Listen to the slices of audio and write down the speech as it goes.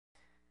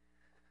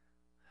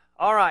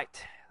All right.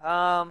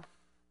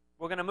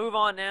 We're going to move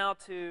on now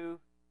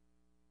to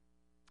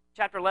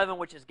chapter 11,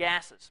 which is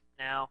gases.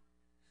 Now,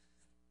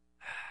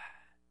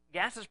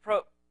 gases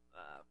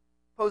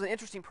pose an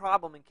interesting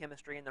problem in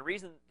chemistry, and the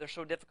reason they're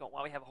so difficult,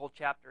 why we have a whole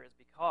chapter, is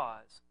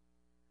because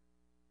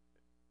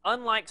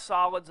unlike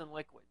solids and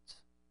liquids,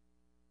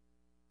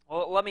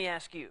 well, let me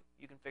ask you.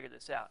 You can figure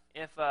this out.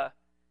 If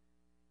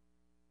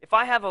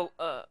I have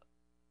a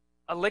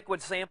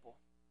liquid sample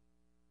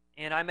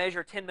and I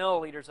measure 10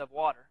 milliliters of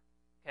water,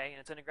 okay,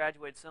 and it's in a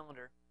graduated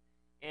cylinder,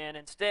 and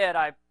instead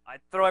I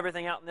throw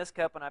everything out in this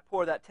cup and I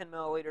pour that 10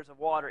 milliliters of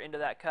water into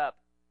that cup,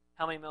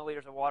 how many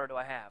milliliters of water do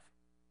I have?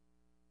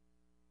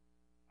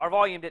 Our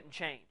volume didn't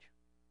change,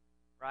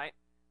 right?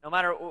 No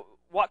matter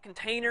what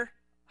container,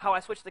 how I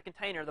switched the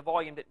container, the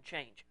volume didn't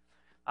change.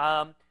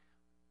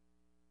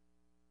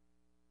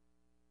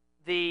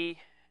 The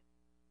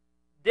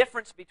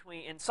difference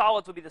in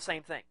solids would be the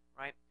same thing,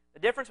 right? The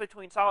difference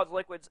between solids,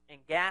 liquids, and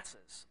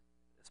gases,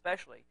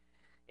 especially,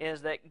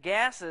 is that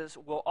gases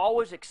will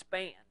always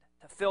expand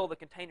to fill the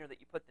container that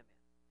you put them in.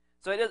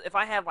 So if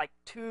I have like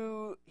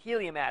 2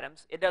 helium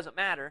atoms, it doesn't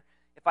matter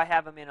if I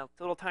have them in a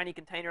little tiny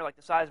container like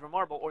the size of a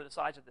marble or the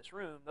size of this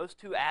room. Those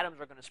 2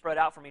 atoms are going to spread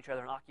out from each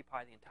other and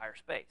occupy the entire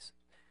space.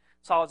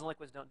 Solids and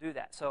liquids don't do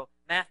that. So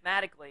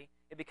mathematically,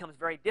 it becomes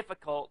very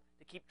difficult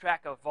to keep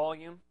track of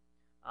volume,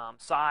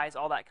 size,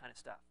 all that kind of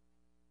stuff.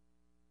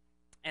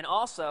 And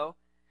also,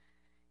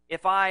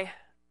 if I,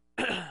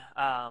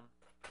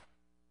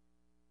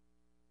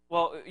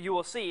 well, you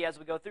will see as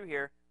we go through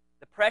here,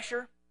 the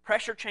pressure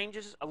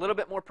changes, a little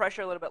bit more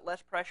pressure, a little bit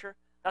less pressure.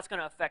 That's going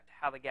to affect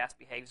how the gas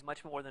behaves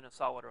much more than a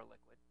solid or a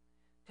liquid.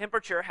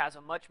 Temperature has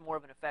a much more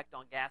of an effect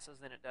on gases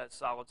than it does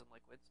solids and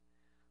liquids.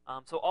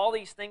 So all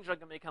these things are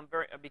going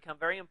to become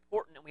very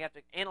important, and we have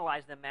to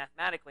analyze them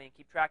mathematically and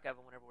keep track of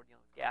them whenever we're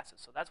dealing with gases.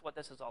 So that's what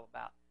this is all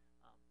about.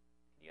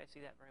 Can you guys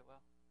see that very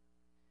well?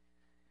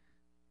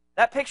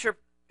 That picture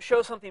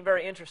shows something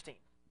very interesting.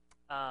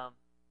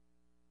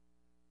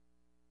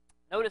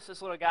 Notice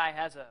this little guy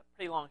has a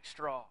pretty long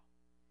straw.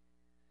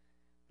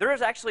 There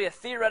is actually a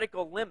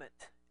theoretical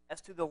limit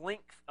as to the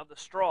length of the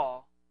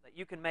straw that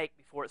you can make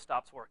before it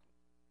stops working.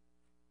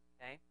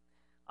 Okay?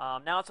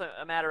 Now it's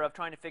a matter of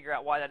trying to figure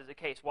out why that is the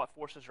case, what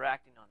forces are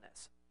acting on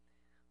this.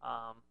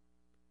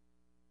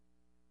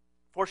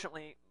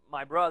 Fortunately,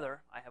 my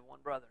brother, I have one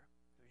brother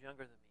who's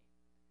younger than me,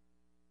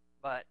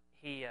 but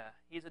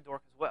he's a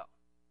dork as well.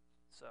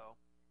 So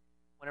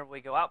whenever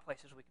we go out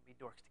places, we can be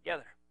dorks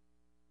together.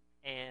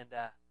 And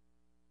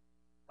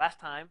last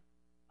time,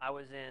 I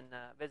was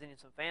visiting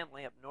some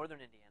family up in northern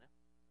Indiana.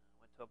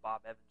 I went to a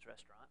Bob Evans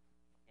restaurant,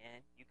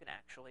 and you can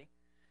actually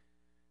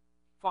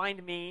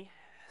find me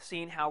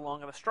seeing how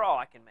long of a straw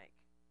I can make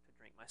to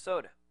drink my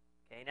soda.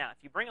 Okay, now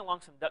if you bring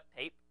along some duct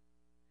tape,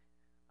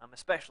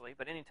 especially,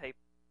 but any tape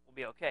will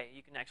be okay,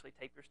 you can actually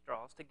tape your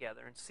straws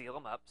together and seal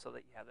them up so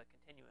that you have a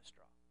continuous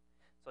straw.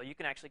 So you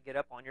can actually get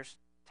up on your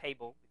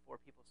table before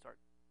people start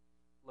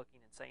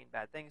looking and saying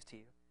bad things to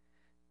you.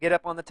 Get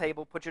up on the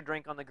table, put your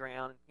drink on the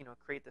ground, and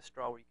create this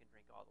straw where you can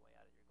drink all the way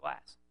out of your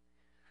glass.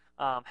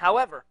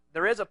 However,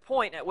 there is a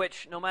point at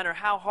which, no matter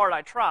how hard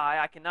I try,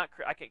 I can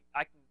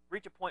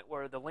reach a point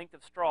where the length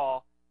of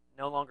straw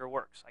no longer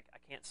works. I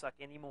can't suck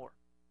any more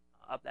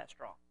of that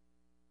straw.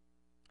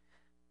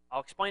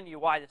 I'll explain to you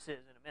why this is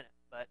in a minute,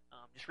 but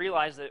just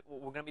realize that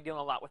we're going to be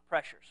dealing a lot with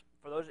pressures.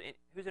 For those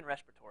who's in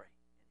respiratory,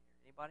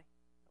 anybody?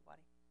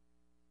 Nobody?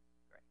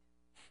 Great.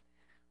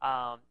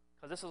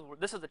 Because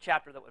this is the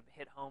chapter that would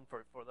hit home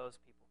for those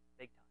people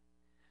big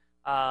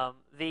time.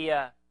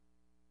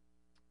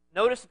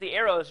 Notice that the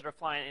arrows that are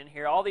flying in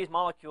here, all these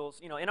molecules,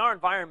 in our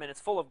environment,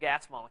 it's full of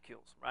gas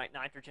molecules, right?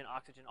 Nitrogen,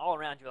 oxygen, all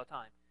around you all the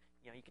time.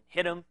 You can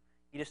hit them,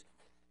 you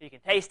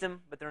can taste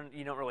them, but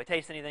you don't really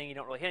taste anything, you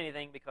don't really hit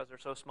anything because they're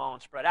so small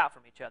and spread out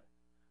from each other.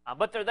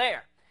 But they're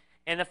there.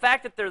 And the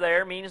fact that they're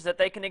there means that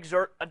they can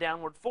exert a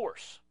downward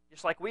force.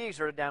 Just like we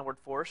exert a downward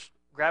force,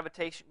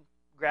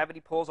 gravity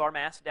pulls our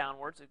mass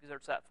downwards, it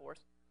exerts that force.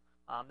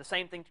 The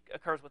same thing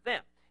occurs with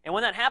them. And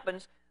when that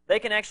happens, they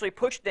can actually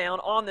push down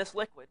on this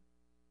liquid,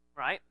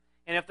 right?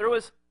 And if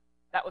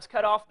that was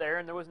cut off there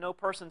and there was no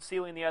person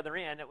sealing the other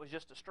end, it was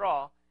just a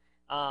straw,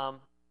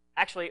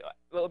 actually, it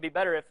would be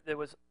better if there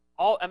was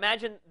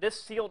imagine this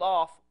sealed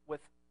off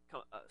with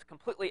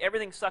completely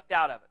everything sucked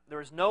out of it. There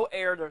was no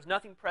air, there was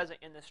nothing present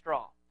in this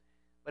straw,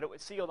 but it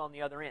was sealed on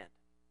the other end,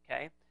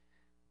 okay?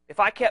 If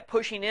I kept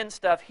pushing in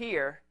stuff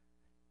here,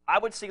 I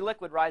would see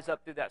liquid rise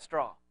up through that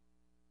straw,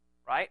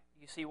 right?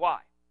 You see why.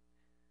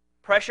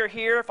 Pressure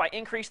here, if I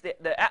increase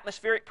the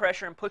atmospheric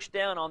pressure and push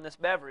down on this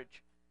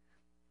beverage,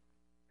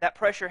 that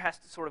pressure has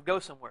to sort of go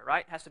somewhere,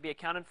 right? It has to be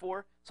accounted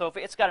for. So if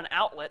it's got an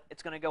outlet,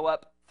 it's going to go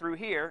up through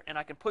here, and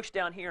I can push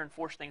down here and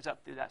force things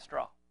up through that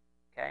straw,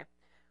 okay?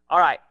 All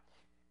right.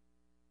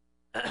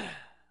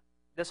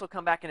 This will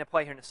come back into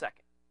play here in a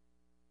second.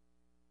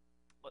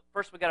 But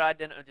first, we've got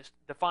to just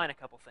define a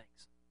couple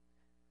things.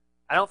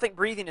 I don't think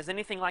breathing is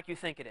anything like you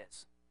think it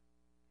is.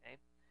 Okay?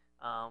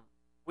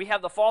 We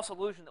have the false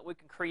illusion that we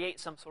can create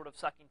some sort of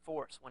sucking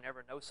force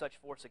whenever no such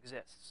force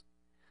exists.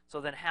 So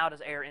then how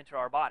does air enter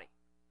our body?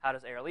 How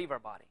does air leave our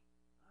body?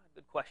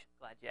 Good question.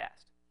 Glad you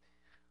asked.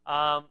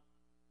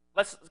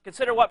 Let's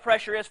consider what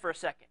pressure is for a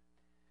second.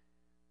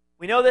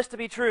 We know this to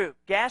be true.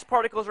 Gas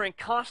particles are in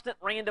constant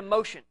random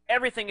motion.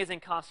 Everything is in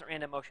constant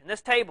random motion.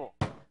 This table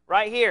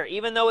right here,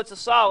 even though it's a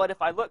solid,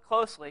 if I look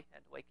closely, I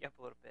had to wake you up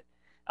a little bit.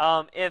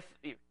 If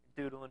you're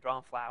doodling,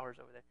 drawing flowers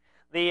over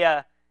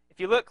there. If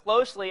you look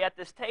closely at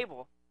this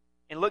table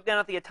and look down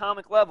at the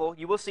atomic level,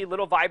 you will see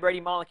little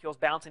vibrating molecules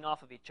bouncing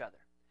off of each other.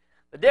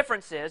 The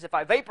difference is, if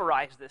I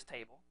vaporize this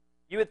table,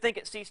 you would think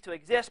it ceased to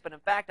exist, but in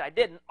fact I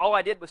didn't. All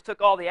I did was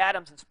took all the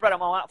atoms and spread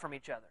them all out from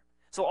each other.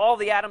 So all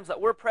the atoms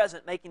that were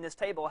present making this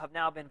table have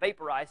now been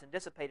vaporized and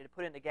dissipated,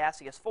 put into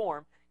gaseous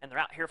form, and they're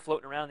out here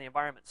floating around in the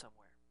environment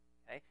somewhere.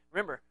 Okay?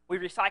 Remember, we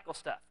recycle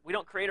stuff. We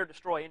don't create or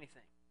destroy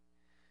anything.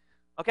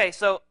 Okay,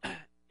 so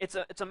it's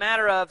a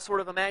matter of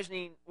sort of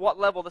imagining what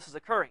level this is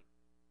occurring.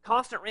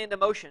 Constant random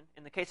motion,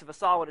 in the case of a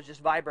solid, is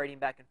just vibrating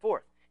back and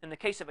forth. In the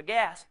case of a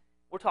gas,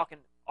 we're talking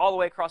all the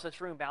way across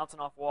this room, bouncing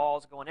off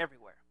walls, going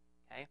everywhere.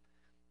 Okay?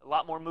 A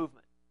lot more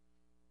movement.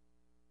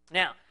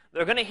 Now,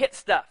 they're going to hit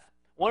stuff.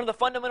 One of the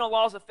fundamental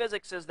laws of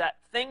physics is that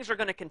things are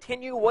going to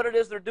continue what it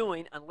is they're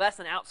doing unless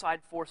an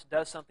outside force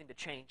does something to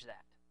change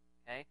that.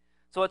 Okay?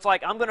 So it's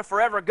like, I'm going to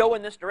forever go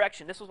in this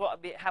direction. This is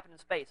what happened in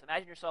space.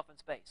 Imagine yourself in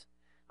space.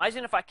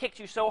 Imagine if I kicked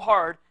you so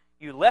hard,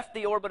 you left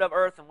the orbit of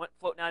Earth and went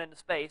floating out into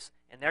space,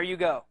 and there you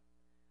go.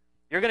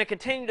 You're going to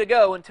continue to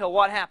go until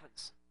what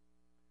happens?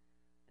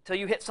 Until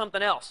you hit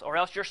something else, or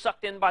else you're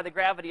sucked in by the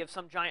gravity of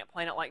some giant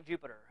planet like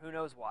Jupiter, who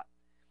knows what.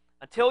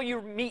 Until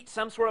you meet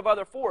some sort of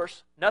other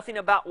force, nothing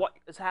about what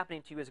is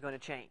happening to you is going to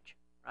change,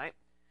 right?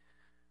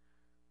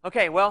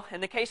 Okay, well,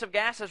 in the case of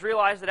gases,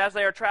 realize that as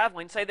they are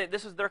traveling, say that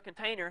this is their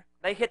container,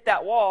 they hit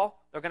that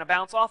wall, they're going to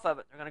bounce off of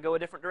it. They're going to go a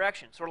different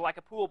direction, sort of like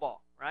a pool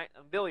ball, right?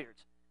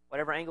 Billiards.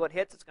 Whatever angle it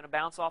hits, it's going to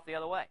bounce off the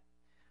other way.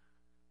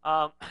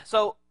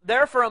 So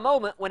there for a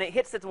moment, when it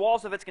hits the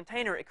walls of its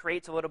container, it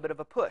creates a little bit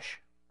of a push,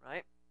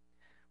 right?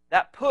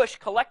 That push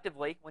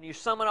collectively, when you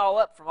sum it all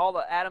up from all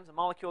the atoms and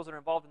molecules that are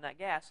involved in that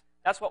gas,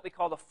 that's what we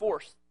call the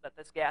force that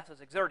this gas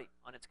is exerting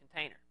on its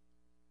container.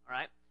 All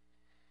right?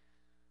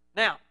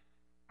 Now,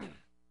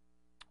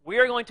 we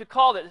are going to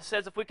call it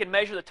says if we can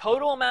measure the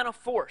total amount of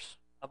force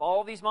of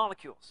all of these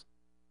molecules,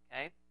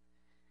 okay,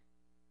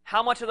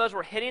 how much of those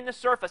were hitting the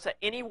surface at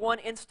any one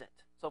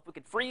instant. So if we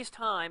could freeze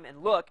time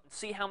and look and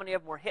see how many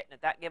of them were hitting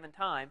at that given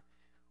time,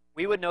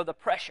 we would know the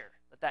pressure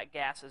that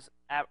gas is,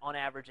 on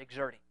average,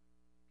 exerting.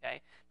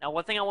 Okay? Now,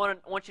 one thing I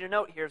want you to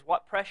note here is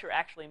what pressure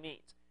actually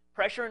means.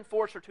 Pressure and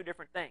force are two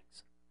different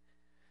things.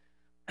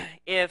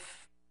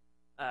 If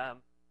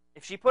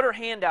she put her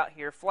hand out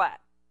here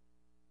flat,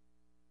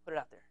 put it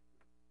out there.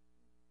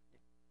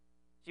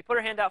 She put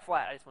her hand out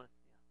flat. I just want to,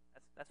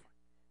 that's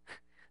fine.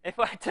 If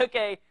I took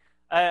a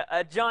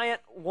giant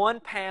 1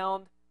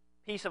 pound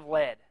piece of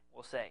lead,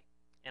 we'll say,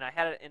 and I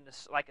had it in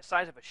this, like the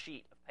size of a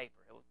sheet of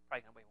paper, it was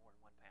probably going to weigh more than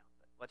 1 pound,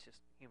 but let's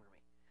just humor me.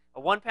 A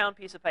 1 pound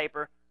piece of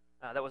paper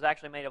that was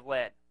actually made of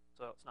lead,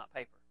 so it's not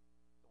paper.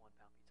 It's a 1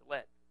 pound piece of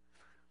lead.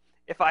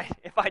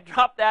 If I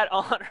drop that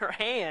on her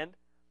hand,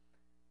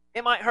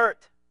 it might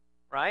hurt,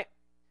 right?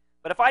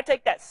 But if I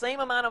take that same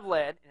amount of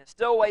lead and it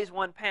still weighs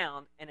 1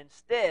 pound, and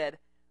instead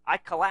I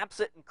collapse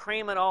it and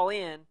cram it all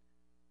in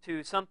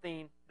to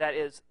something that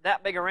is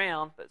that big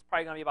around, but it's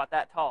probably going to be about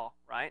that tall,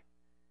 right?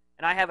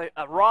 And I have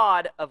a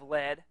rod of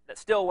lead that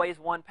still weighs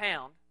 1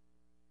 pound,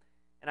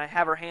 and I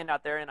have her hand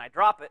out there and I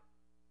drop it,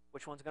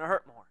 which one's going to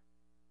hurt more?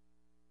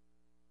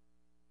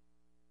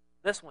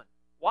 This one.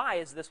 Why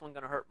is this one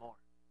going to hurt more?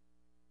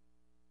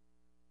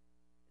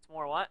 It's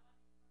more what?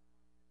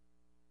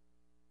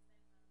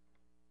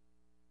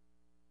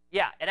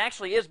 Yeah, it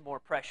actually is more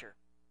pressure.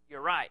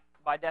 You're right,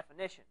 by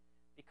definition.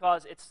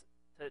 Because it's,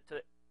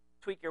 to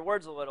tweak your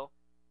words a little,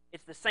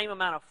 it's the same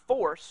amount of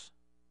force,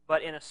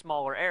 but in a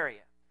smaller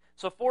area.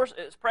 So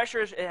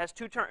pressure it has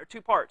two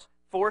parts,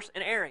 force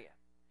and area.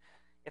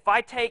 If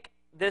I take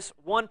this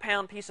 1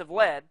 pound piece of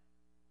lead,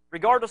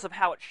 regardless of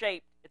how it's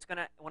shaped,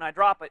 when I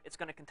drop it, it's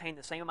going to contain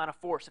the same amount of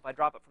force if I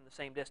drop it from the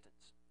same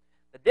distance.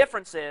 The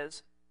difference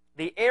is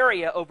the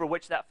area over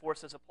which that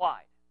force is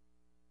applied.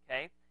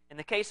 Okay? In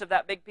the case of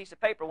that big piece of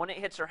paper, when it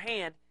hits her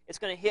hand, it's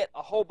going to hit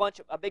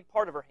a big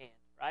part of her hand,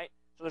 right?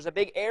 So there's a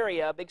big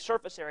area, a big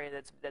surface area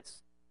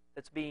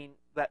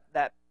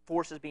that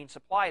force is being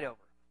supplied over.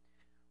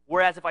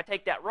 Whereas if I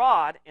take that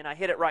rod and I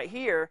hit it right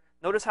here,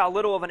 notice how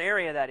little of an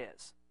area that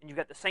is, and you've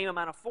got the same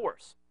amount of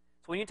force.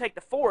 So when you take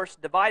the force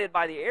divided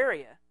by the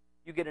area,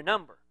 you get a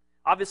number.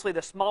 Obviously,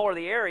 the smaller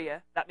the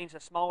area, that means the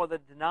smaller the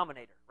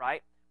denominator,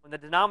 right? When the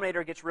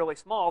denominator gets really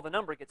small, the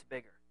number gets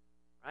bigger,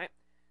 right?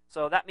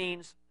 So that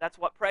means that's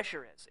what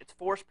pressure is. It's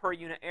force per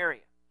unit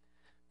area.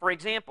 For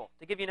example,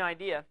 to give you an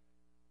idea,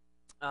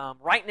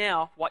 right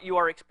now, what you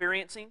are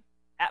experiencing,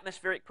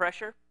 atmospheric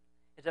pressure,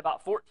 is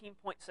about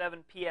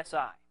 14.7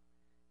 psi.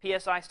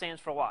 PSI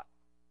stands for what?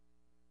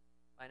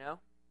 I know?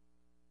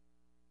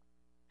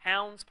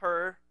 Pounds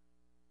per,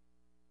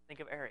 think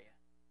of area.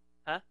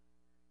 Huh?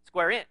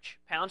 Square inch.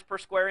 Pounds per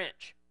square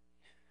inch.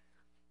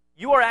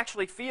 You are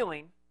actually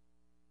feeling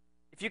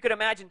if you could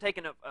imagine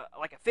taking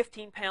like a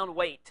 15-pound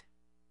weight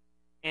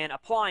and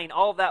applying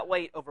all of that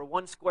weight over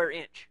 1 square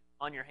inch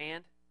on your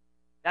hand,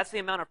 that's the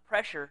amount of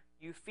pressure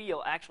you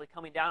feel actually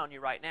coming down on you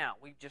right now.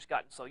 We've just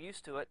gotten so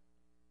used to it,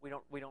 we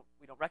don't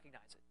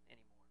recognize it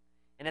anymore.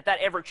 And if that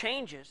ever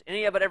changes,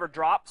 any of it ever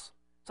drops,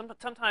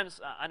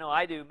 sometimes I know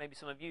I do. Maybe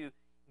some of you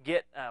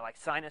get like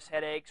sinus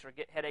headaches or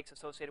get headaches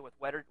associated with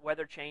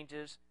weather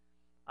changes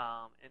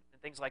and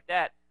things like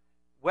that.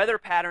 Weather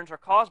patterns are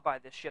caused by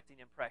this shifting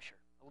in pressure,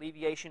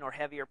 alleviation or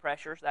heavier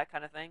pressures, that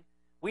kind of thing.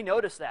 We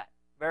notice that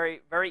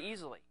very, very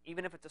easily,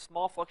 even if it's a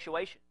small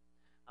fluctuation.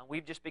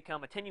 We've just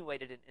become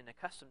attenuated and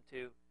accustomed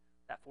to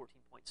that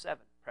 14.7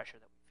 pressure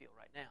that we feel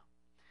right now.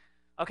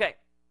 Okay,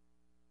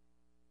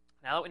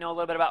 now that we know a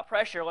little bit about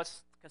pressure,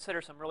 let's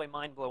consider some really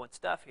mind-blowing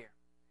stuff here.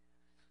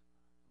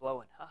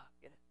 Blowing,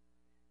 get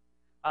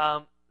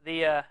it?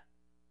 The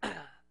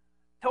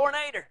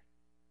tornado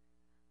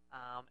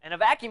and a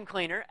vacuum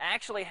cleaner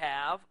actually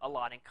have a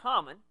lot in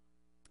common.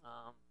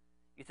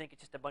 You think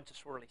it's just a bunch of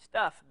swirly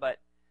stuff, but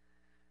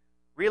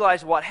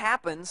realize what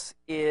happens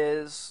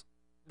is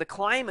the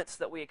climates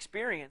that we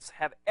experience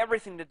have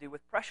everything to do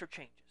with pressure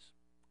changes.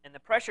 And the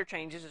pressure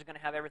changes is going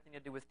to have everything to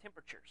do with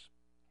temperatures.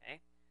 Okay?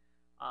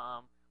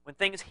 When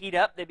things heat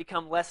up, they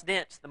become less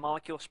dense. The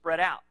molecules spread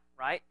out,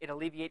 right? It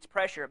alleviates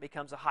pressure. It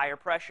becomes a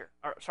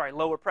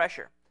lower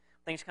pressure.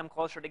 Things come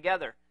closer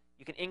together.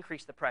 You can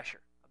increase the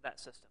pressure of that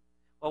system.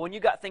 Well, when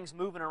you've got things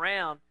moving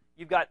around,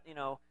 you've got,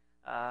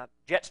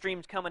 jet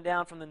streams coming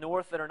down from the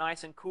north that are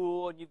nice and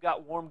cool, and you've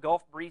got warm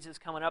Gulf breezes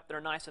coming up that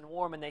are nice and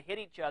warm, and they hit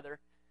each other.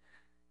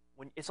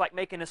 It's like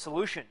making a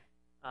solution,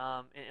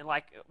 and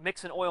like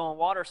mixing oil and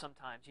water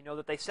sometimes. You know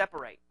that they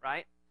separate,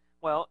 right?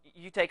 Well,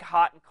 you take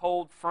hot and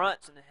cold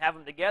fronts and have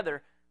them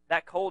together,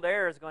 that cold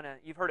air is going to,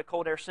 you've heard of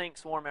cold air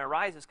sinks, warm air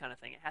rises kind of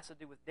thing. It has to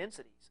do with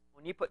densities.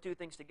 When you put two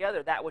things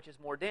together, that which is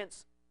more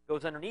dense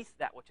goes underneath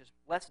that which is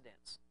less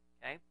dense,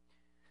 okay?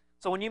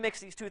 So when you mix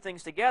these two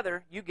things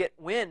together, you get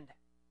wind.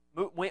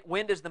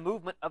 Wind is the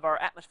movement of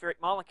our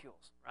atmospheric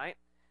molecules, right?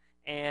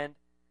 And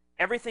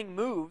everything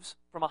moves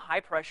from a high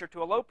pressure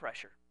to a low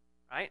pressure,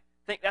 right?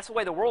 That's the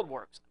way the world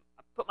works.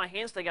 I put my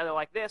hands together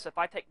like this. If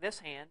I take this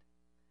hand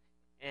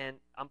and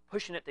I'm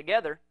pushing it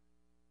together,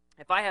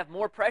 if I have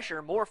more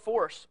pressure, more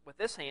force with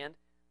this hand,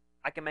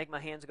 I can make my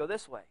hands go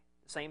this way.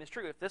 The same is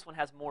true. If this one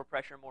has more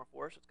pressure, more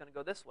force, it's going to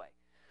go this way.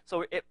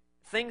 So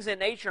things in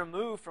nature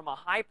move from a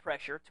high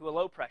pressure to a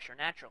low pressure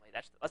naturally.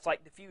 That's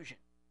like diffusion.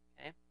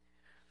 Okay?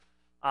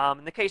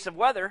 In the case of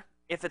weather,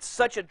 if it's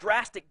such a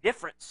drastic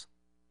difference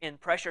in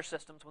pressure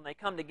systems when they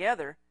come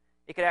together,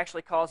 it could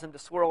actually cause them to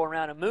swirl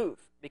around and move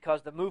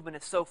because the movement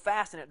is so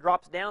fast and it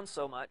drops down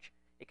so much,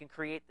 it can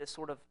create this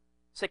sort of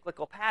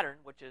cyclical pattern,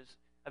 which is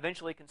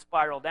eventually can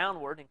spiral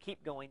downward and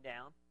keep going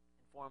down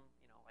and form,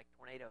 like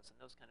tornadoes and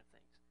those kind of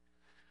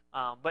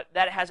things. But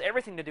that has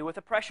everything to do with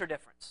a pressure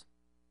difference.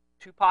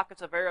 Two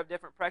pockets of air of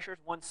different pressures.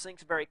 One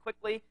sinks very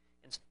quickly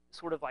and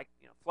sort of like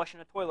flushing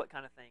a toilet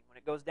kind of thing. When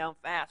it goes down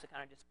fast, it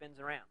kind of just spins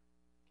around.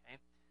 Okay.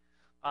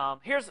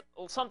 Here's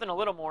something a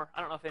little more. I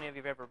don't know if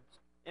anybody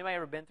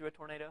ever been through a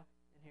tornado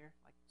in here?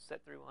 Like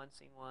sat through one,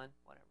 seen one,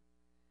 whatever.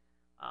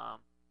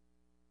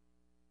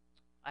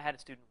 I had a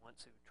student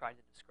once who tried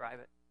to describe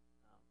it.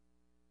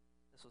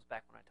 This was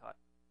back when I taught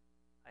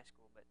high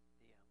school, but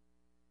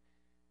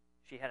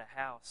she had a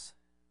house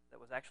that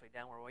was actually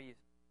down where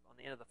on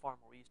the end of the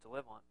farm where we used to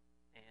live on,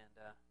 and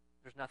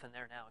there's nothing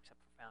there now except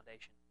for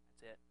foundation.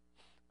 That's it.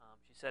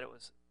 She said it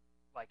was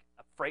like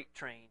a freight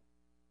train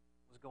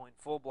was going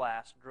full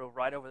blast, drove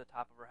right over the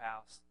top of her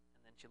house,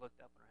 and then she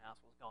looked up and her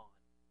house was gone.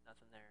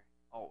 Nothing there.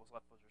 All that was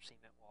left was her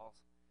cement walls.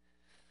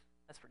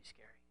 That's pretty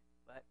scary.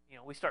 But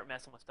we start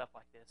messing with stuff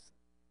like this.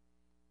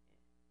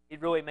 It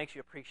really makes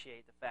you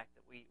appreciate the fact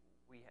that we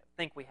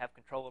think we have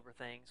control over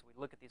things. We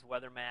look at these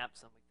weather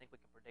maps and we think we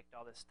can predict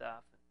all this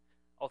stuff, and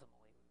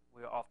ultimately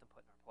we are often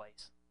put in our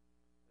place.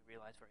 We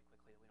realize very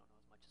quickly that we don't know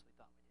as much as we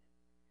thought we did.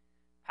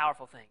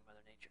 Powerful thing,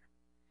 Mother Nature.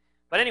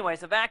 But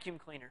anyways, a vacuum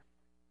cleaner.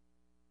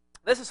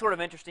 This is sort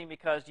of interesting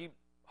because you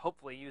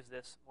hopefully use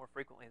this more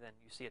frequently than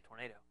you see a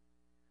tornado.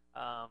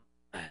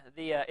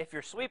 If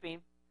you're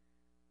sweeping,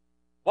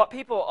 what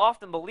people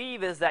often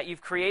believe is that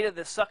you've created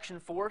this suction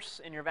force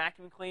in your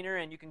vacuum cleaner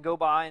and you can go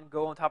by and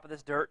go on top of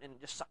this dirt and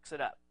it just sucks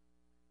it up.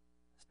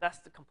 That's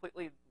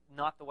completely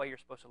not the way you're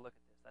supposed to look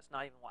at this. That's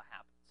not even what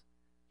happens.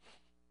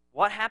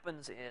 What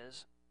happens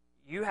is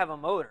you have a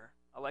motor,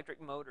 electric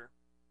motor,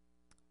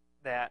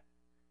 that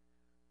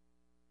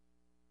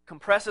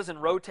compresses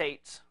and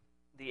rotates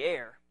the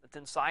air that's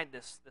inside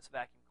this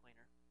vacuum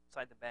cleaner,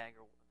 inside the bag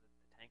or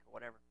the tank or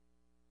whatever.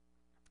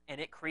 And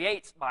it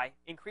creates, by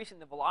increasing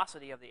the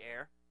velocity of the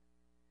air,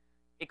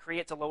 it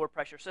creates a lower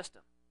pressure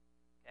system.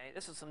 Okay,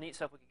 this is some neat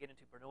stuff we could get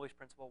into. Bernoulli's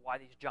principle, why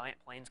these giant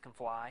planes can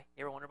fly.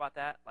 You ever wonder about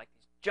that? Like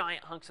these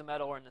giant hunks of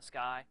metal are in the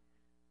sky.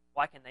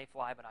 Why can they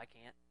fly but I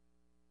can't?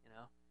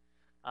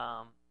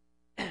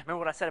 Remember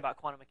what I said about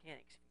quantum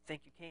mechanics. If you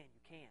think you can,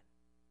 you can.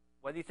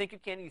 Whether you think you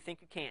can or you think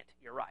you can't,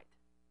 you're right.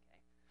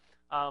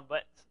 Okay?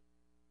 But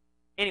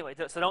anyway,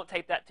 so don't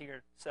tape that to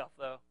yourself,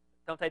 though.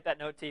 Don't take that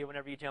note to you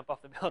whenever you jump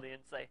off the building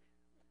and say,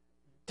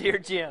 "Dear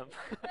Jim,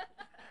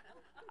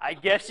 I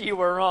guess you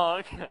were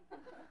wrong."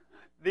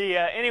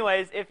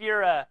 Anyways, if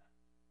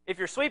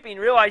you're sweeping,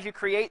 realize you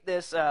create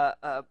this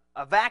a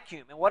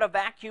vacuum, and what a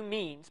vacuum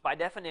means, by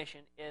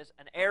definition, is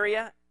an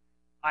area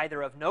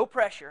either of no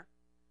pressure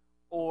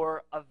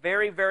or a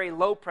very, very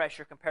low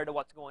pressure compared to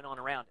what's going on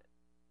around it.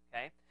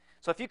 Okay,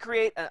 so if you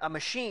create a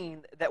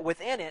machine that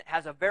within it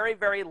has a very,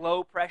 very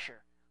low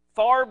pressure,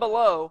 far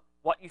below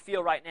what you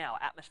feel right now,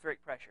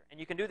 atmospheric pressure, and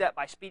you can do that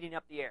by speeding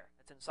up the air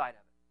that's inside of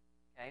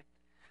it. Okay,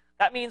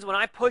 that means when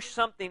I push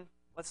something,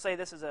 let's say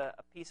this is a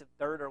piece of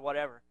dirt or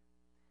whatever,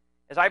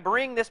 as I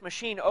bring this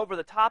machine over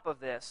the top of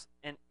this,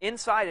 and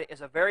inside it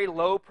is a very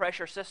low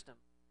pressure system,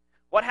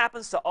 what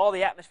happens to all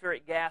the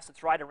atmospheric gas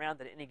that's right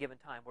around it at any given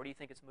time? Where do you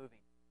think it's moving?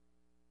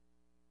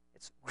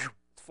 It's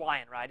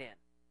flying right in.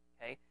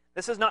 Okay?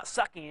 This is not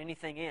sucking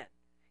anything in.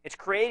 It's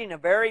creating a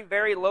very,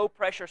 very low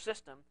pressure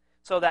system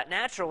so that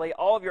naturally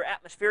all of your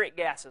atmospheric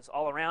gases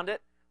all around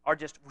it are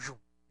just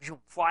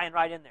flying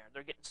right in there.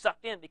 They're getting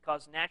sucked in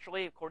because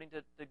naturally, according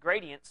to the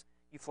gradients,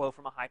 you flow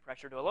from a high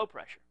pressure to a low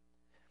pressure.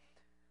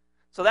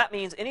 So that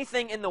means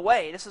anything in the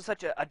way, this is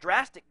such a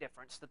drastic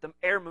difference that the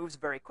air moves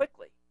very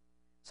quickly.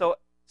 So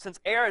since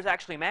air is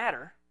actually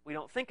matter, we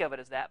don't think of it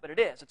as that, but it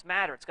is. It's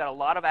matter. It's got a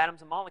lot of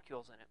atoms and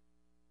molecules in it.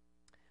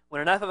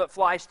 When enough of it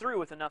flies through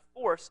with enough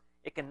force,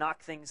 it can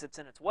knock things that's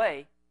in its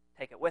way,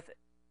 take it with it,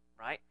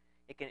 right?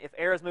 If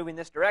air is moving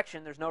this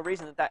direction, there's no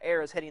reason that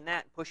air is hitting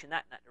that and pushing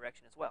that in that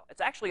direction as well.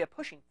 It's actually a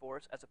pushing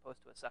force as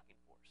opposed to a sucking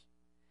force.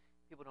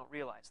 People don't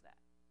realize that.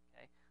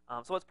 Okay?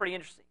 So it's pretty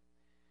interesting.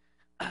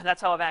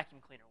 That's how a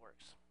vacuum cleaner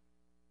works.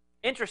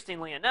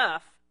 Interestingly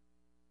enough,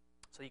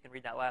 so you can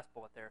read that last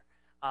bullet there,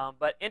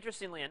 but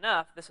interestingly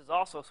enough, this is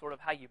also sort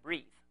of how you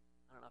breathe.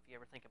 I don't know if you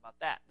ever think about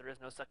that. There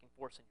is no sucking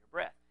force in your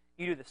breath.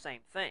 You do the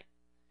same thing.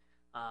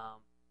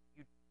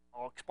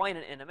 I'll explain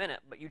it in a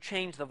minute, but you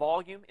change the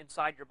volume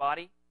inside your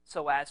body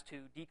so as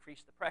to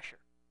decrease the pressure.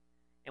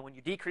 And when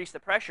you decrease the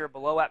pressure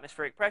below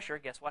atmospheric pressure,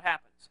 guess what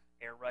happens?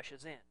 Air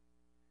rushes in.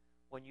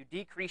 When you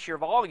decrease your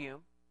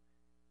volume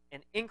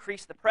and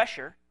increase the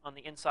pressure on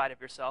the inside of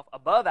yourself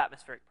above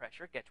atmospheric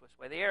pressure, guess which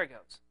way the air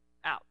goes?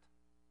 Out.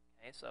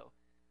 Okay, so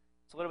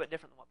it's a little bit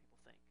different than what people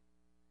think.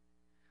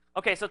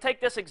 Okay, so take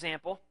this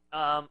example.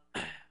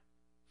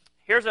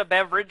 Here's a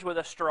beverage with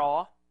a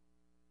straw.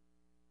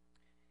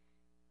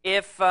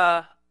 If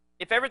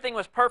everything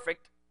was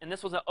perfect and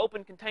this was an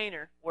open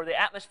container where the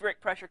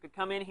atmospheric pressure could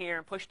come in here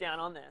and push down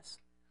on this,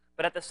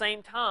 but at the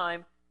same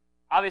time,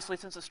 obviously,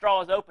 since the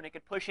straw is open, it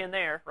could push in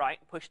there, right,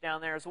 and push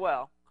down there as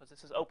well, because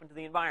this is open to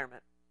the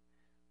environment.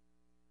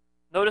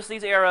 Notice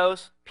these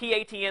arrows.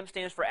 PATM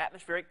stands for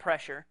atmospheric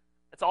pressure.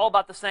 It's all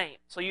about the same.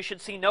 So you should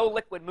see no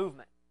liquid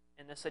movement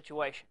in this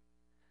situation.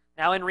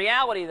 Now, in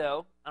reality,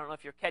 though, I don't know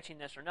if you're catching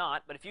this or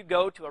not, but if you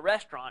go to a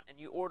restaurant and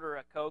you order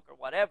a Coke or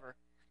whatever,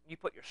 you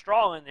put your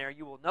straw in there,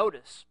 you will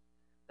notice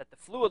that the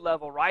fluid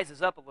level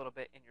rises up a little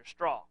bit in your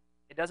straw.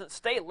 It doesn't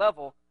stay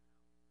level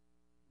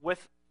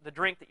with the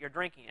drink that you're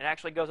drinking. It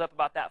actually goes up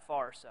about that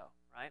far or so,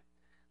 right?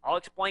 I'll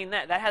explain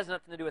that. That has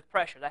nothing to do with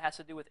pressure. That has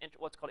to do with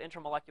what's called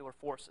intermolecular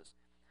forces,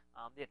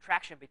 the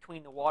attraction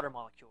between the water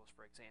molecules,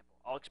 for example.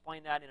 I'll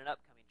explain that in an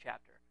upcoming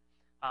chapter.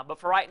 But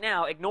for right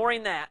now,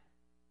 ignoring that,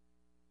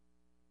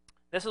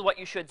 this is what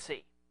you should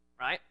see,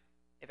 right?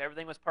 If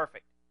everything was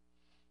perfect.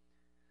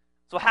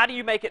 So how do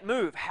you make it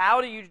move?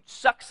 How do you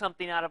suck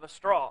something out of a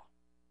straw?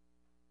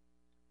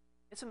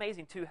 It's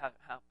amazing, too, how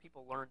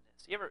people learn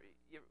this. You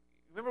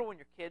remember when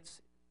your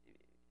kids,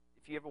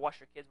 if you ever watch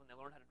your kids when they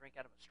learn how to drink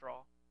out of a straw?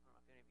 I don't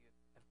know if any of you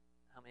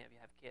how many of you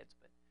have kids,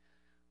 but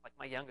like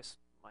my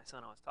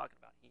son I was talking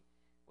about, he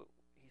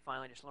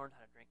finally just learned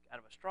how to drink out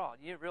of a straw.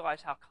 Do you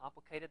realize how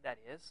complicated that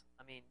is?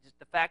 I mean, just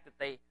the fact that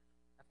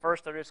at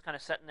first they're just kind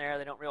of sitting there,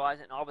 they don't realize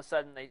it, and all of a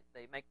sudden they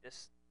make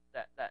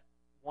that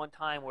one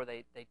time where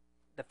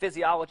the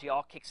physiology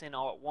all kicks in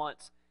all at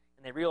once,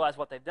 and they realize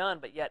what they've done,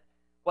 but yet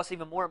what's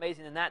even more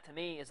amazing than that to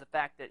me is the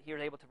fact that you're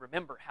able to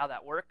remember how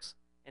that works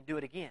and do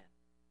it again.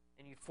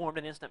 And you formed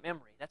an instant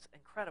memory. That's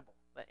incredible.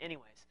 But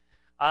anyways,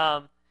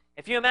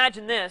 if you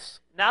imagine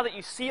this, now that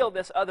you seal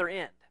this other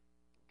end,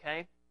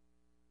 okay,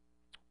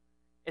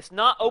 it's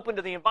not open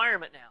to the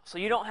environment now. So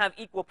you don't have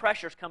equal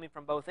pressures coming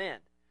from both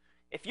ends.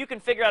 If you can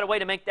figure out a way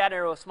to make that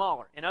arrow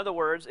smaller, in other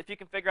words, if you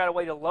can figure out a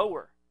way to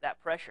lower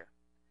that pressure,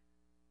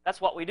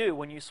 that's what we do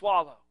when you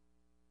swallow.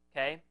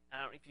 Okay? I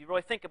don't know if you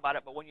really think about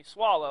it, but when you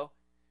swallow,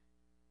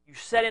 you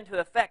set into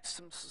effect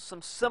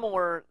some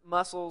similar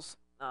muscles,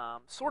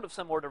 sort of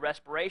similar to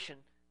respiration,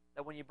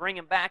 that when you bring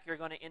them back, you're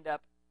going to end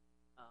up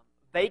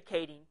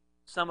vacating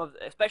some of,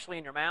 especially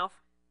in your mouth,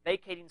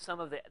 vacating some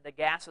of the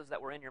gases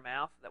that were in your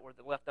mouth that were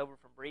left over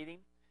from breathing.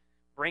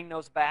 Bring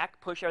those back,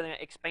 push everything,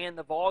 expand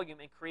the volume,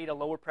 and create a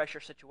lower pressure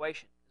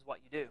situation is what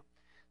you do.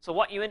 So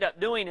what you end up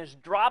doing is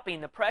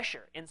dropping the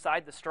pressure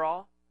inside the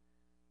straw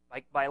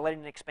by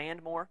letting it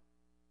expand more.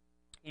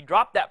 You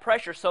drop that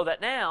pressure so that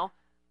now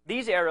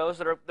these arrows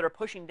that are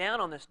pushing down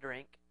on this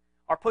drink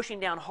are pushing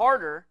down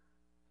harder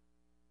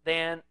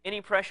than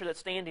any pressure that's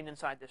standing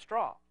inside this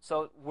straw.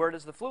 So where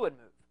does the fluid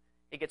move?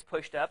 It gets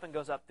pushed up and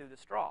goes up through the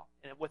straw.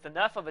 And with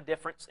enough of a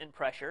difference in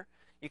pressure,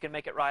 you can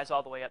make it rise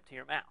all the way up to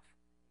your mouth.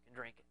 You can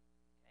drink it.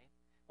 Okay?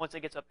 Once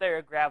it gets up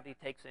there, gravity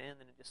takes it in,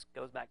 and it just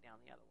goes back down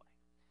the other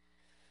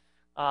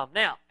way.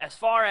 Now, as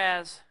far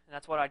as, and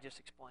that's what I just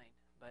explained,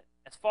 but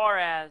as far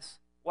as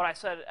what I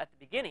said at the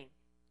beginning,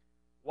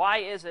 why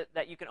is it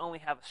that you can only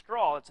have a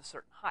straw that's a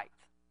certain height?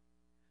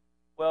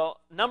 Well,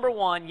 number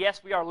one,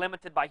 yes, we are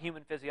limited by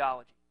human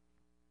physiology.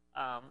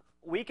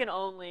 We can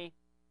only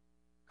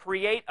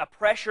create a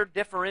pressure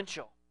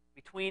differential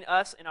between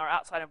us and our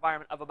outside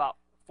environment of about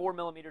 4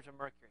 millimeters of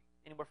mercury,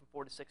 anywhere from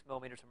 4 to 6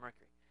 millimeters of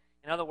mercury.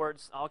 In other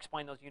words, I'll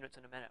explain those units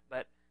in a minute,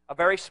 but a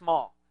very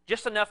small,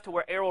 just enough to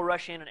where air will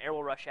rush in and air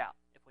will rush out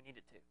if we need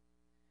it to.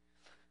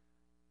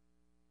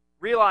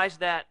 Realize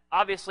that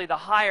obviously the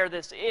higher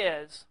this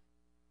is,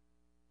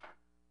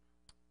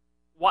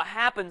 what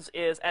happens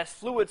is as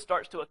fluid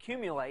starts to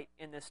accumulate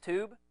in this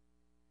tube,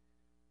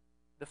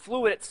 the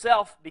fluid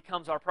itself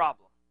becomes our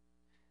problem.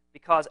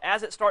 Because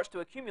as it starts to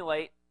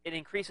accumulate, it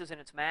increases in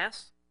its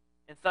mass,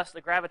 and thus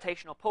the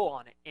gravitational pull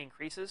on it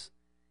increases.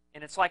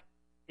 And it's like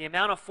the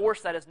amount of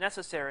force that is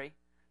necessary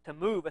to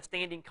move a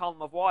standing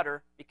column of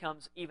water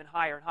becomes even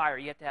higher and higher.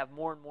 You have to have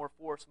more and more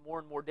force, more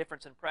and more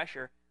difference in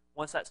pressure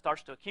once that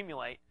starts to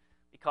accumulate,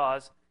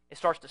 because it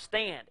starts to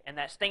stand. And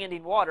that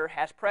standing water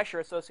has pressure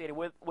associated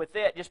with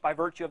it just by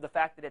virtue of the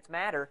fact that it's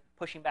matter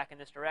pushing back in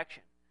this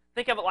direction.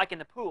 Think of it like in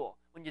the pool.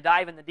 When you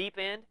dive in the deep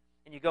end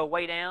and you go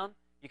way down,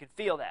 you can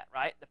feel that,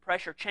 right? The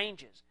pressure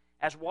changes.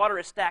 As water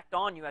is stacked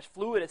on you, as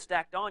fluid is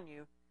stacked on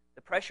you,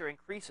 the pressure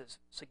increases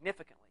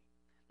significantly.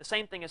 The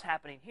same thing is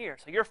happening here.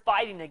 So you're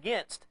fighting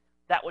against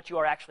that which you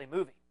are actually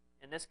moving,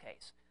 in this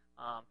case.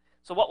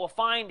 So what we'll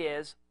find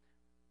is,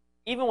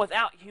 even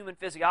without human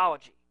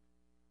physiology,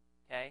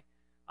 okay,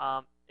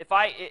 if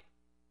I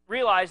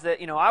realize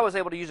that, I was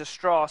able to use a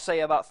straw,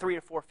 say, about 3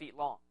 to 4 feet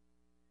long,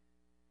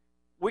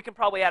 we can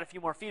probably add a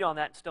few more feet on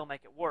that and still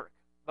make it work.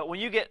 But when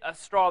you get a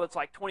straw that's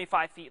like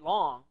 25 feet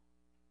long,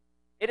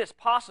 it is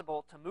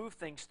possible to move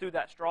things through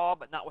that straw,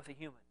 but not with a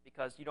human,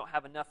 because you don't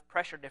have enough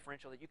pressure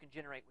differential that you can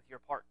generate with your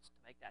parts to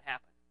make that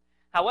happen.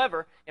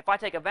 However, if I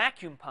take a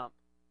vacuum pump,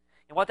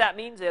 and what that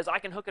means is I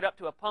can hook it up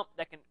to a pump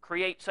that can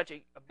create such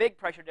a big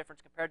pressure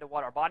difference compared to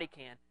what our body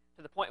can,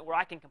 to the point where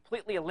I can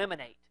completely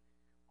eliminate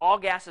all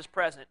gases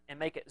present and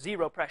make it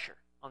zero pressure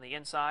on the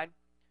inside.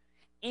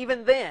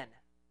 Even then,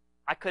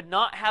 I could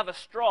not have a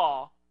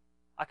straw,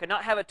 I could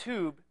not have a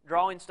tube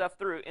drawing stuff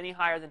through any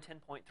higher than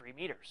 10.3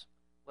 meters,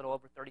 a little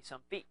over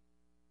 30-some feet.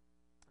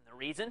 And the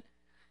reason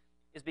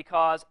is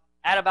because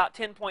at about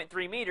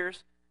 10.3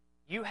 meters,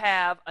 you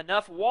have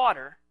enough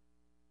water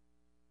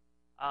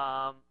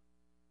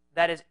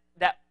that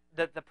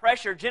the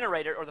pressure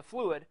generated, or the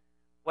fluid,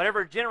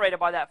 whatever generated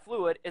by that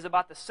fluid, is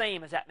about the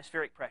same as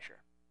atmospheric pressure.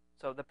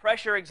 So the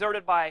pressure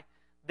exerted by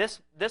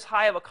this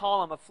high of a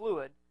column of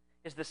fluid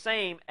is the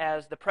same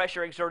as the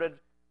pressure exerted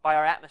by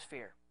our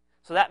atmosphere.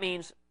 So that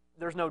means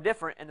there's no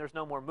different and there's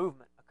no more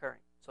movement occurring.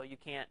 So you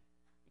can't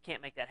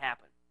make that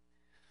happen.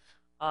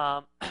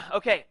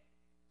 Okay,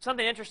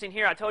 something interesting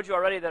here. I told you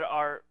already that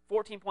our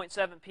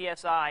 14.7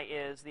 psi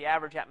is the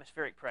average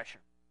atmospheric pressure.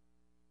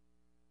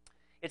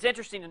 It's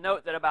interesting to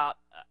note that about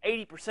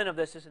 80% of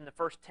this is in the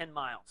first 10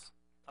 miles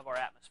of our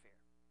atmosphere.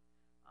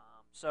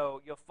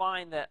 So you'll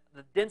find that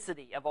the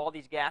density of all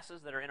these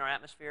gases that are in our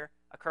atmosphere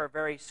occur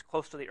very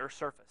close to the Earth's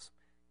surface,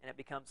 and it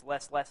becomes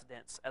less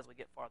dense as we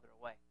get farther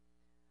away.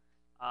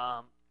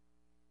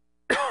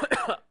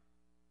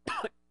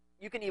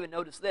 You can even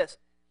notice this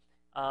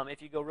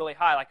if you go really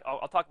high. Like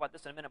I'll talk about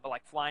this in a minute, but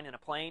like flying in a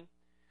plane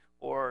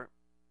or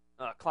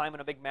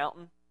climbing a big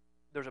mountain,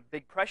 there's a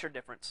big pressure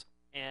difference.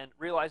 And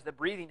realize that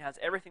breathing has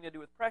everything to do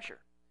with pressure.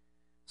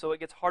 So it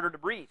gets harder to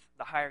breathe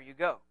the higher you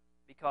go,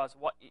 because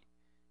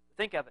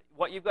think of it.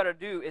 What you've got to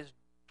do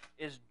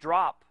is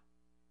drop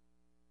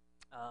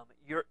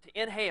to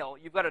inhale.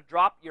 You've got to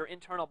drop your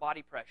internal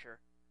body pressure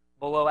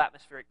below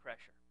atmospheric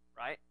pressure,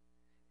 right?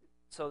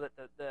 So that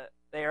the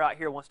air out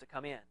here wants to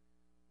come in.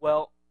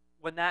 Well,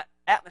 when that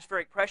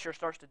atmospheric pressure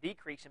starts to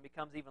decrease and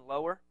becomes even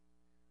lower,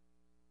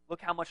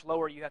 look how much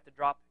lower you have to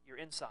drop your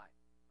inside,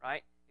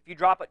 right? If you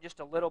drop it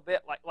just a little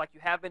bit, like you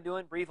have been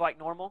doing, breathe like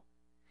normal,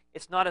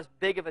 it's not as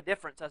big of a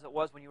difference as it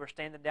was when you were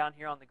standing down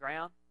here on the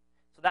ground.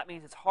 So that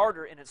means it's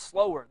harder and it's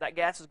slower. That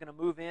gas is going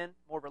to move in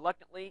more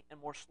reluctantly and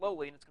more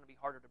slowly, and it's going to be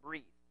harder to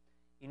breathe.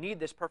 You need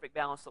this perfect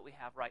balance that we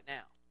have right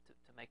now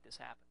to make this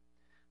happen.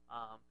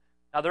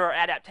 Now, there are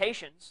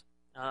adaptations,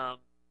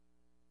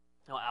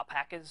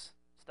 alpacas,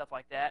 stuff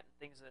like that, and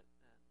things that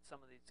some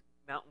of these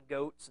mountain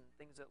goats and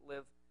things that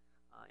live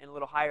in a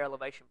little higher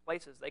elevation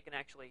places, they can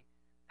actually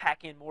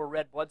pack in more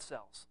red blood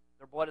cells.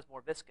 Their blood is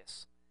more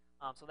viscous,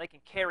 so they can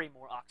carry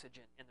more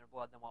oxygen in their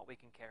blood than what we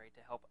can carry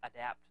to help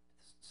adapt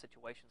to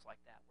situations like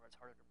that where it's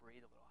harder to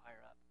breathe a little higher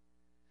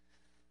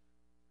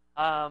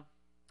up.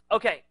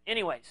 Okay,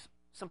 anyways,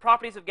 some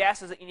properties of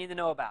gases that you need to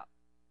know about.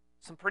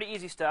 Some pretty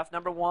easy stuff.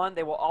 Number one,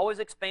 they will always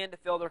expand to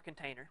fill their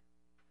container.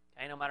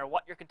 Okay, no matter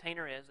what your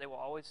container is, they will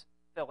always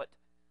fill it.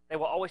 They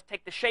will always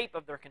take the shape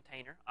of their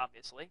container,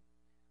 obviously.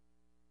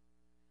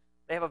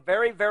 They have a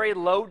very, very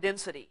low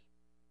density,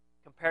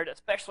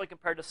 especially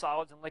compared to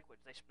solids and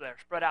liquids. They're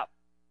spread out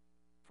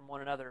from one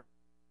another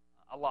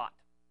a lot.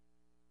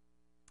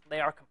 They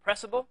are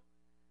compressible,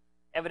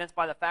 evidenced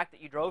by the fact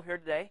that you drove here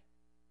today.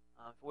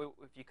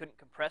 If you couldn't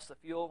compress the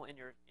fuel in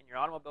your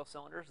automobile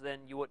cylinders, then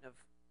you wouldn't have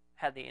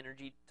had the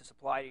energy to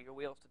supply to your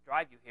wheels to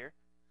drive you here.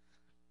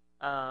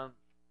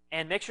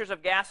 And mixtures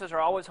of gases are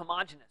always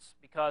homogeneous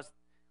because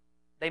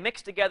they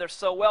mix together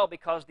so well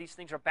because these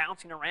things are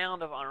bouncing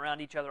around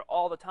each other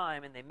all the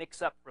time, and they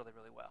mix up really,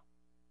 really well.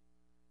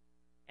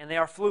 And they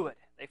are fluid.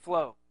 They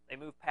flow. They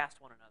move past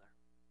one another.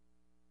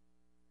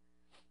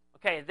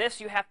 Okay,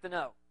 this you have to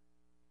know.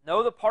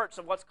 Know the parts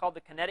of what's called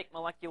the kinetic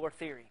molecular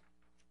theory.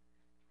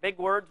 Big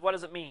words, what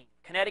does it mean?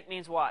 Kinetic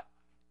means what?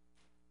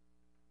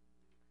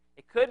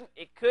 It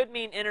could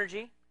mean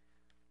energy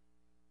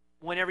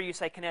whenever you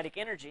say kinetic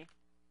energy,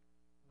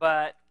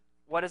 but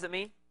what does it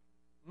mean?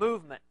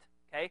 Movement.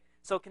 Okay?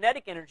 So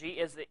kinetic energy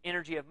is the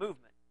energy of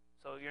movement.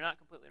 So you're not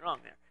completely wrong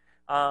there.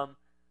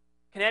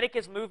 Kinetic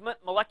is movement.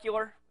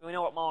 Molecular, we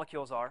know what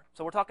molecules are.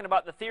 So we're talking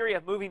about the theory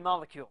of moving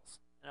molecules,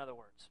 in other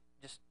words.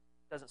 Just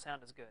doesn't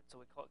sound as good, so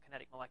we call it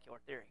kinetic molecular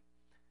theory.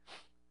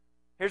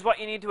 Here's what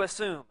you need to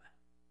assume.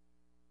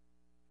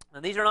 Now,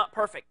 these are not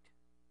perfect.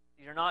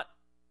 These are not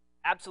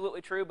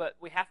absolutely true, but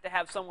we have to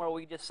have somewhere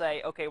we just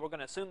say, okay, we're going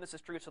to assume this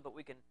is true so that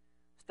we can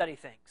study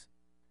things.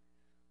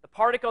 The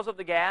particles of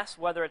the gas,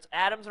 whether it's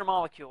atoms or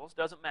molecules,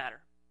 doesn't matter.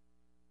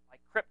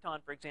 Like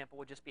krypton, for example,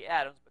 would just be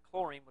atoms, but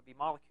chlorine would be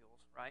molecules,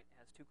 right? It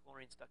has two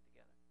chlorines stuck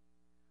together.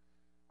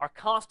 Are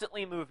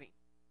constantly moving.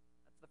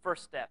 That's the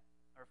first step,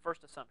 or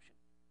first assumption.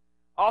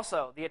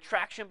 Also, the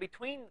attraction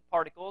between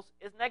particles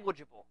is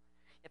negligible.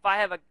 If I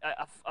have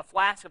a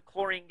flask of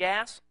chlorine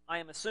gas, I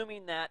am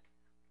assuming that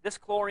this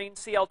chlorine,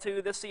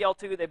 Cl2, this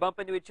Cl2, they bump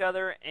into each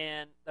other,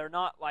 and they're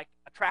not like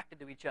attracted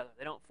to each other.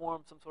 They don't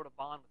form some sort of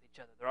bond with each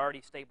other. They're already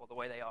stable the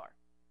way they are.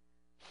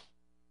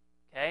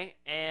 Okay?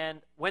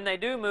 And when they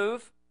do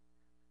move,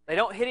 they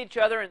don't hit each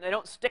other and they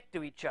don't stick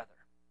to each other.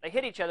 They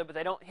hit each other, but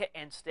they don't hit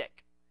and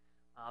stick.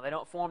 They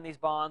don't form these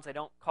bonds. They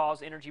don't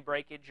cause energy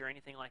breakage or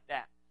anything like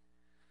that.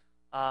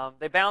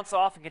 They bounce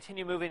off and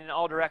continue moving in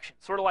all directions,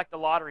 sort of like the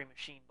lottery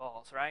machine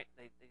balls, right?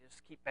 They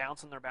just keep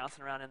bouncing. They're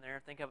bouncing around in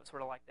there. Think of it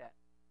sort of like that.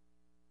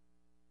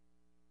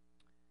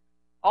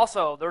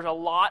 Also, there's a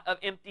lot of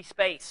empty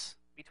space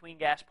between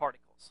gas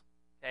particles.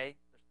 Okay?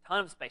 There's a ton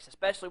of space,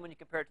 especially when you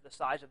compare it to the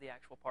size of the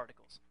actual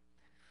particles.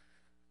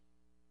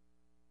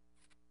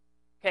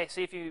 Okay,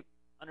 see if you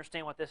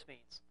understand what this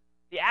means.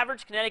 The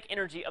average kinetic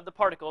energy of the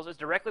particles is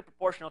directly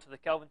proportional to the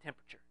Kelvin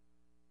temperature.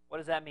 What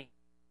does that mean?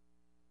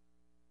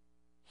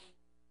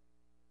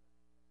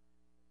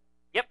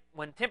 Yep,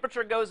 when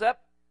temperature goes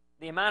up,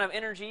 the amount of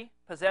energy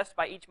possessed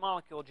by each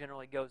molecule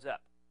generally goes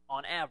up,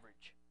 on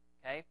average.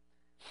 Okay,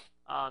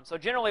 so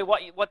generally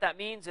what that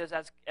means is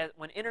as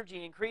when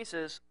energy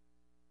increases,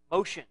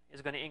 motion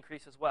is going to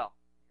increase as well.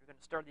 You're going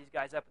to stir these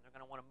guys up, and they're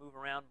going to want to move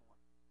around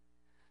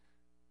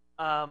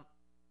more.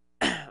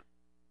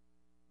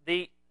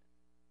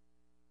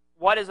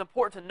 What is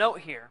important to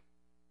note here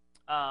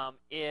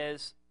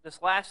is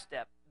this last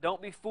step.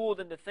 Don't be fooled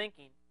into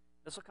thinking,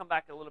 this will come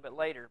back a little bit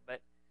later,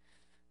 but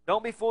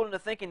don't be fooled into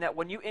thinking that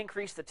when you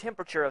increase the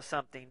temperature of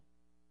something,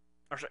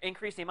 or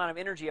increase the amount of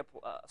energy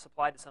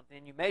supplied to something,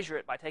 and you measure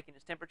it by taking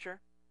its temperature,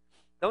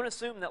 don't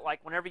assume that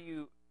like whenever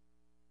you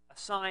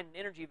assign an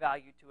energy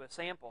value to a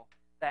sample,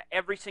 that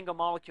every single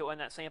molecule in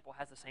that sample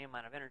has the same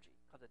amount of energy,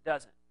 because it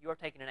doesn't. You are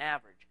taking an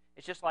average.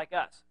 It's just like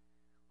us.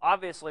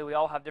 Obviously, we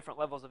all have different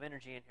levels of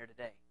energy in here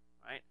today,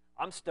 right?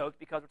 I'm stoked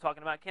because we're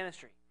talking about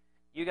chemistry.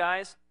 You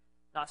guys,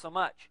 not so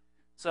much.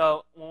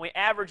 So when we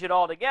average it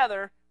all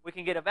together, we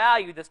can get a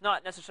value that's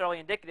not necessarily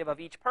indicative of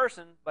each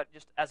person, but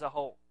just as a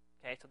whole.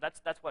 Okay, so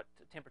that's what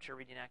the temperature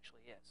reading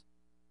actually is.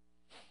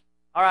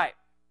 All right.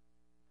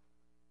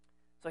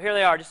 So here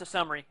they are, just a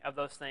summary of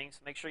those things.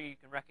 Make sure you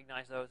can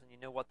recognize those and you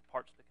know what the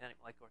parts of the kinetic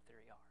molecular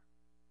theory are.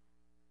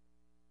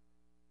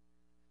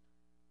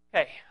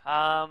 Okay,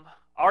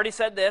 already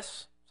said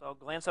this, so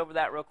glance over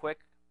that real quick.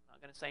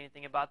 Not going to say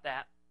anything about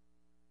that.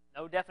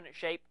 No definite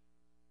shape,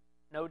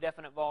 no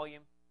definite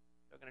volume.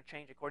 They're going to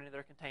change according to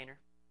their container.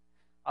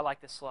 I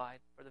like this slide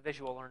for the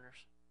visual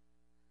learners.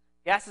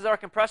 Gases are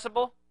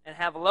compressible and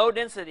have low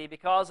density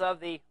because of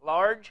the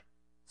large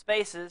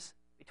spaces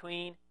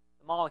between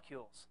the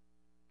molecules.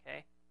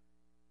 Okay?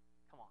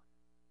 Come on.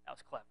 That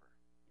was clever.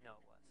 You know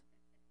it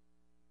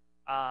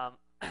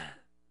was.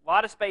 A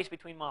lot of space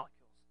between molecules.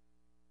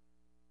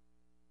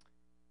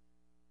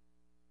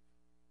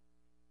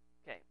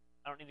 Okay.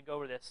 I don't need to go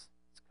over this.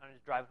 It's kind of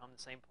just driving home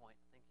the same point.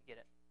 I think you get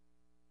it.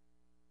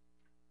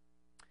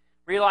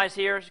 Realize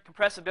here is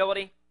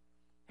compressibility.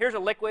 Here's a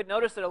liquid.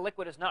 Notice that a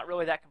liquid is not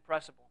really that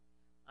compressible.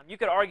 You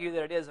could argue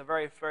that it is a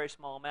very, very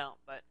small amount,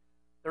 but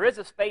there is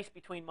a space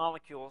between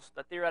molecules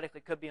that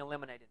theoretically could be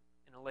eliminated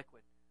in a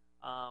liquid.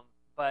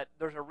 But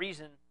there's a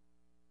reason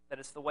that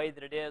it's the way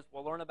that it is.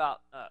 We'll learn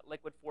about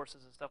liquid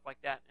forces and stuff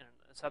like that in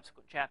a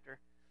subsequent chapter.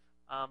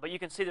 But you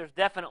can see there's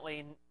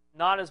definitely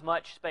not as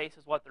much space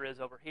as what there is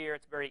over here.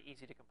 It's very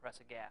easy to compress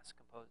a gas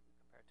compared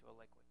to a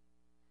liquid.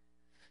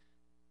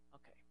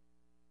 Okay.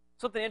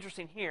 Something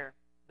interesting here,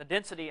 the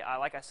density,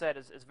 like I said,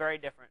 is very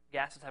different.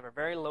 Gases have a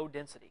very low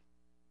density,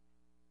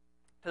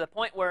 to the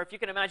point where if you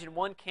can imagine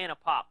one can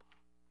of pop,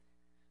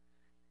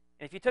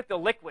 and if you took the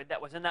liquid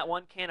that was in that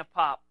one can of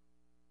pop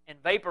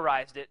and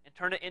vaporized it and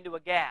turned it into a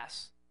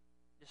gas,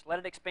 just let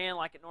it expand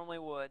like it normally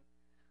would,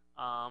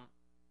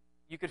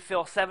 you could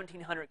fill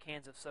 1,700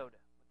 cans of soda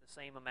with the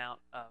same amount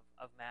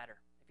of matter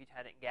if you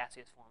had it in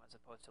gaseous form as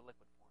opposed to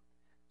liquid form.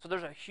 So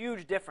there's a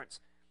huge difference.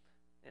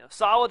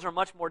 Solids are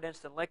much more dense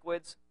than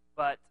liquids,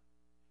 but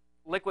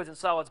liquids and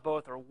solids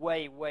both are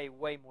way, way,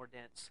 way more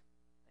dense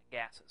than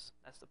gases.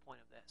 That's the point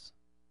of this.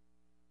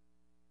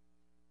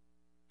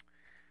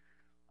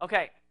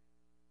 Okay.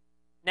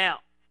 Now,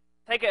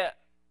 take a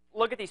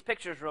look at these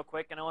pictures real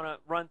quick, and I want to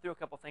run through a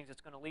couple things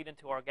that's going to lead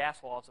into our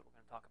gas laws that we're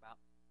going to talk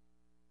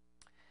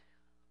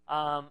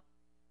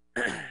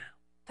about.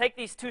 Take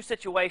these two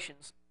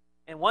situations,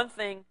 and one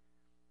thing,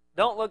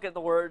 don't look at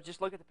the words,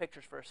 just look at the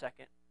pictures for a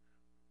second.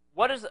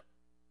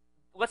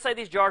 Let's say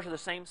these jars are the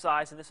same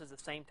size, and this is the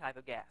same type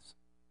of gas.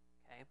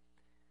 Okay?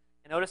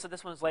 And notice that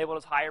this one's labeled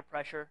as higher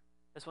pressure,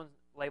 this one's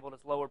labeled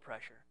as lower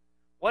pressure.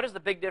 What is the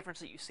big difference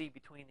that you see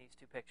between these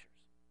two pictures?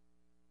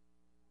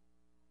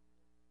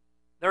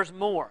 There's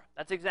more.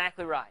 That's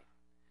exactly right.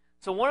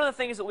 So one of the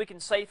things that we can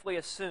safely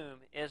assume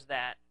is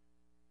that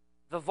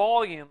the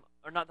volume,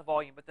 or not the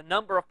volume, but the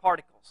number of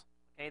particles,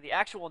 okay, the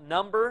actual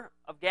number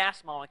of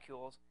gas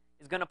molecules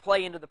is going to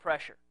play into the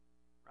pressure,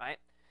 right?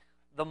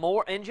 The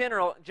more,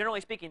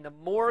 generally speaking, the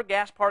more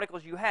gas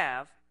particles you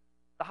have,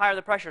 the higher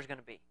the pressure is going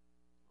to be,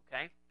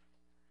 okay?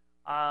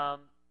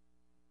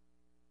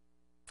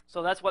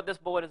 So that's what this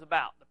bullet is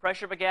about. The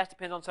pressure of a gas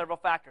depends on several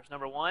factors.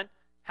 Number one,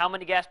 how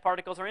many gas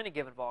particles are in a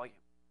given volume.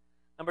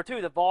 Number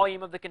two, the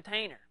volume of the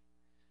container.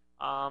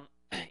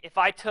 If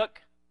I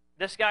took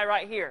this guy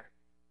right here,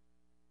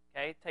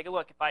 okay, take a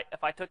look.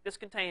 If I took this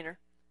container,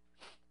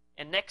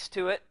 and next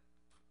to it,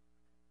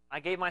 I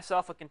gave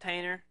myself a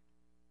container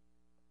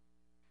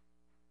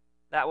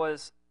that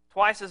was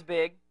twice as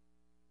big,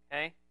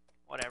 okay,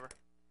 whatever,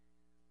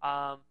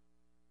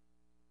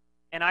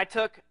 and I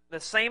took the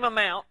same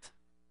amount,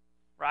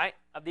 right,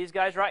 of these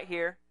guys right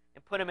here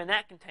and put them in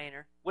that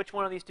container, which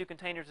one of these two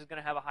containers is going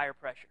to have a higher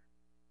pressure?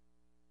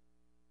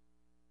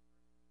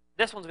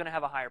 This one's going to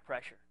have a higher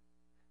pressure.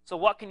 So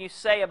what can you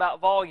say about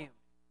volume?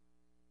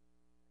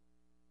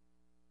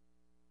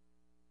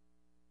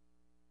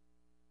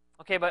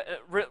 Okay, but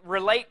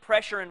relate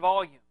pressure and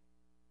volume.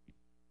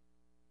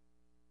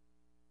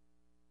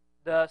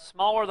 The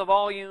smaller the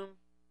volume,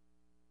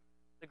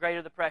 the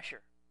greater the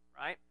pressure,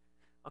 right?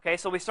 Okay,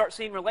 so we start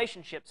seeing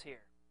relationships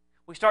here.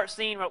 We start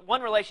seeing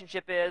one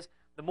relationship is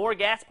the more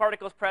gas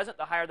particles present,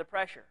 the higher the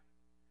pressure.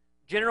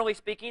 Generally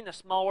speaking, the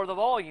smaller the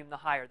volume, the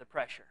higher the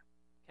pressure.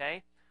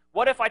 Okay?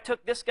 What if I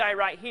took this guy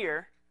right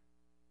here,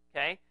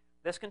 okay,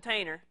 this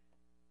container,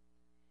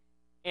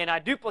 and I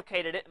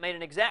duplicated it and made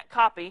an exact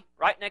copy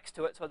right next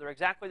to it so they're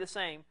exactly the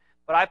same,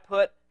 but I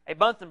put a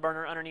Bunsen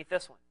burner underneath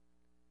this one,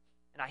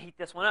 and I heat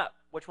this one up?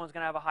 Which one's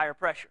going to have a higher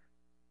pressure?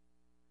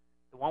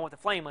 The one with the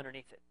flame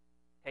underneath it.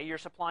 Okay, you're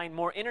supplying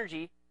more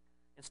energy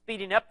and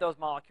speeding up those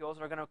molecules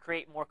that are going to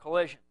create more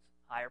collisions,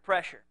 higher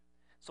pressure.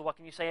 So what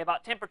can you say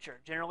about temperature?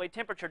 Generally,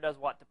 temperature does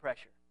what to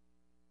pressure?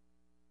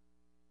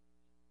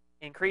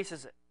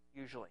 Increases it,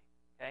 usually.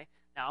 Okay.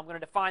 Now, I'm going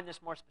to define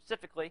this more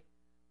specifically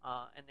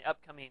in the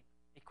upcoming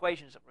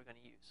equations that we're going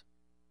to use.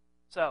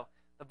 So,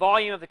 the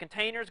volume of the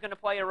container is going to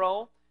play a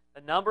role,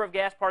 the number of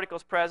gas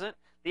particles present,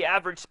 the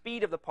average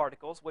speed of the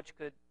particles, which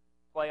could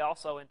play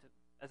also into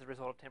as a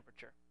result of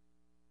temperature.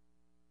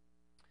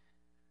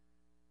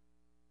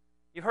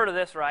 You've heard of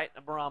this, right?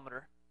 A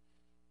barometer.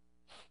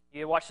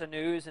 You watch the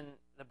news and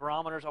the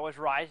barometer is always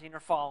rising or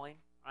falling,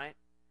 right?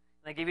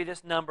 And they give you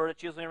this number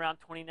that's usually around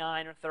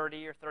 29 or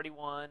 30 or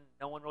 31.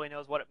 No one really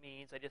knows what it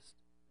means. They just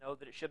know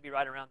that it should be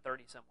right around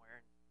 30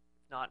 somewhere.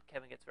 If not,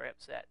 Kevin gets very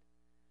upset.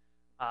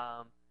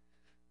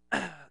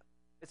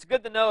 It's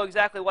good to know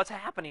exactly what's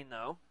happening,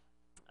 though.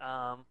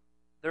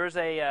 There's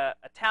a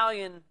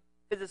Italian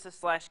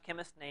physicist /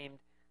 chemist named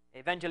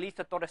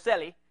Evangelista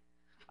Torricelli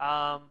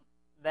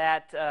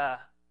that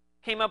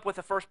came up with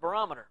the first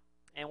barometer.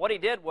 And what he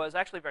did was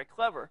actually very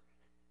clever.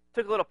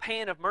 Took a little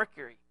pan of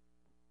mercury.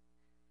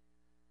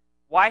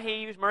 Why he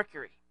used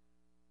mercury?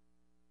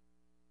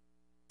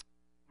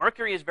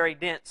 Mercury is very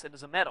dense. It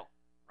is a metal,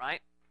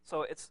 right?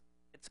 So it's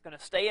going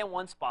to stay in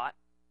one spot.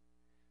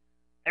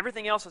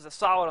 Everything else is a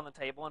solid on the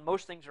table, and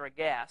most things are a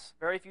gas.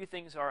 Very few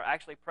things are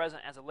actually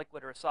present as a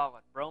liquid or a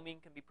solid. Bromine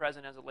can be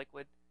present as a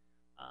liquid,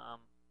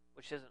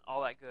 which isn't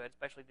all that good,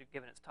 especially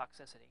given its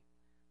toxicity.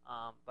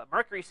 But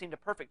mercury seemed a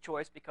perfect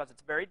choice because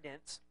it's very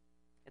dense,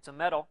 it's a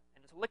metal,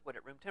 and it's a liquid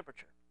at room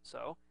temperature.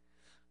 So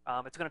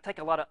it's going to take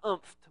a lot of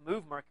oomph to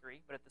move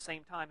mercury, but at the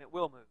same time it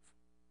will move.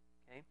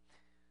 Okay?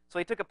 So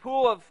he took a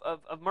pool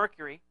of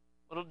mercury,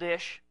 little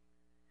dish,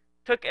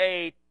 took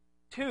a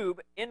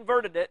tube,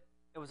 inverted it.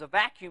 It was a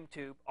vacuum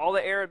tube. All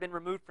the air had been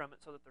removed from it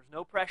so that there's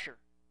no pressure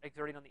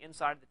exerting on the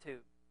inside of the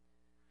tube.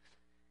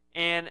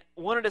 And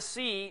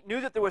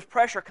knew that there was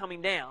pressure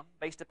coming down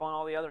based upon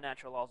all the other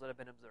natural laws that have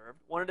been observed,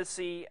 wanted to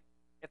see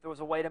if there was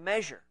a way to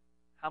measure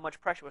how much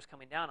pressure was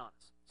coming down on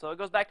us. So it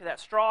goes back to that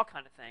straw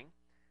kind of thing.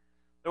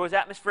 There was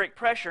atmospheric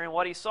pressure, and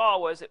what he saw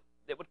was it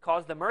would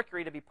cause the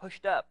mercury to be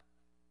pushed up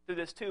through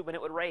this tube, and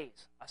it would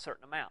raise a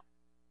certain amount.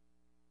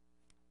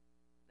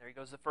 There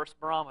goes the first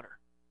barometer.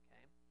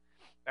 Okay.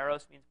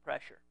 Baros means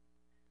pressure.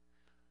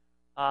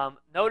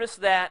 Notice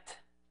that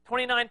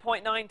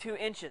 29.92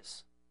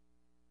 inches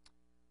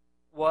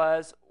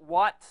was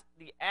what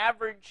the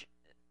average,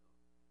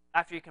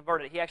 after you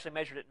converted it, he actually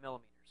measured it in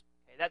millimeters.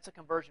 Okay, that's a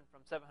conversion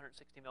from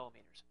 760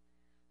 millimeters.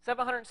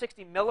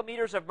 760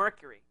 millimeters of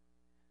mercury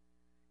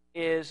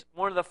is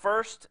one of the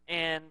first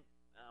and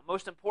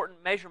most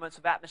important measurements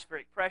of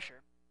atmospheric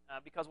pressure,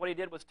 because what he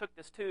did was took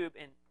this tube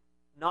and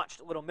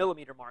notched little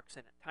millimeter marks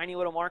in it, tiny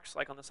little marks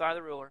like on the side of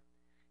the ruler,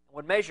 and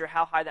would measure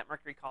how high that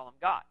mercury column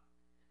got.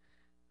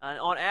 And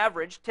on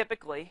average,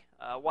 typically,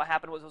 what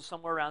happened was it was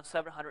somewhere around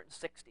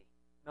 760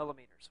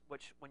 millimeters,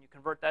 which when you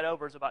convert that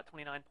over is about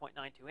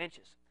 29.92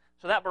 inches.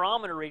 So that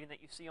barometer reading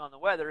that you see on the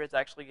weather is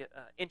actually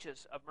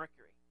inches of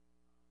mercury.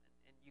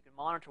 And you can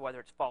monitor whether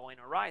it's falling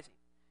or rising.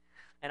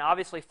 And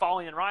obviously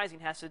falling and rising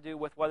has to do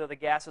with whether the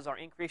gases are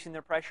increasing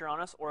their pressure on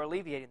us or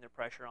alleviating their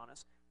pressure on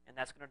us, and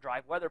that's going to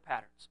drive weather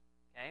patterns.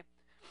 Okay?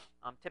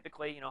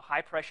 Typically,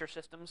 high pressure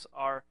systems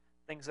are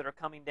things that are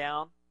coming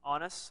down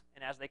on us,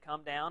 and as they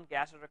come down,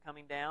 gases are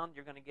coming down.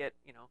 You're going to get,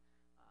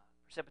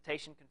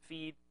 precipitation can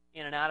feed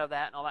in and out of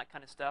that and all that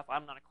kind of stuff.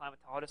 I'm not a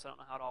climatologist. I don't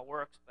know how it all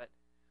works, but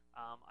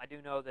I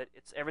do know that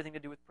it's everything to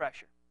do with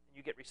pressure. And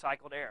you get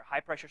recycled air. High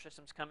pressure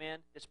systems come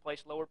in,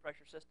 displace lower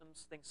pressure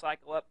systems. Things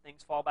cycle up,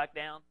 things fall back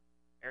down.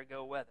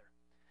 Ergo weather.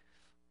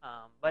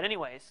 But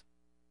anyways,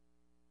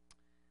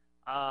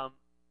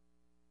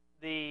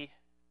 the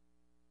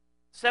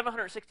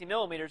 760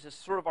 millimeters is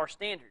sort of our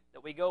standard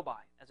that we go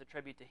by as a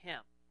tribute to him.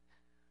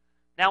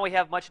 Now we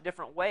have much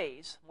different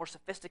ways, more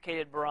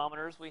sophisticated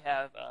barometers. We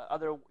have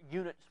other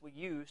units we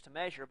use to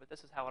measure, but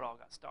this is how it all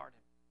got started.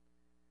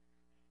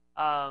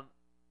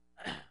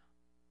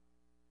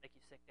 Make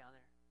you sick down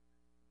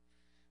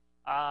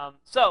there.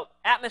 So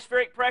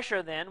atmospheric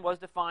pressure then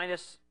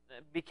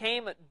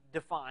became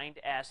defined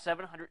as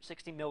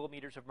 760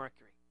 millimeters of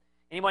mercury.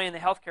 Anybody in the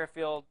healthcare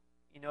field,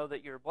 you know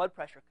that your blood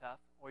pressure cuff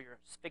or your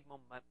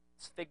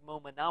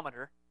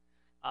sphygmomanometer,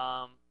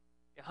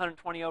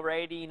 120 over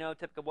 80,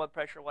 typical blood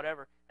pressure,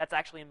 whatever, that's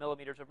actually in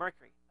millimeters of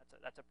mercury.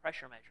 That's a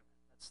pressure measurement.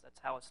 That's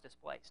how it's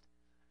displaced.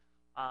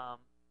 All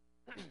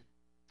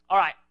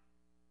right.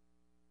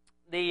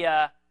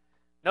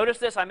 Notice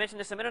this. I mentioned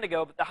this a minute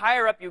ago, but the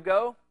higher up you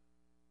go,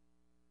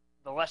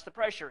 the less the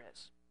pressure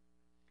is.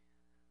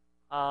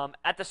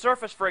 At the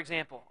surface, for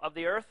example, of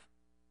the Earth,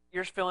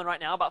 you're feeling right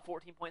now about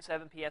 14.7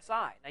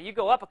 psi. Now, you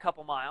go up a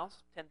couple miles,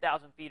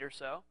 10,000 feet or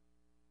so,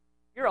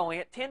 you're only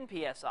at 10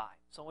 psi.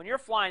 So when you're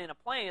flying in a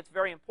plane, it's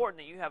very important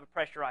that you have a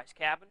pressurized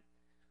cabin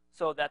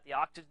so that the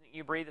oxygen that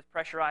you breathe is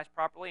pressurized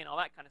properly and all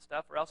that kind of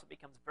stuff, or else it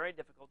becomes very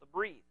difficult to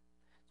breathe.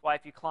 That's why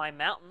if you climb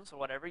mountains or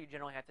whatever, you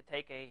generally have to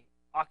take an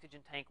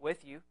oxygen tank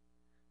with you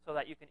so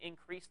that you can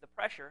increase the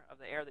pressure of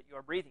the air that you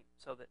are breathing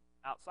so that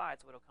outside,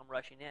 so it'll come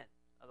rushing in.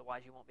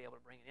 Otherwise, you won't be able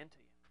to bring it into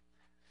you.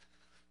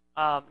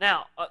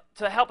 Now,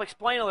 to help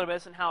explain a little bit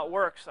this and how it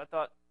works, I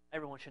thought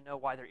everyone should know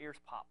why their ears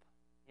pop.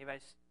 You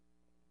guys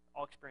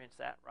all experienced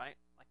that, right?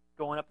 Like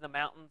going up in the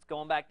mountains,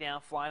 going back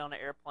down, flying on an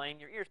airplane,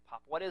 your ears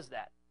pop. What is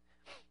that?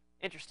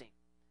 Interesting.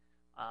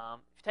 If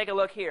you take a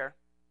look here,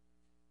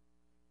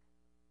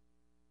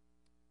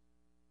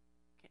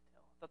 can't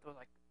tell. I thought there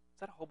was is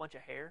that a whole bunch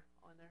of hair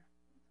on there?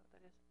 Is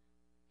that what that is?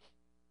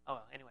 Oh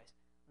well. Anyways,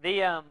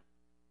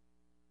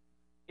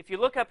 if you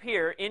look up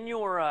here in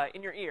your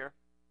ear,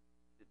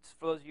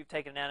 for those of you who've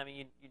taken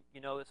anatomy,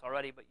 you know this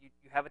already, but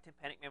you have a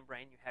tympanic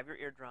membrane, you have your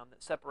eardrum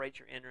that separates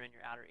your inner and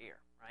your outer ear,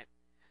 right?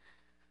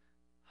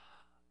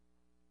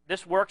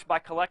 This works by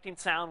collecting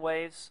sound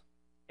waves.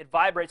 It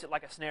vibrates it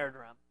like a snare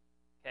drum,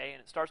 okay?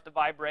 And it starts to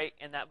vibrate,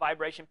 and that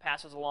vibration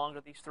passes along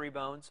to these three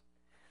bones.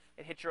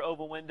 It hits your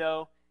oval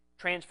window,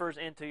 transfers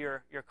into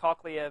your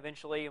cochlea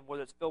eventually, and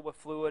whether it's filled with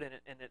fluid,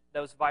 and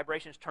those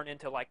vibrations turn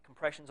into like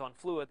compressions on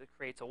fluid that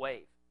creates a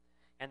wave.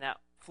 And that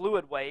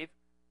fluid wave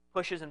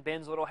pushes and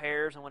bends little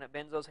hairs, and when it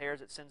bends those hairs,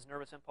 it sends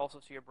nervous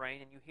impulses to your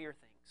brain, and you hear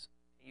things.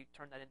 You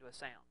turn that into a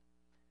sound.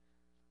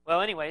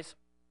 Well, anyways,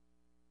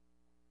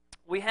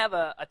 we have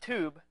a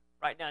tube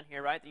right down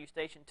here, right, the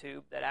eustachian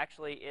tube, that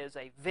actually is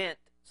a vent,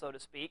 so to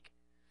speak,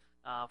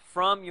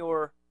 from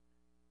your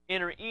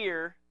inner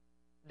ear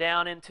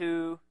down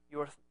into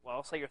your, well,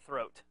 I'll say your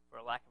throat,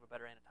 for lack of a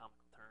better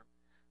anatomical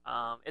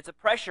term. It's a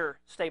pressure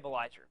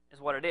stabilizer,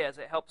 is what it is.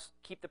 It helps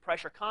keep the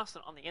pressure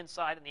constant on the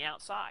inside and the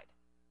outside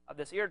of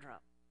this eardrum.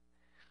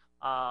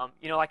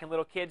 Like in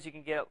little kids, you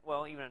can get,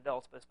 well, even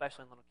adults, but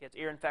especially in little kids,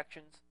 ear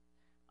infections.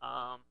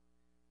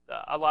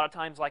 A lot of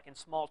times, like in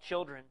small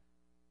children,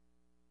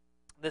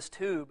 this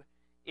tube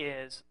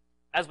is,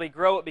 as we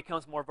grow, it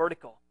becomes more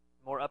vertical,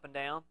 more up and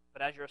down.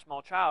 But as you're a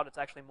small child, it's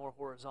actually more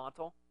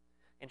horizontal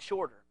and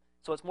shorter.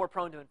 So it's more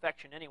prone to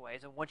infection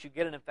anyways, and once you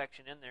get an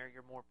infection in there,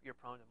 you're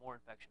prone to more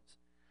infections.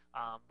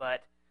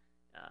 But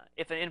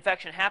if an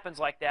infection happens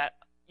like that,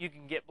 you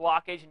can get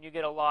blockage, and you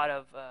get a lot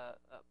of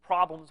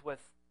problems with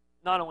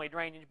not only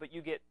drainage, but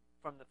you get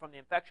from the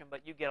infection,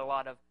 but you get a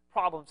lot of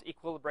problems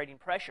equilibrating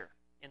pressure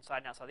inside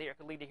and outside the ear. It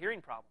could lead to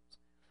hearing problems,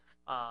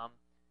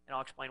 and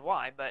I'll explain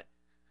why. But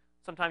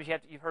sometimes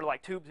you've heard of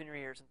like tubes in your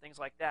ears and things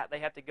like that. They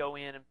have to go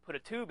in and put a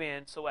tube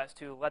in so as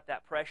to let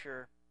that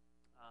pressure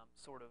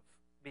sort of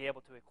be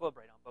able to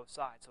equilibrate on both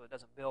sides, so it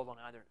doesn't build on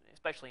either,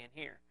 especially in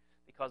here,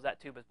 because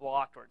that tube is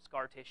blocked or it's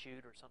scar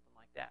tissued or something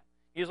like that.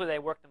 Usually they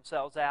work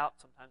themselves out.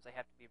 Sometimes they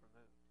have to be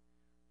removed.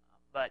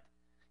 But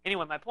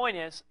anyway, my point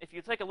is, if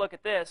you take a look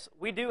at this,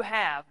 we do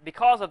have,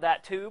 because of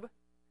that tube,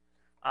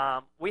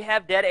 we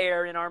have dead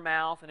air in our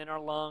mouth and in our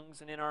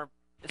lungs and in our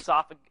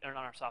esophagus, or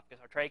not our esophagus,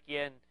 our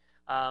trachea and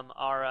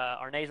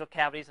our nasal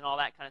cavities and all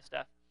that kind of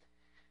stuff.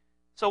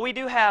 So we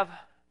do have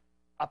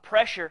a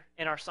pressure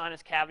in our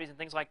sinus cavities and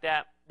things like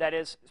that that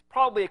is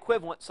probably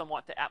equivalent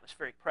somewhat to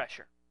atmospheric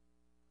pressure.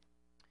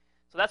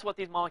 So that's what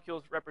these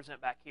molecules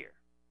represent back here.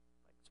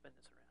 If I spin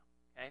this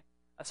around, okay?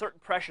 A certain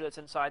pressure that's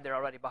inside there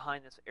already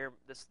behind this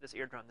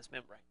eardrum, this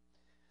membrane.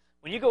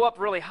 When you go up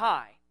really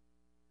high,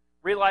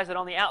 realize that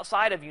on the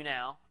outside of you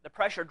now, the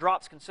pressure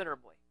drops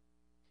considerably.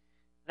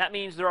 That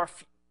means there are,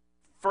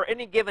 for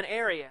any given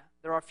area,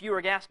 there are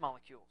fewer gas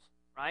molecules,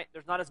 right?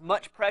 There's not as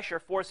much pressure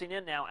forcing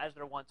in now as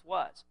there once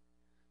was.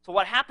 So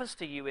what happens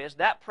to you is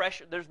that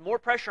pressure, there's more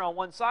pressure on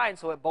one side,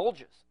 so it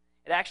bulges.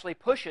 It actually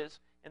pushes,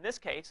 in this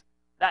case,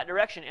 that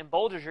direction and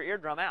bulges your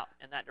eardrum out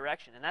in that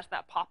direction. And that's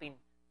that popping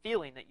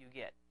feeling that you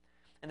get.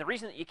 And the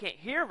reason that you can't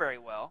hear very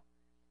well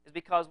is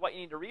because what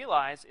you need to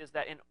realize is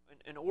that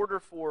in order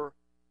for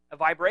a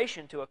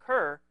vibration to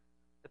occur,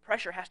 the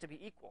pressure has to be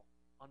equal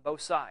on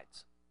both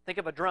sides. Think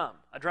of a drum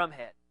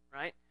head,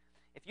 right?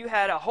 If you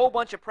had a whole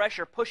bunch of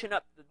pressure pushing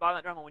up the bottom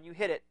of that drum, and when you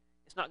hit it,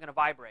 it's not going to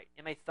vibrate.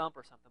 It may thump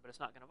or something, but it's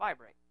not going to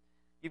vibrate.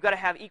 You've got to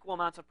have equal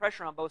amounts of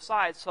pressure on both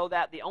sides so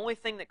that the only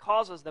thing that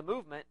causes the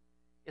movement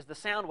is the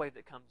sound wave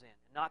that comes in,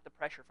 and not the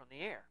pressure from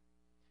the air.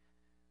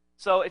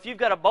 So if you've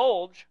got a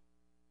bulge,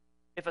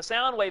 if a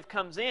sound wave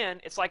comes in,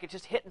 it's like it's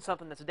just hitting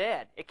something that's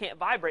dead. It can't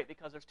vibrate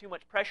because there's too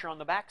much pressure on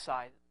the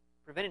backside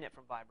preventing it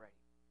from vibrating.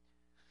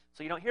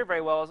 So you don't hear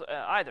very well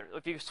either.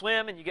 If you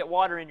swim and you get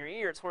water in your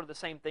ear, it's sort of the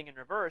same thing in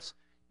reverse.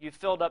 You've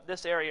filled up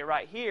this area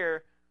right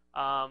here.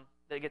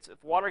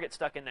 If water gets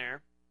stuck in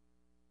there,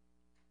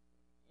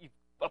 you've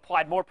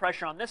applied more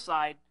pressure on this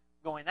side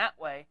going that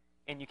way,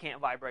 and you can't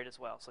vibrate as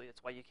well. So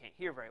that's why you can't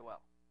hear very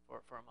well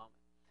for a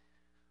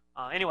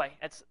moment. Anyway,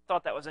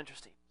 thought that was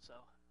interesting. So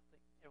I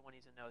think everyone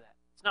needs to know that.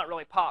 It's not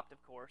really popped,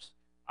 of course.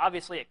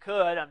 Obviously, it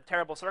could on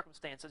terrible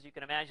circumstances. You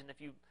can imagine if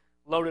you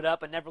loaded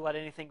up and never let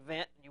anything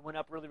vent, and you went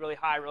up really, really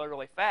high, really,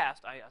 really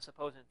fast. I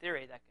suppose in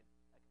theory that could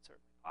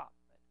certainly pop.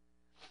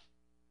 But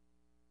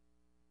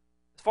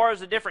as far as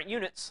the different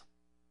units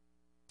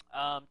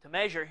to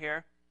measure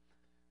here,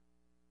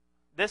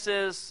 this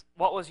is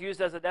what was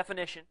used as a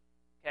definition.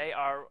 Okay,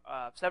 our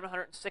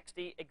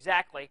 760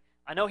 exactly.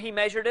 I know he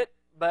measured it,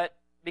 but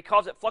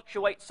because it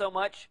fluctuates so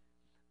much,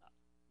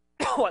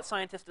 what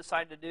scientists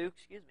decided to do,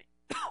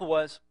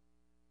 was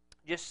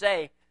just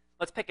say,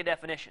 let's pick a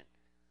definition.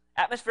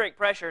 Atmospheric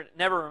pressure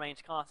never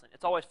remains constant.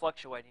 It's always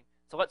fluctuating.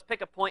 So let's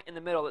pick a point in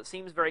the middle that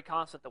seems very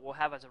constant that we'll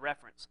have as a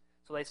reference.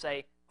 So they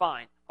say,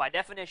 fine, by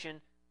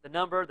definition,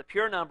 the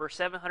pure number,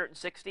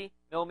 760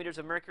 millimeters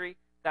of mercury,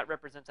 that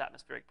represents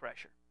atmospheric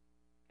pressure.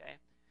 Okay?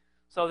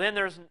 So then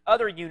there's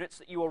other units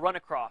that you will run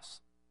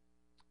across,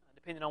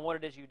 depending on what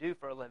it is you do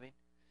for a living.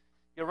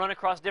 You'll run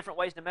across different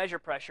ways to measure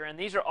pressure, and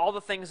these are all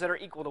the things that are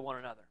equal to one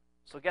another.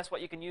 So guess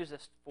what you can use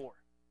this for?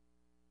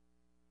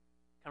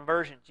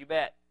 Conversions, you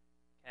bet.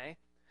 Okay?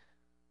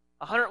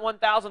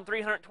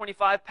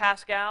 101,325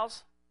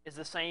 pascals is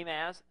the same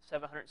as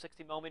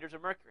 760 millimeters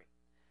of mercury.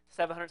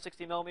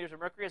 760 millimeters of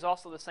mercury is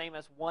also the same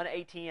as 1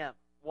 ATM,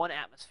 1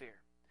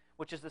 atmosphere,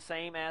 which is the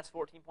same as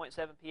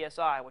 14.7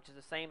 psi, which is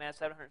the same as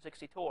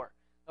 760 torr.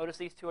 Notice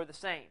these two are the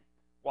same.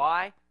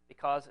 Why?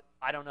 Because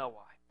I don't know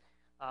why.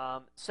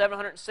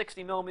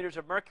 760 millimeters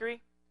of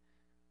mercury,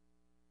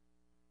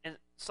 and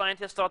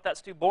scientists thought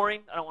that's too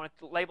boring. I don't want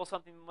to label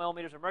something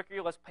millimeters of mercury.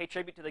 Let's pay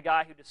tribute to the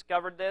guy who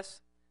discovered this.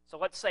 So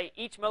let's say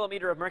each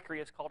millimeter of mercury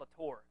is called a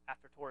torr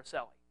after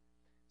Torricelli.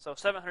 So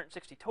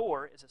 760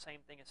 torr is the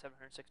same thing as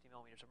 760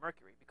 millimeters of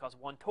mercury because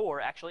 1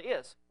 torr actually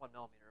is 1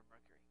 millimeter of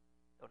mercury.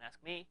 Don't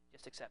ask me,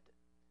 just accept it.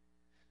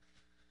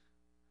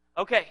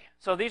 Okay,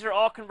 so these are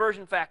all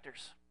conversion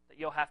factors that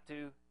you'll have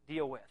to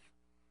deal with,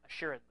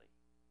 assuredly.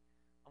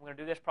 I'm going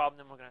to do this problem,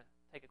 then we're going to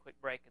take a quick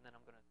break, and then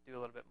I'm going to do a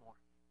little bit more.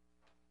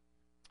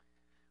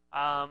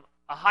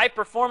 A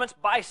high-performance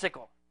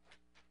bicycle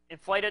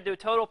inflated to a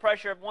total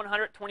pressure of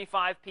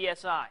 125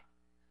 psi.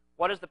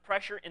 What is the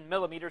pressure in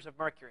millimeters of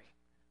mercury?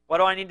 What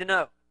do I need to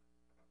know?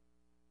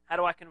 How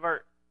do I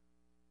convert?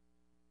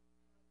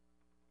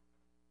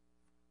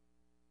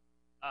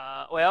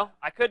 Well,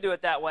 I could do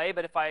it that way,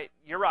 but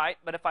you're right,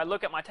 but if I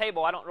look at my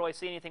table, I don't really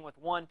see anything with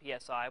 1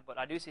 psi, but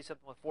I do see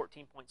something with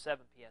 14.7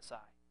 psi,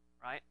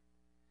 right?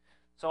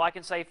 So I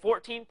can say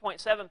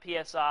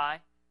 14.7 psi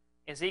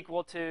is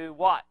equal to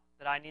what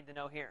that I need to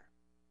know here?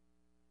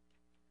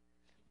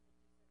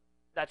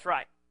 That's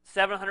right.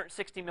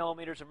 760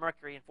 millimeters of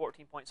mercury and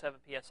 14.7 psi.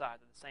 They're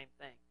the same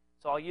thing.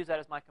 So I'll use that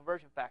as my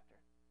conversion factor.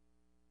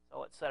 So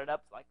let's set it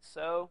up like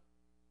so.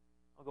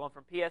 I'm going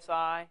from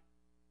psi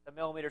to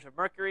millimeters of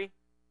mercury.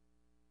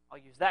 I'll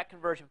use that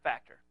conversion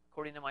factor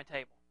according to my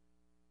table.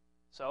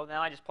 So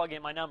now I just plug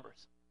in my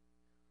numbers.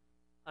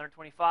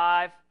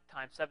 125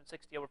 times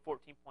 760 over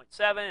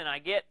 14.7, and I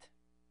get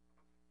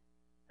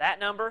that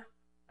number.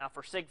 Now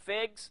for sig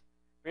figs,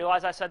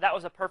 realize I said that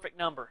was a perfect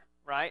number,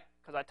 right?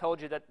 Because I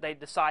told you that they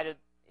decided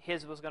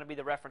his was going to be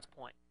the reference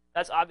point.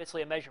 That's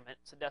obviously a measurement.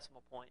 It's a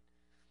decimal point.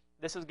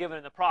 This is given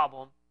in the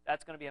problem.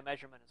 That's going to be a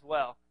measurement as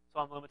well. So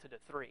I'm limited to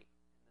 3 in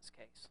this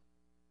case.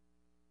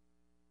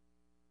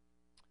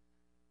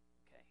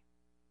 Okay.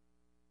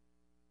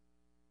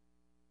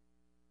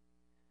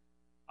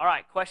 All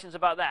right, questions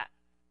about that?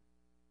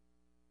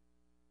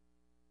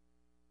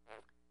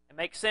 It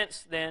makes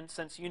sense then,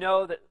 since you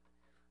know that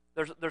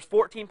there's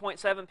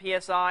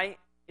 14.7 psi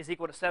is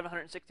equal to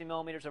 760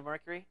 millimeters of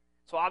mercury.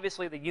 So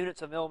obviously the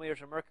units of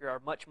millimeters of mercury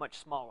are much, much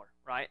smaller,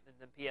 right,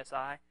 than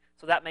psi.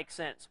 So that makes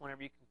sense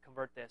whenever you can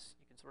convert this.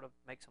 You can sort of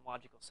make some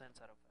logical sense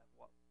out of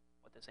what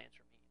this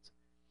answer means.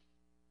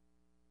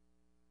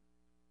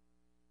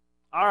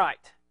 All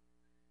right.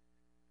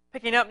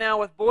 Picking up now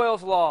with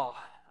Boyle's law.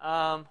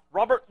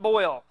 Robert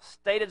Boyle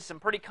stated some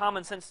pretty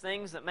common sense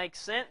things that make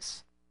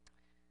sense.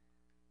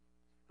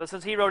 But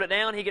since he wrote it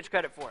down, he gets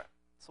credit for it.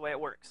 That's the way it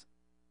works.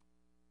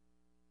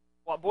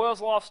 What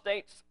Boyle's law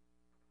states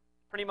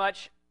pretty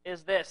much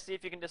is this. See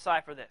if you can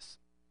decipher this.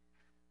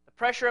 The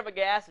pressure of a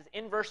gas is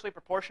inversely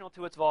proportional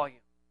to its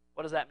volume.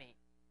 What does that mean?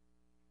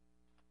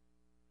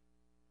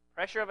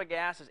 Pressure of a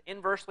gas is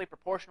inversely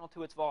proportional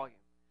to its volume.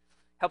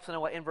 Helps to know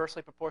what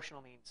inversely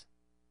proportional means.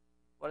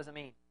 What does it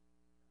mean?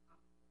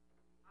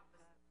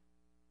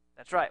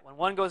 That's right. When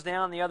one goes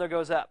down, the other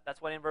goes up.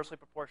 That's what inversely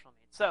proportional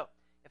means. So,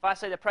 if I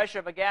say the pressure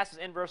of a gas is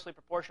inversely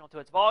proportional to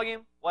its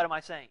volume, what am I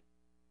saying?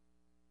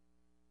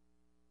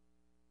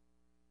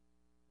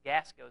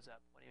 Gas goes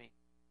up. What do you mean?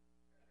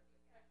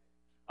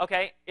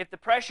 Okay, if the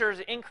pressure is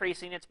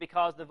increasing, it's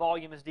because the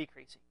volume is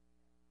decreasing,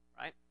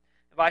 right?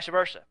 And vice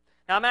versa.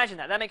 Now imagine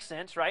that. That makes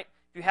sense, right?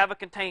 If you have a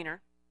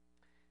container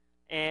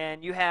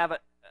and you have a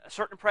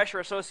certain pressure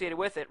associated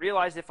with it,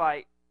 realize if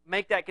I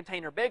make that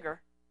container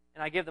bigger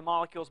and I give the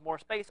molecules more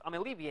space, I'm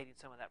alleviating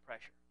some of that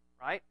pressure,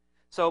 right?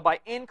 So by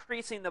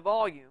increasing the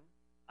volume,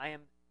 I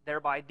am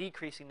thereby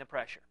decreasing the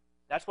pressure.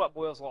 That's what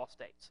Boyle's law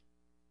states.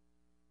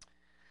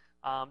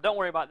 Don't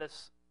worry about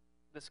this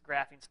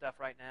graphing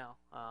stuff right now.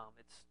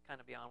 It's kind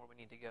of beyond where we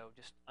need to go.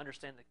 Just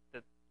understand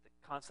the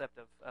concept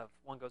of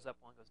one goes up,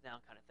 one goes down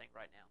kind of thing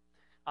right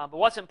now. But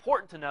what's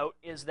important to note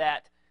is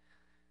that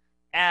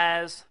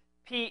as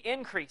P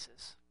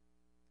increases,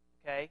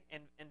 okay,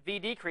 and V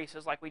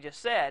decreases, like we just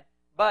said,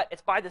 but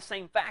it's by the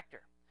same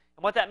factor.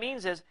 And what that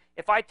means is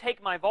if I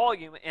take my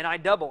volume and I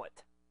double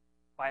it,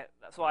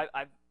 so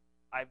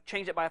I've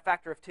changed it by a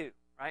factor of 2,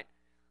 right?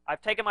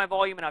 I've taken my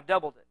volume and I've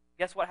doubled it.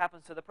 Guess what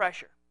happens to the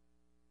pressure?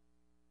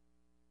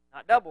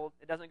 Not doubled,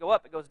 it doesn't go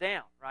up, it goes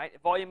down, right?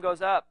 If volume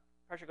goes up,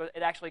 pressure goes,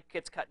 it actually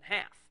gets cut in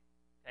half,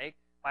 okay?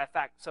 By a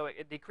fact, so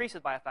it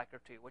decreases by a factor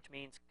of 2, which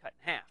means cut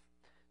in half.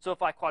 So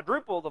if I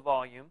quadruple the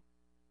volume,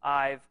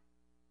 I've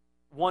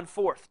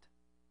 1/4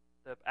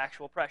 the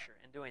actual pressure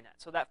in doing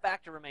that. So that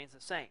factor remains the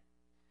same.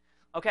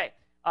 Okay,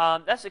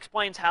 this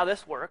explains how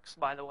this works,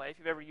 by the way, if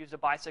you've ever used a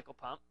bicycle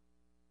pump.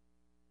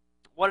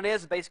 What it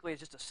is basically is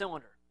just a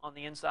cylinder on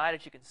the inside,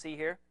 as you can see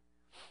here.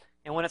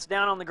 And when it's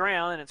down on the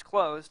ground and it's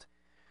closed,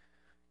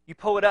 you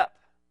pull it up,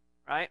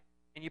 right?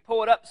 And you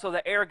pull it up so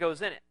the air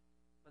goes in it.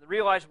 But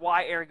realize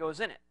why air goes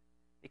in it.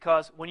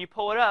 Because when you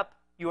pull it up,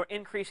 you are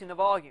increasing the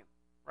volume,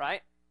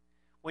 right?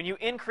 When you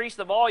increase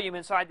the volume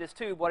inside this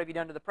tube, what have you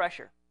done to the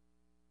pressure?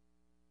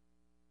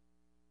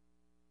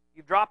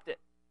 You've dropped it,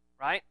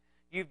 right?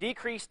 You've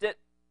decreased it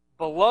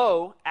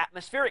below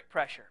atmospheric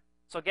pressure.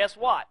 So guess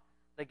what?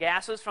 The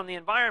gases from the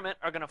environment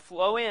are going to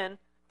flow in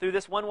through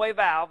this one-way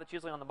valve. It's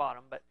usually on the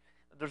bottom, but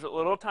there's a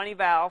little tiny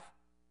valve.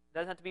 It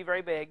doesn't have to be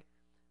very big.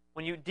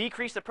 When you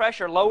decrease the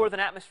pressure lower than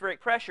atmospheric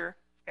pressure,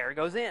 air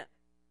goes in.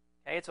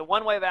 Okay, it's a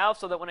one-way valve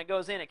so that when it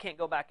goes in, it can't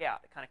go back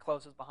out. It kind of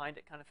closes behind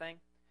it kind of thing.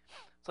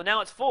 So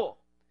now it's full.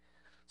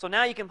 So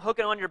now you can hook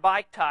it on your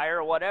bike tire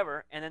or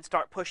whatever and then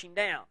start pushing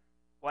down.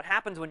 What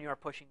happens when you are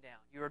pushing down?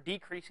 You are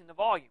decreasing the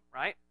volume,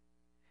 right?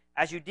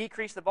 As you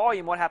decrease the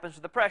volume, what happens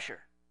to the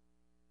pressure?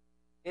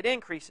 It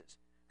increases.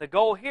 The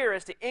goal here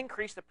is to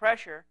increase the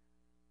pressure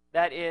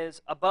that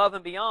is above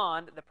and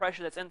beyond the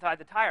pressure that's inside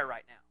the tire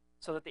right now,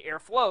 so that the air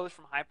flows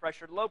from high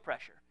pressure to low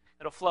pressure.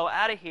 It'll flow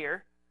out of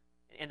here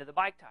and into the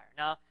bike tire.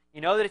 Now,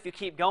 you know that if you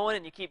keep going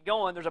and you keep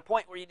going, there's a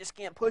point where you just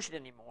can't push it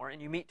anymore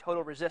and you meet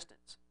total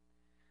resistance.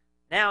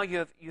 Now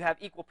you have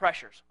equal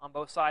pressures on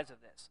both sides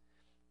of this.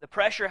 The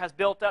pressure has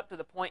built up to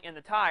the point in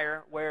the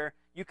tire where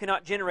you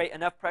cannot generate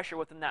enough pressure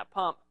within that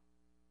pump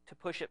to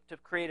push it, to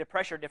create a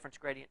pressure difference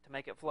gradient to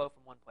make it flow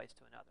from one place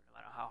to another, no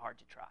matter how hard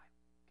you try.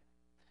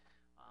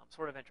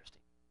 sort of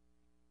interesting.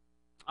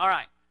 All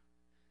right.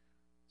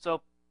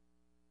 So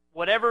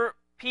whatever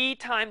P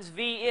times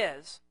V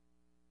is,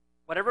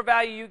 whatever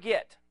value you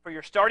get for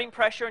your starting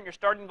pressure and your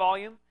starting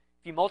volume,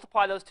 if you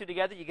multiply those two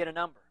together, you get a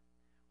number.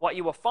 What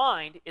you will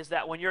find is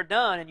that when you're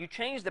done and you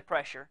change the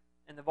pressure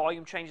and the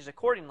volume changes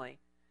accordingly,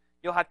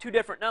 you'll have two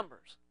different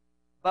numbers.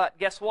 But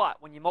guess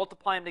what? When you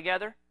multiply them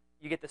together,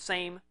 you get the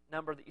same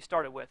number that you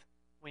started with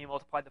when you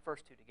multiplied the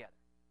first two together.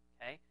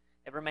 Okay?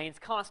 It remains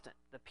constant.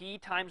 The P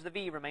times the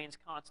V remains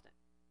constant.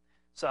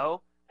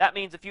 So that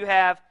means if you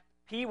have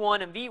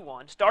P1 and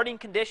V1, starting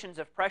conditions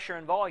of pressure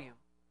and volume,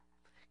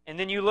 and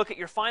then you look at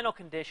your final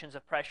conditions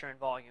of pressure and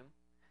volume,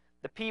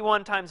 the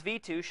P1 times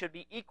V2 should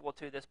be equal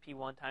to this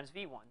P1 times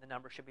V1. The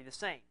number should be the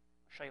same.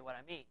 I'll show you what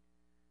I mean.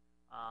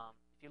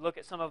 If you look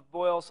at some of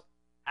Boyle's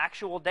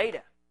actual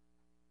data,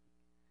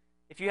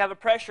 if you have a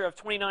pressure of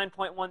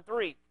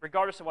 29.13,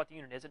 regardless of what the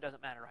unit is, it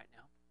doesn't matter right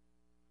now.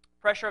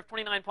 Pressure of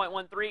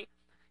 29.13,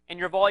 and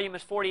your volume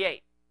is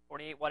 48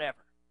 whatever.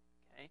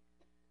 Okay?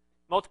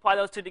 Multiply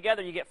those two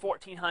together, you get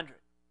 1,400.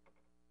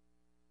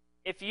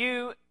 If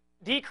you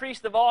decrease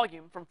the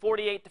volume from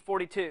 48 to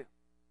 42,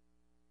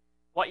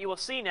 what you will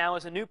see now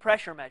is a new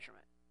pressure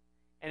measurement.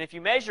 And if you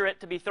measure it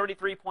to be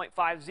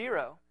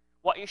 33.50,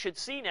 what you should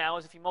see now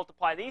is if you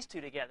multiply these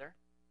two together,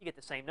 you get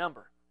the same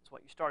number as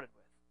what you started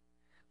with.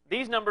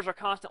 These numbers are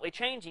constantly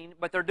changing,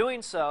 but they're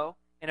doing so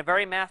in a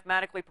very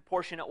mathematically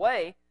proportionate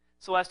way,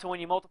 so as to when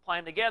you multiply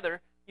them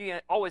together, you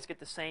always get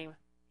the same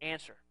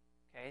answer.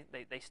 Okay?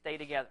 They stay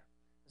together.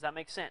 Does that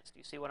make sense? Do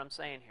you see what I'm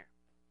saying here?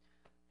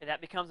 And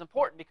that becomes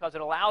important because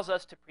it allows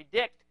us to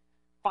predict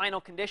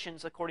final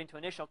conditions according to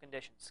initial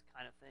conditions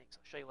kind of things.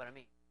 I'll show you what I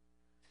mean.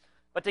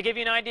 But to give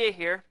you an idea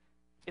here,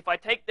 if I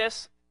take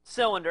this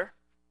cylinder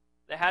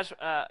that has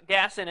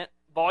gas in it,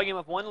 volume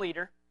of 1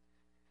 liter,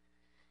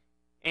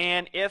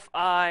 and if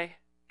I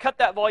cut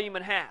that volume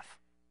in half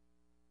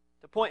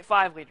to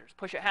 0.5 liters,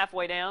 push it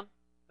halfway down,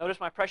 notice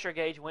my pressure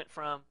gauge went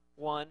from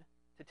 1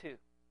 to 2.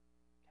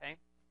 Okay?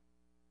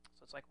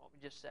 So it's like what we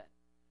just said.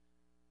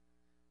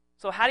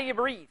 So how do you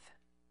breathe?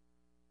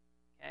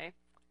 Okay?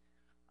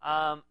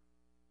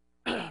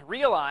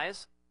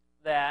 Realize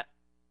that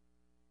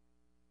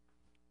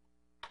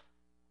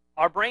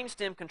our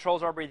brainstem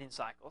controls our breathing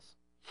cycles.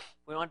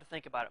 We don't have to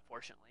think about it,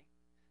 fortunately.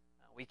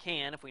 We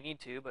can if we need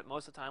to, but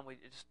most of the time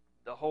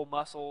the whole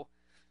muscle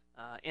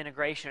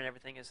integration and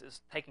everything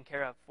is taken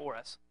care of for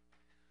us.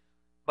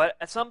 But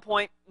at some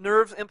point,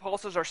 nerve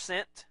impulses are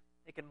sent.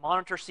 They can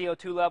monitor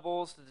CO2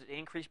 levels,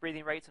 increase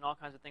breathing rates, and all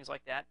kinds of things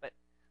like that. But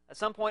at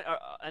some point,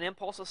 an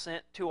impulse is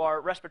sent to our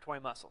respiratory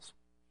muscles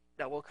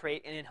that will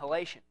create an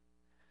inhalation.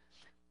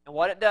 And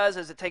what it does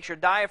is it takes your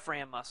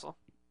diaphragm muscle,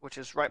 which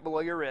is right below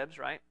your ribs,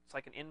 right? It's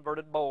like an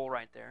inverted bowl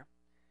right there.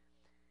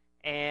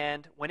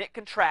 And when it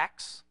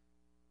contracts,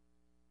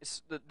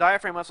 the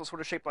diaphragm muscle is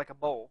sort of shaped like a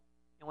bowl.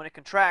 And when it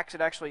contracts,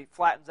 it actually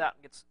flattens out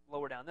and gets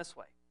lower down this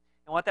way.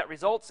 And what that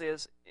results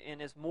is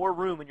more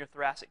room in your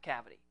thoracic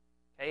cavity.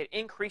 Okay? It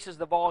increases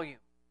the volume.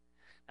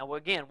 Now,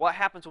 again, what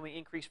happens when we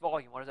increase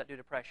volume? What does that do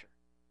to pressure?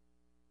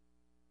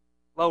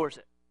 Lowers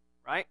it,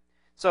 right?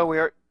 So we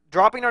are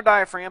dropping our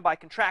diaphragm by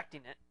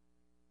contracting it.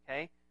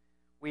 Okay?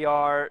 We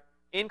are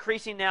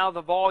increasing now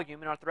the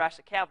volume in our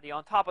thoracic cavity.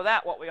 On top of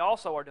that, what we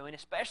also are doing,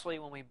 especially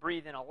when we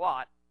breathe in a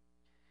lot,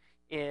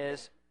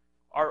 is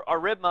our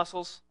rib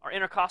muscles, our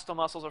intercostal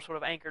muscles are sort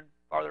of anchored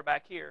farther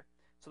back here,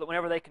 so that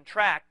whenever they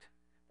contract,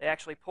 they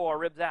actually pull our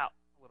ribs out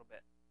a little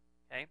bit.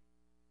 Okay?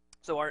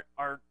 So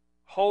our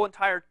whole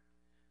entire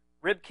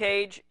rib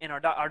cage and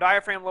our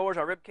diaphragm lowers,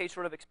 our rib cage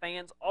sort of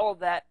expands. All of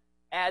that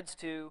adds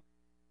to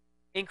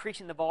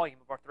increasing the volume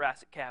of our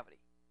thoracic cavity.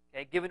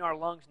 Okay? Giving our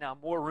lungs now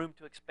more room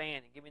to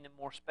expand and giving them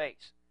more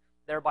space,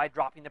 thereby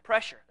dropping the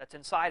pressure that's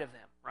inside of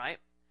them, right?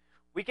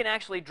 We can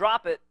actually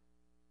drop it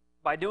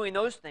by doing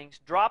those things,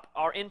 drop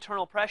our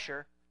internal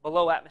pressure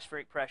below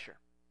atmospheric pressure.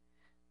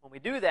 When we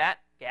do that,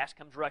 gas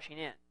comes rushing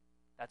in.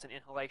 That's an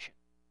inhalation.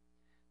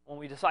 When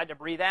we decide to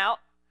breathe out,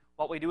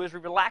 what we do is we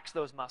relax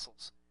those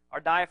muscles. Our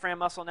diaphragm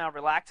muscle now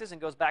relaxes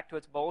and goes back to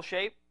its bowl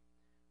shape.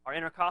 Our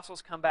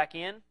intercostals come back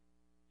in,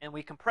 and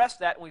we compress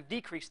that, and we've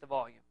decreased the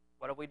volume.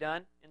 What have we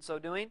done in so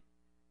doing?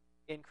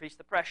 Increase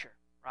the pressure,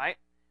 right?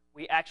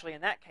 We actually, in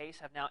that case,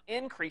 have now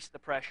increased the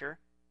pressure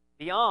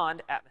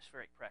beyond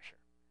atmospheric pressure.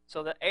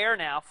 So the air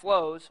now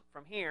flows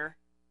from here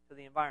to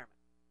the environment.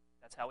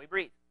 That's how we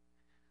breathe.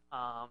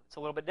 It's a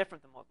little bit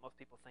different than what most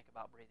people think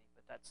about breathing,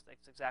 but that's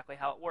exactly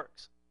how it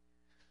works.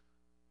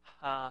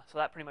 So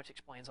that pretty much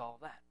explains all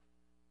of that.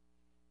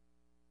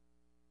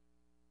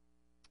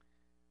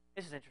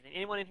 This is interesting.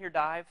 Anyone in here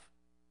dive?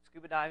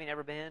 Scuba diving,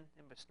 ever been?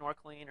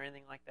 Snorkeling or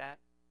anything like that?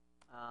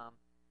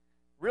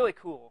 Really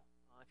cool.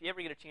 If you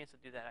ever get a chance to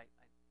do that, I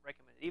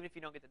recommend it. Even if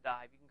you don't get to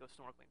dive, you can go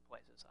snorkeling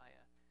places.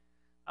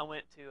 I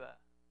went to, a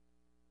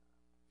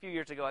few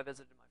years ago, I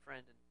visited my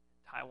friend in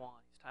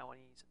Taiwan. He's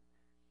Taiwanese.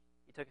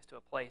 And he took us to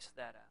a place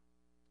that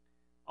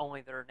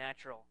only their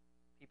natural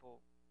people,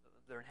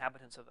 their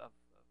inhabitants of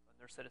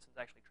their citizens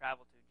actually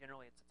travel to.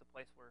 Generally, it's a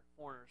place where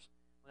foreigners,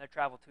 when they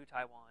travel to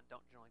Taiwan,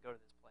 don't generally go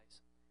to this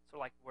place. sort of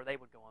like where they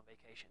would go on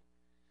vacation.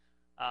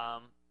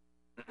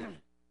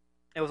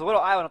 It was a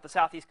little island off the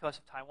southeast coast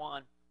of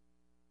Taiwan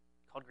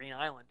called Green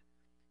Island.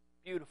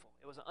 Beautiful.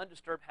 It was an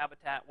undisturbed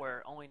habitat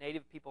where only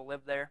native people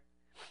lived there.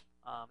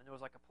 And there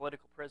was like a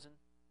political prison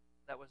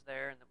that was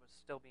there and that was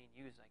still being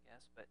used, I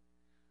guess. But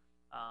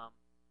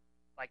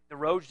like the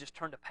roads just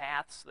turned to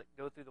paths that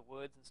go through the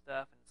woods and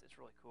stuff, and it's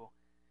really cool.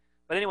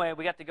 But anyway,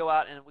 we got to go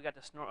out and we got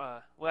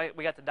to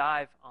we got to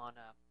dive on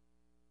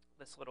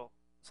this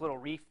little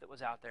reef that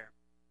was out there,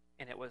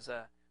 and it was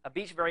a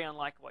beach very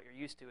unlike what you're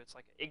used to. It's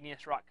like an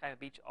igneous rock kind of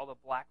beach. All the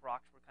black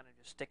rocks were kind of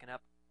just sticking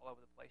up all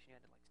over the place. You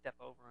had to like step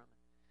over them,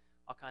 and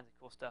all kinds of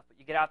cool stuff. But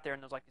you get out there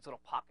and there's like these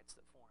little pockets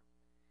that form.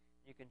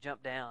 You can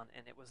jump down,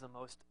 and it was the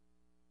most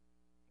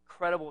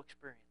incredible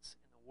experience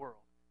in the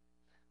world.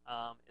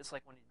 It's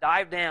like when you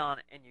dive down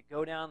and you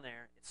go down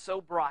there, it's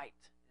so bright,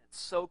 and it's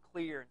so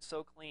clear and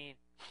so clean,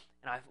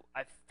 and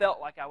I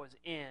felt like I was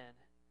in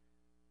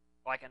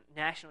like a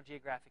National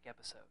Geographic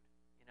episode,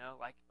 you know,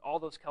 like all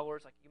those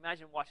colors. Like you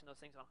imagine watching those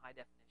things on high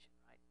definition,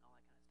 right, and all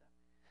that kind of stuff.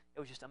 It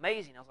was just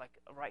amazing. I was like,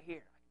 right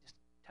here, I can just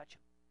touch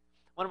them.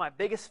 One of my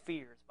biggest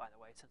fears, by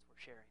the way, since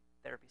we're sharing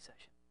therapy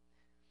session,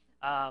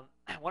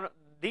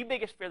 the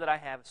biggest fear that I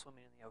have is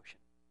swimming in the ocean,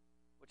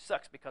 which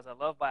sucks because I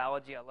love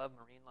biology, I love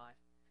marine life.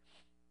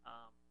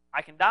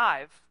 I can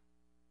dive,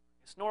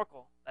 I can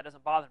snorkel, that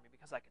doesn't bother me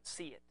because I can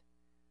see it.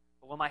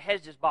 But when my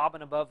head's just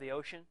bobbing above the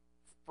ocean,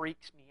 it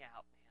freaks me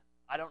out,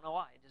 man. I don't know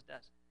why, it just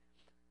does.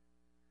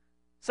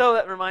 So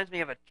that reminds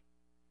me of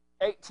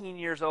 18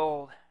 years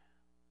old,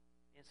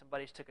 and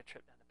somebody took a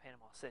trip down to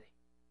Panama City.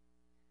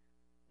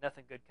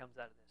 Nothing good comes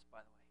out of this,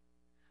 by the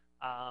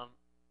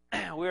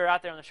way. We were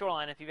out there on the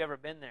shoreline. If you've ever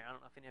been there, I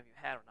don't know if any of you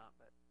had or not,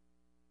 but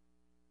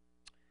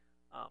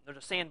there's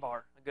a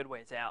sandbar a good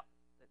ways out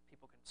that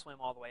people can swim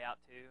all the way out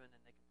to, and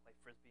then they can play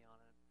frisbee on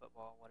it,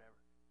 football, whatever.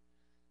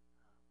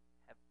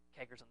 Have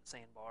keggers on the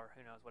sandbar.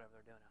 Who knows, whatever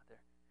they're doing out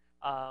there.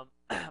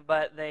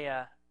 But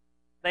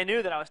they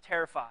knew that I was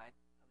terrified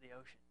of the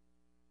ocean,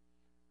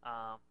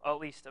 or at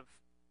least of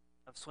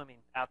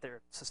swimming out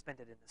there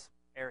suspended in this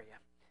area.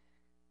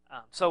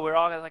 So we're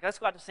all like, let's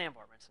go out to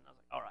sandbar, Brinson. I was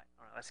like, all right,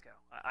 let's go.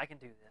 I can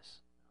do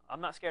this. I'm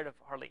not scared of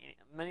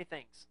many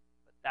things,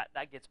 but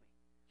that gets me.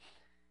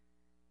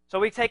 So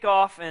we take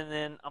off, and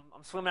then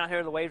I'm swimming out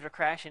here. The waves are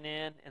crashing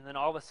in, and then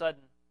all of a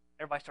sudden,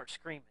 everybody starts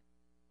screaming.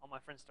 All my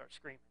friends start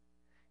screaming.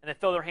 And they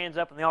throw their hands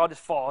up, and they all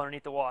just fall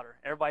underneath the water.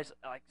 Everybody's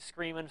like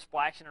screaming,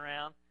 splashing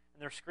around,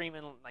 and they're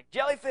screaming like,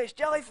 jellyfish,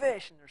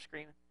 jellyfish, and they're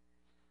screaming.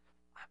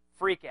 I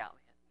freak out,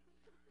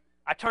 man.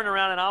 I turn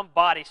around, and I'm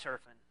body surfing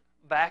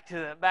back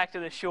to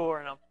the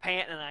shore, and I'm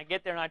panting, and I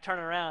get there, and I turn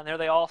around, and there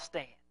they all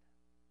stand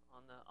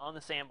on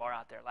the sandbar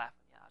out there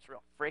laughing. Yeah, it's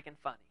real freaking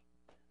funny.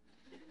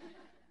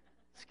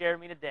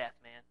 Scared me to death,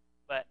 man.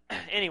 But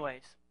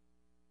anyways,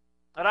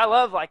 but I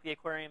love like the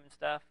aquarium and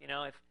stuff. You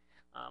know, if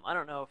I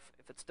don't know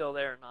if it's still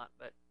there or not,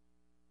 but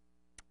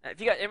if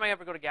you guys anybody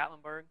ever go to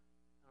Gatlinburg,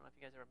 I don't know if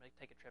you guys ever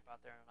take a trip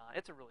out there or not.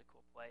 It's a really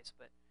cool place,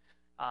 but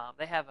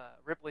they have a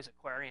Ripley's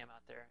Aquarium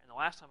out there, and the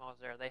last time I was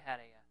there, they had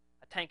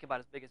a tank about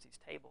as big as these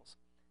tables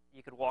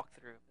you could walk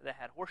through that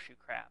had horseshoe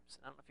crabs.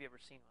 And I don't know if you've ever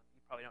seen one.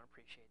 You probably don't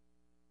appreciate it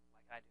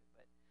like I do,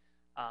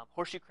 but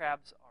horseshoe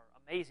crabs are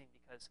amazing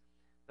because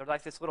they're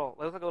like they look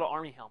like a little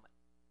army helmet,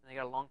 and they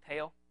got a long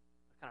tail.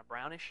 They're kind of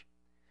brownish,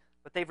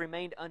 but they've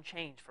remained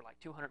unchanged for like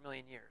 200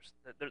 million years.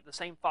 They're the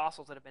same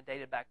fossils that have been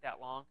dated back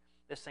that long.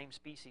 This same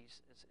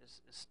species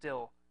is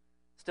still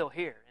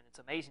here, and it's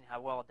amazing how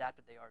well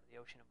adapted they are to the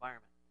ocean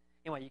environment.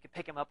 Anyway, you can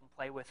pick them up and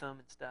play with them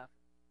and stuff.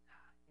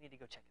 You need to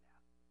go check it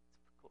out.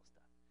 It's cool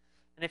stuff.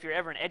 And if you're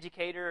ever an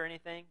educator or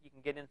anything, you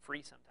can get in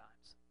free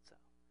sometimes.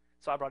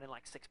 So I brought in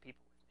like 6 people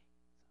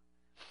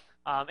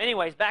with me.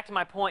 Anyways, back to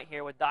my point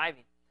here with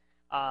diving.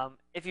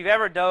 If you've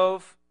ever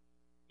dove,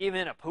 even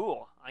in a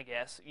pool, I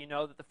guess, you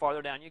know that the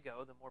farther down you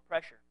go, the more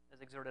pressure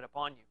is exerted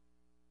upon you.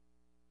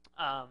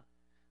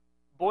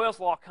 Boyle's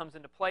law comes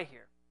into play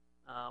here.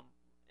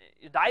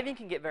 Diving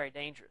can get very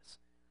dangerous.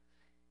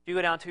 If you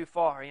go down too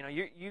far, you know,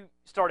 you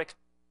start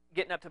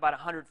getting up to about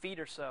 100 feet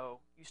or so,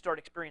 you start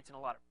experiencing a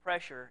lot of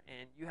pressure,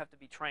 and you have to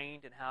be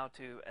trained in how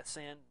to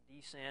ascend,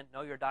 descend,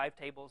 know your dive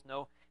tables,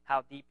 know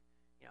how deep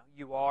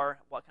you are,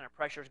 what kind of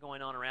pressure is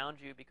going on around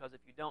you, because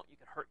if you don't, you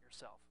could hurt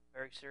yourself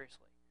very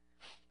seriously.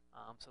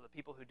 So the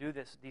people who do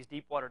these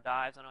deep water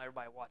dives, I know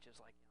everybody watches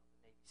like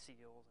the Navy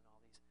SEALs and all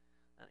these,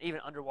 and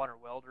even underwater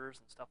welders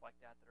and stuff like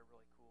that are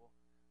really cool.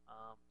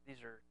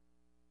 These are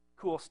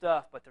cool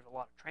stuff, but there's a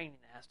lot of training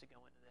that has to go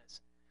into this.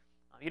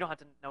 You don't have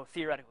to know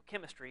theoretical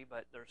chemistry,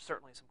 but there's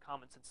certainly some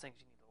common sense things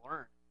you need to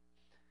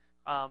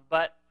learn.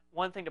 But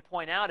one thing to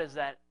point out is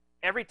that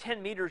every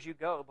 10 meters you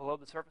go below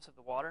the surface of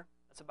the water,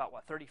 that's about,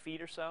 30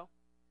 feet or so?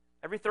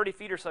 Every 30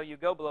 feet or so you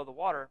go below the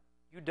water,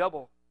 you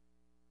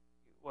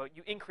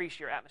increase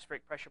your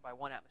atmospheric pressure by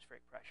 1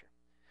 atmospheric pressure.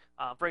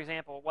 For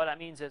example, what that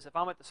means is if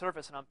I'm at the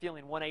surface and I'm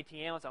feeling 1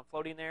 ATM as I'm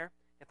floating there,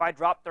 if I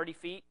drop 30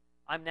 feet,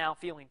 I'm now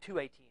feeling 2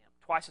 ATM,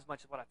 twice as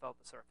much as what I felt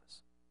at the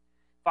surface.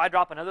 If I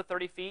drop another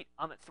 30 feet,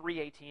 I'm at 3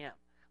 ATM.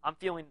 I'm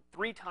feeling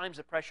 3 times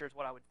the pressure as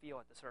what I would feel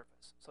at the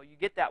surface. So you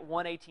get that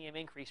 1 ATM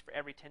increase for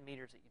every 10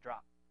 meters that you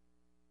drop.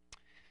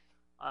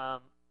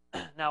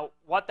 Now,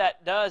 what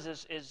that does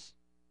is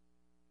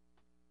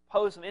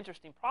pose some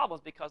interesting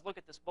problems, because look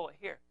at this bullet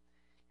here.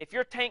 If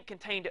your tank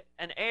contained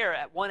an air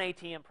at 1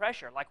 ATM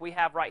pressure, like we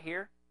have right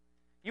here,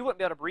 you wouldn't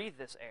be able to breathe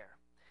this air.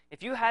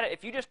 If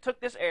you just took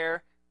this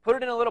air, put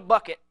it in a little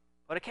bucket,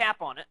 put a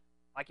cap on it,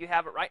 like you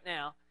have it right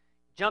now,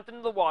 jumped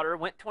into the water,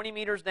 went 20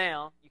 meters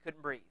down, you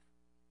couldn't breathe,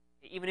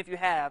 even if you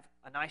have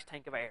a nice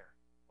tank of air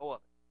full of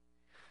it.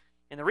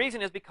 And the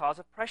reason is because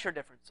of pressure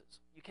differences.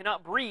 You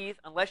cannot breathe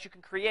unless you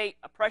can create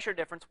a pressure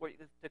difference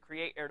to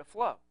create air to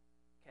flow.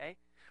 Okay?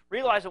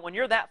 Realize that when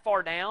you're that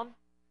far down,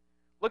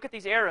 look at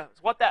these arrows.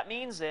 What that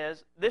means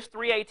is this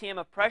 3 ATM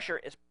of pressure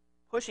is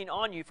pushing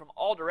on you from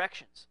all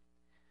directions.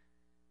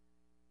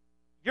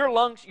 Your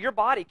lungs, your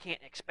body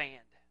can't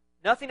expand.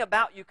 Nothing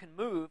about you can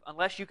move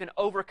unless you can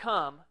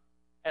overcome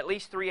at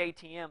least 3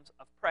 ATMs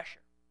of pressure.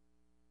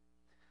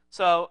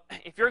 So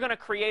if you're going to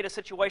create a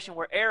situation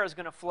where air is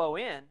going to flow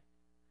in,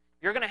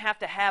 you're going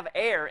to have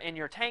air in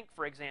your tank,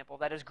 for example,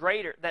 that is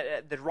greater,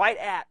 that's right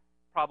at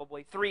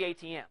probably 3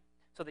 ATM,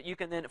 so that you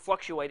can then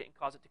fluctuate it and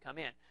cause it to come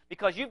in.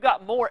 Because you've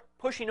got more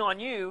pushing on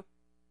you.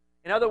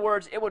 In other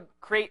words, it would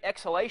create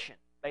exhalation,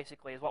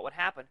 basically, is what would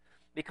happen.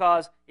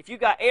 Because if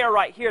you've got air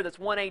right here that's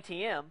 1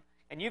 ATM,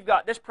 and you've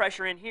got this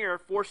pressure in here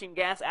forcing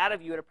gas out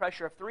of you at a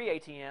pressure of 3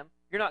 ATM,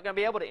 you're not going to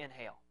be able to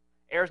inhale.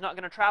 Air is not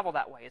going to travel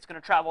that way. It's going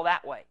to travel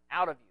that way,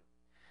 out of you.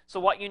 So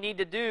what you need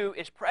to do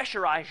is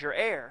pressurize your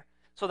air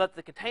so that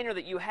the container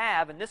that you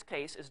have, in this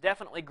case, is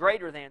definitely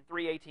greater than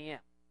 3 ATM,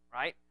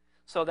 right?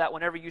 So that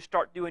whenever you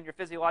start doing your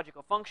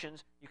physiological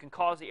functions, you can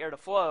cause the air to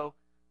flow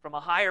from a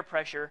higher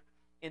pressure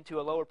into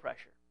a lower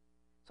pressure.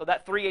 So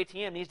that 3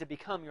 ATM needs to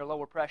become your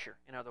lower pressure,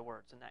 in other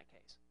words, in that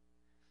case.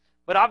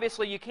 But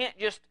obviously, you can't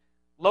just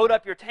load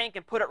up your tank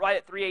and put it right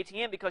at 3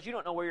 ATM because you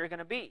don't know where you're going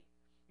to be.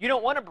 You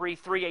don't want to breathe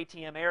 3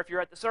 ATM air if you're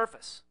at the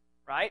surface,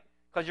 right?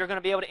 Because you're going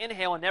to be able to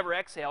inhale and never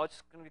exhale.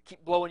 It's going to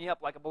keep blowing you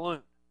up like a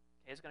balloon.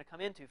 Okay? It's going to come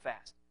in too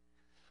fast.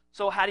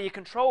 So how do you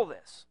control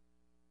this?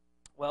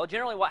 Well,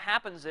 generally what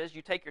happens is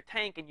you take your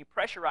tank and you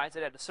pressurize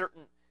it at a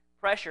certain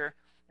pressure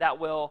that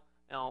will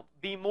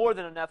be more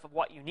than enough of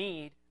what you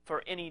need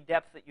for any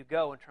depth that you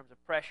go in terms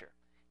of pressure.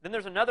 Then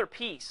there's another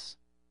piece,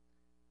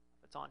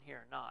 if it's on here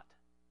or not.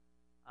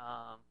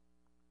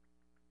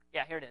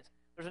 Yeah, here it is.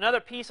 There's another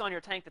piece on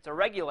your tank that's a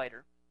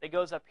regulator that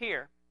goes up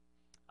here,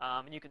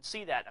 and you can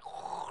see that. That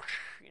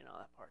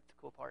part, the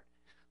cool part.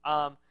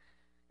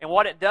 And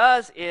what it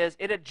does is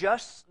it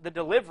adjusts the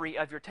delivery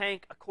of your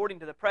tank according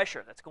to the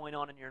pressure that's going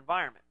on in your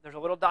environment. There's a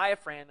little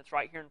diaphragm that's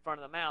right here in front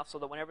of the mouth, so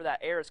that whenever that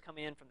air is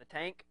coming in from the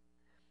tank,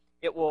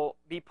 it will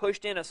be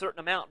pushed in a certain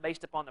amount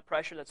based upon the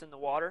pressure that's in the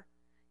water,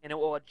 and it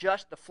will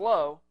adjust the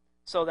flow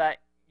so that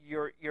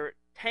your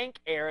tank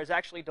air is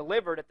actually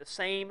delivered at the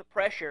same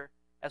pressure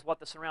as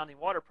what the surrounding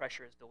water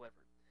pressure is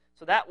delivered.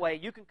 So that way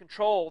you can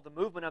control the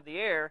movement of the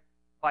air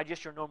by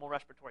just your normal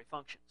respiratory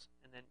functions.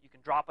 And then you can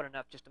drop it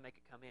enough just to make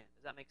it come in.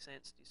 Does that make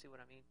sense? Do you see what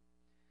I mean?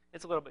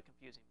 It's a little bit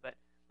confusing. But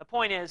the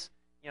point is,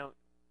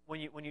 when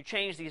you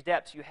change these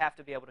depths, you have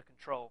to be able to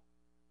control.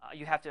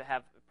 You have to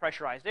have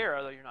pressurized air,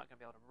 otherwise you're not going to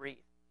be able to breathe.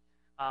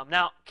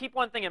 Now, keep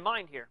one thing in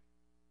mind here.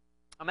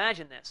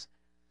 Imagine this.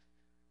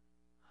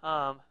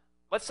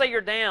 Let's say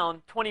you're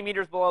down 20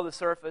 meters below the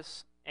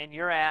surface, and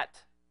you're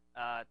at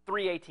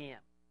 3 ATM.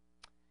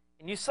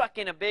 And you suck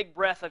in a big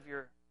breath of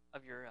your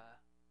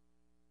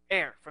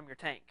air from your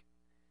tank.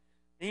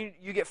 And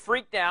you get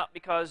freaked out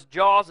because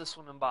Jaws is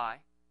swimming by,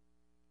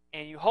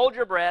 and you hold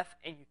your breath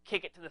and you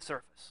kick it to the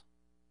surface,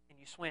 and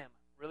you swim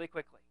really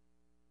quickly.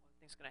 What do you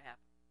think is going to happen?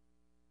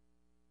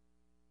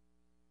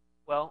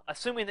 Well,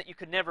 assuming that you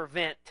could never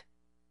vent,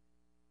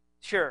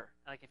 sure.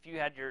 Like if you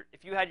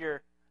had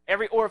your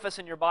every orifice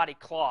in your body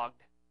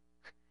clogged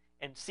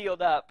and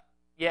sealed up,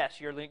 yes,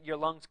 your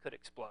lungs could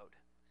explode.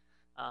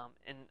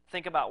 And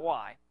think about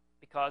why.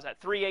 Because at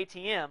 3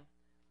 ATM,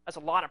 that's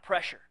a lot of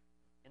pressure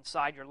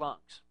inside your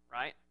lungs,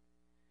 right?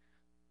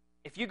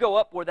 If you go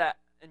up where that,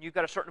 and you've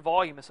got a certain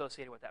volume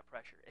associated with that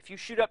pressure, if you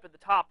shoot up to the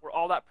top where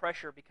all that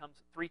pressure becomes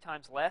 3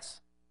 times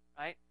less,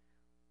 right,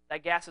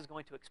 that gas is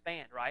going to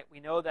expand, right? We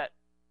know that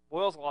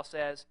Boyle's law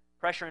says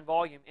pressure and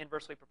volume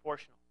inversely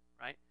proportional,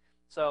 right?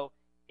 So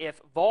if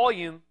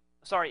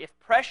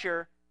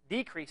pressure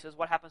decreases,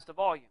 what happens to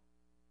volume?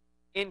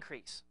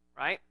 Increase,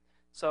 right?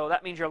 So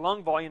that means your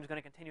lung volume is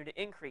going to continue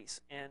to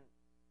increase and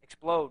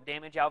explode,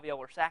 damage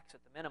alveolar sacs at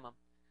the minimum,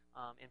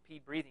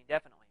 impede breathing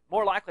definitely.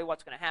 More likely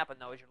what's going to happen,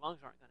 though, is your lungs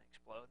aren't going to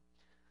explode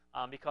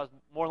because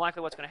more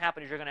likely what's going to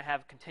happen is you're going to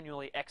have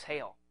continually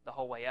exhale the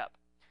whole way up.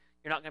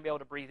 You're not going to be able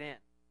to breathe in.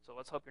 So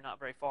let's hope you're not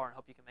very far and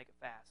hope you can make it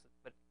fast.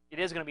 But it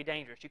is going to be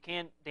dangerous. You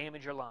can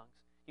damage your lungs.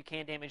 You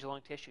can damage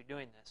lung tissue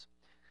doing this.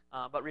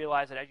 But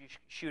realize that as you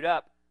shoot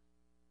up,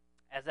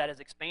 as that is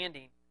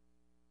expanding,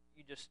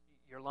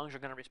 your lungs are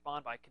going to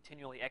respond by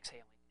continually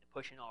exhaling and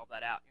pushing all of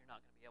that out. You're not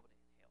going to be able to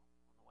inhale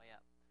on the way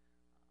up.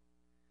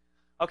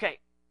 Okay.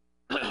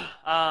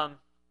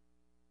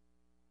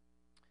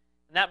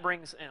 And that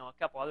brings a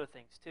couple other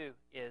things too.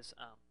 Is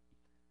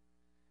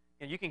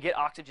you can get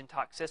oxygen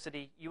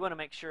toxicity. You want to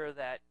make sure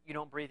that you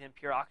don't breathe in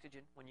pure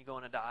oxygen when you go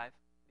on a dive,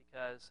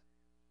 because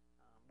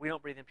we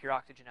don't breathe in pure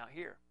oxygen out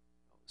here.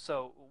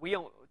 So we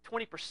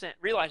 20%.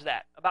 Realize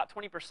that about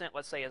 20%,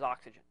 let's say, is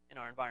oxygen in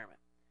our environment.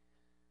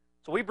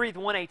 So we breathe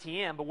 1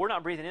 ATM, but we're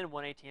not breathing in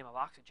 1 ATM of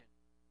oxygen,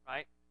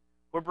 right?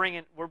 We're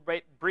breathing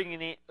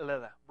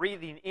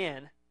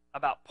in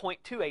about 0.2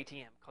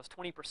 ATM, because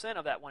 20%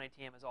 of that 1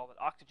 ATM is all that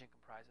oxygen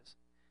comprises.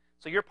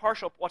 So your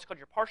what's called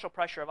your partial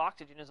pressure of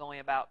oxygen is only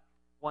about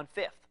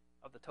 1/5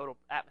 of the total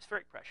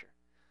atmospheric pressure.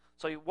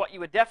 So what you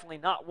would definitely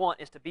not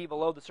want is to be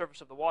below the surface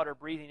of the water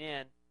breathing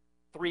in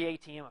 3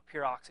 ATM of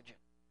pure oxygen.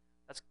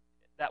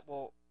 That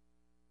will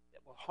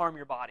harm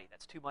your body.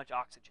 That's too much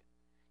oxygen.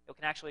 It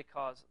can actually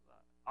cause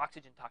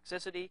oxygen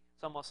toxicity.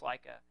 It's almost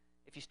like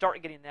if you start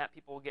getting that,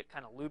 people will get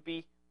kind of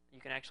loopy. You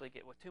can actually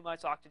get, with too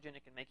much oxygen,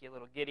 it can make you a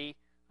little giddy,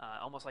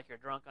 almost like you're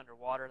drunk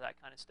underwater, that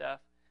kind of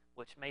stuff,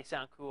 which may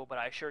sound cool, but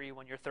I assure you,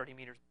 when you're 30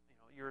 meters,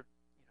 you're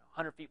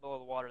 100 feet below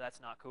the water, that's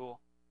not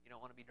cool. You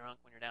don't want to be drunk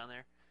when you're down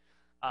there.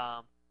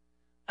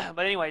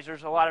 But anyways,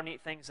 there's a lot of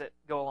neat things that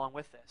go along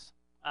with this.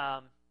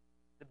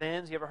 The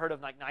bins, you ever heard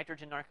of like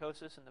nitrogen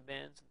narcosis in the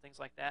bins and things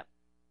like that?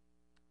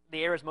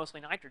 The air is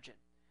mostly nitrogen.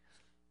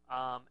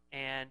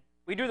 And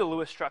we do the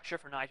Lewis structure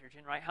for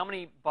nitrogen, right? How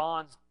many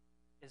bonds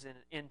is in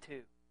an N2?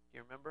 Do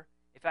you remember?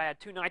 If I had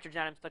 2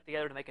 nitrogen atoms stuck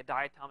together to make a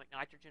diatomic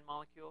nitrogen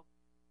molecule,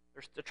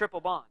 there's the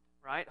triple bond,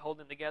 right? Hold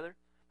them together.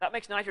 That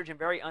makes nitrogen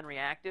very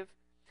unreactive.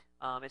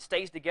 It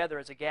stays together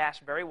as a gas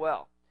very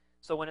well.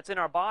 So when it's in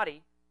our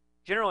body,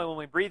 generally when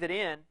we breathe it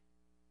in,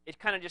 it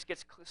kind of just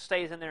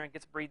stays in there and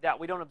gets breathed out.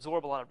 We don't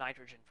absorb a lot of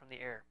nitrogen from the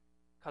air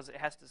because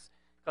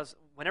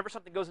whenever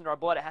something goes into our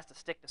blood, it has to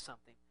stick to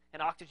something.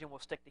 And oxygen will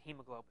stick to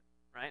hemoglobin,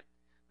 right?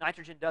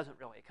 Nitrogen doesn't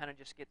really. It kind of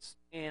just gets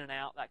in and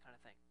out, that kind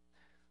of thing.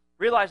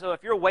 Realize, though,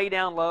 if you're way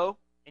down low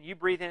and you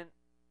breathe in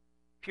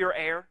pure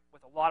air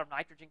with a lot of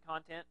nitrogen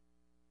content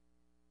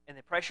and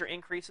the pressure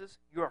increases,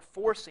 you are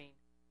forcing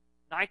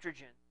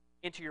nitrogen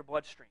into your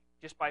bloodstream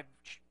just by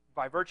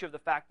virtue of the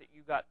fact that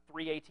you've got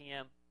 3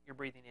 ATM you're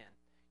breathing in.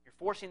 You're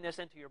forcing this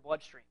into your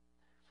bloodstream.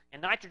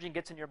 And nitrogen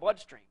gets in your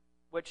bloodstream,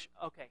 which,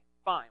 okay,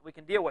 fine, we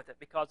can deal with it,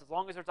 because as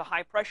long as there's a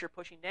high pressure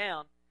pushing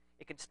down,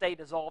 it can stay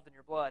dissolved in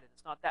your blood, and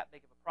it's not that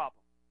big of a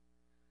problem.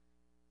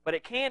 But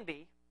it can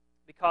be,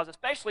 because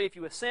especially if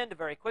you ascend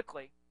very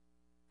quickly,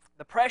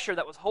 the pressure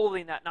that was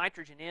holding that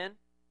nitrogen in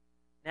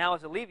now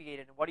is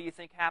alleviated. And what do you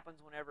think happens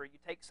whenever you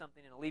take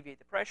something and alleviate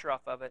the pressure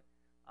off of it?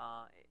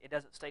 It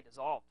doesn't stay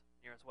dissolved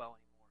near as well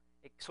anymore.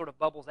 It sort of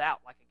bubbles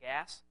out like a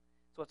gas.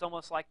 So it's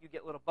almost like you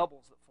get little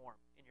bubbles that form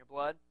in your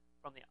blood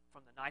from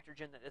the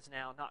nitrogen that is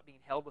now not being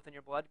held within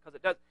your blood, because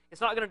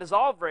it's not going to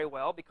dissolve very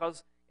well,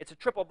 because it's a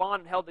triple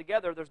bond held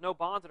together. There's no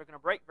bonds that are going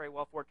to break very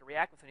well for it to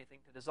react with anything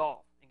to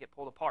dissolve and get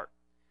pulled apart.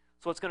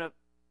 So it's going to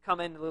come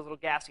into those little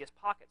gaseous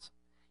pockets.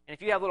 And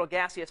if you have little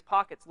gaseous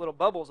pockets, little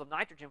bubbles of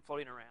nitrogen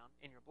floating around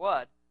in your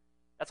blood,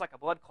 that's like a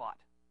blood clot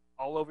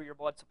all over your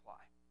blood supply.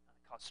 It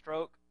could cause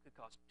stroke, could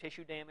cause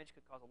tissue damage,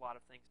 could cause a lot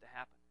of things to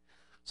happen.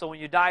 So when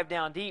you dive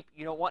down deep,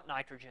 you don't want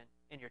nitrogen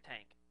in your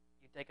tank.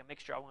 You take a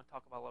mixture, I want to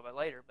talk about a little bit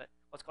later, but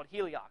what's called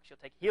heliox.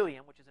 You'll take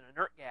helium, which is an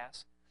inert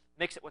gas,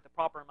 mix it with the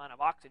proper amount of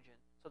oxygen,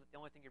 so that the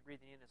only thing you're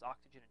breathing in is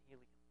oxygen and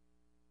helium.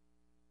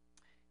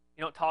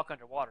 You don't talk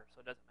underwater, so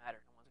it doesn't matter.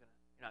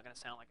 You're not going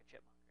to sound like a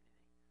chipmunk or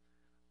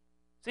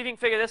anything. See if you can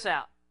figure this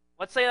out.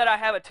 Let's say that I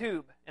have a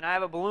tube, and I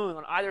have a balloon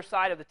on either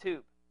side of the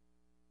tube.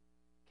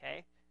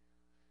 Okay?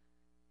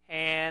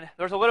 And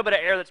there's a little bit of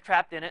air that's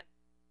trapped in it,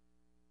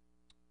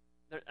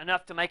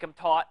 enough to make them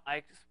taut.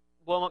 I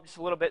blow them up just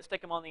a little bit,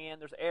 stick them on the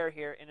end. There's air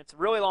here, and it's a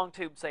really long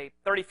tube, say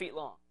 30 feet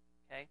long.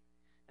 Okay?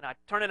 And I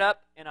turn it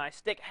up, and I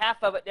stick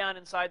half of it down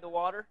inside the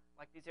water,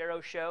 like these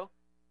arrows show,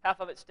 half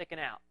of it sticking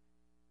out.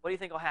 What do you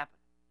think will happen?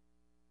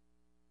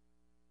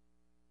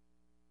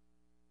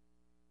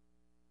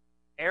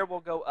 Air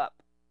will go up.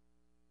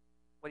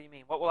 What do you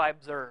mean? What will I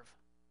observe?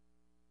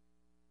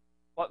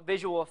 What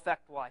visual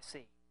effect will I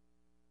see?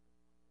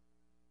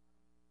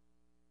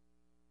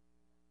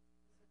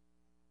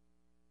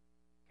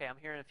 Okay, I'm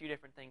hearing a few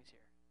different things here.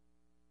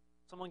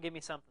 Someone give me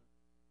something.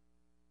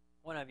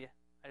 One of you.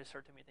 I just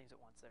heard too many things at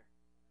once there.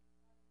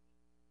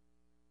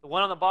 The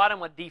one on the bottom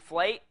would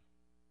deflate.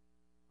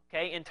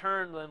 Okay, in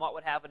turn, then what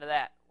would happen to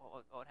that? What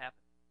would happen?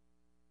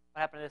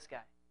 What happened to this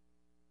guy?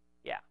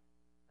 Yeah,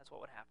 that's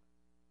what would happen.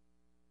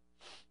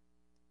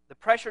 The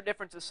pressure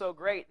difference is so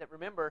great that,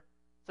 remember,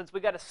 since we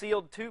got a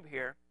sealed tube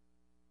here,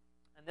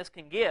 and this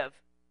can give,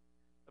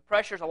 the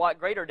pressure is a lot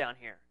greater down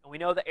here. And we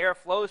know the air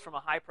flows from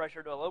a high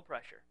pressure to a low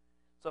pressure.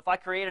 So if I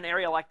create an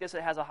area like this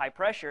that has a high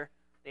pressure,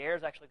 the air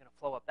is actually going to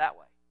flow up that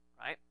way,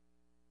 right?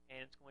 And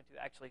it's going to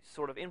actually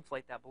sort of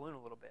inflate that balloon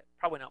a little bit.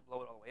 Probably not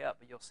blow it all the way up,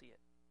 but you'll see it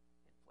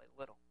inflate a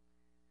little.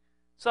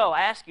 So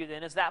I ask you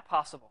then, is that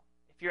possible?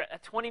 If you're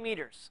at 20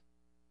 meters,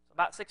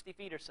 about 60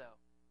 feet or so,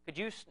 could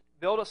you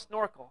build a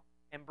snorkel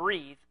and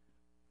breathe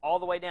all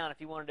the way down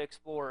if you wanted to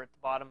explore at the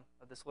bottom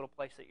of this little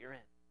place that you're in?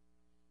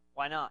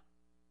 Why not?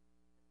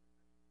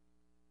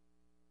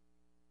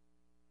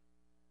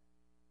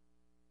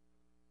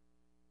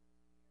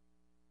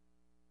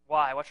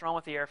 Why? What's wrong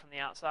with the air from the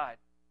outside?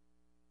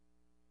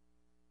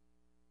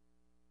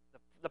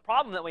 The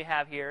problem that we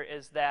have here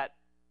is that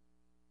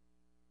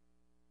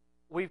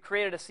we've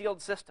created a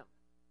sealed system,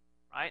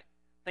 right?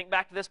 Think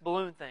back to this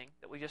balloon thing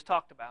that we just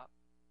talked about.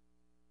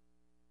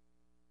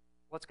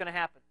 What's going to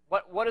happen?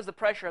 What is the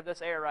pressure of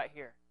this air right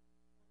here?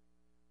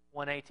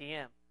 1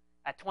 atm.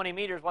 At 20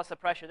 meters, what's the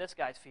pressure this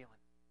guy's feeling?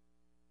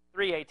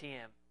 3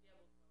 atm.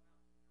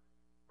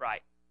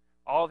 Right.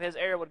 All of his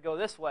air would go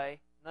this way.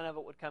 None of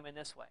it would come in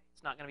this way.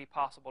 It's not going to be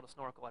possible to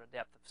snorkel at a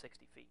depth of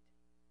 60 feet.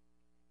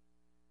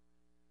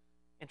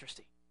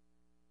 Interesting.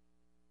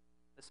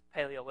 This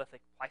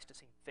Paleolithic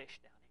Pleistocene fish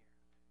down here.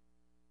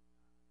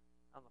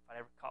 I don't know if I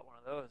ever caught one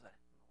of those. I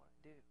don't know what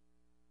I'd do.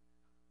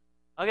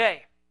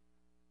 Okay.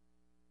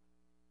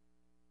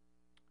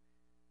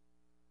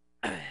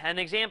 An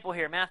example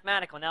here,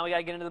 mathematical. Now we got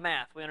to get into the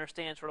math. We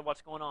understand sort of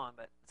what's going on,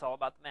 but it's all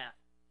about the math.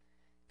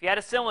 If you had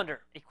a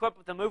cylinder equipped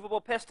with a movable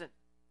piston,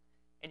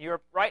 and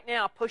you're right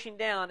now pushing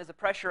down is a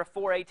pressure of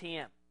 4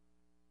 atm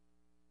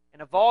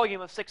and a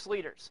volume of 6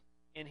 liters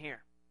in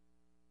here.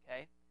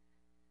 Okay.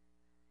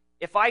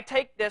 If I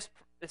take this,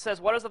 it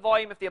says, what is the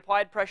volume if the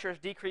applied pressure is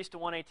decreased to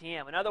 1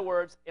 atm? In other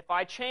words, if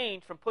I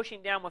change from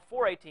pushing down with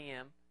 4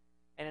 atm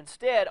and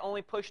instead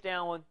only push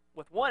down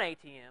with 1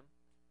 atm,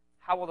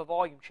 how will the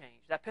volume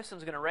change? That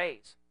piston's going to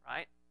raise,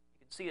 right?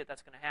 You can see that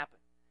that's going to happen.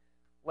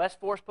 Less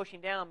force pushing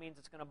down means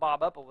it's going to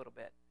bob up a little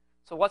bit.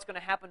 So what's going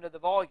to happen to the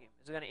volume?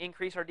 Is it going to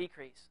increase or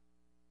decrease?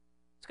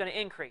 It's going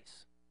to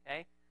increase.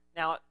 Okay.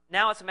 Now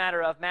it's a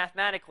matter of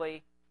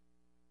mathematically,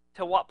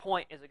 to what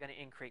point is it going to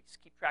increase?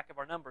 Keep track of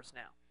our numbers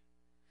now.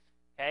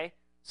 Okay.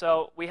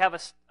 So we have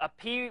a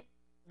P.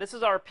 This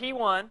is our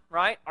P1,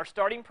 right? Our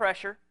starting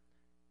pressure.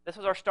 This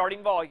is our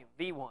starting volume,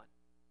 V1.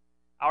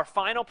 Our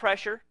final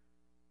pressure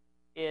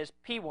is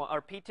P1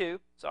 or P2.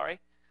 Sorry.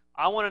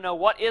 I want to know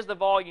what is the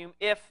volume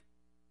if.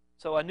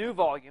 So a new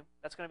volume.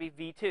 That's going to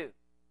be V2.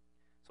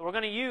 So we're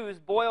going to use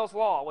Boyle's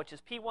law, which is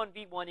P1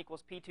 V1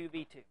 equals P2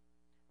 V2.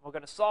 We're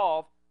going to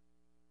solve.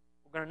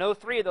 We're going to know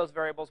 3 of those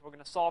variables. We're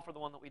going to solve for the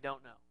one that we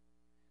don't know.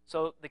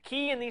 So the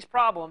key in these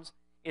problems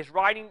is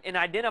writing and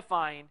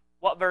identifying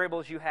what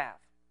variables you have.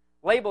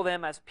 Label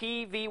them as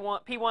P,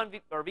 V1,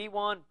 P1 or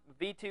V1,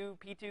 V2,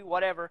 P2,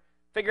 whatever.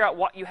 Figure out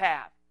what you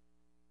have.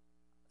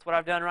 That's what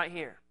I've done right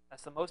here.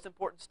 That's the most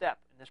important step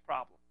in this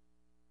problem.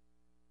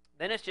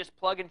 Then it's just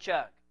plug and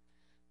chug.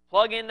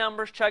 Plug in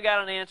numbers, chug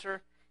out an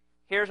answer.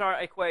 Here's our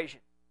equation.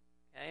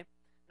 Okay.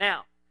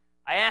 Now,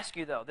 I ask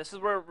you, though, this is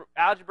where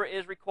algebra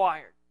is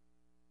required.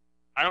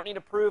 I don't need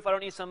a proof. I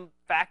don't need some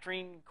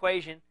factoring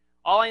equation.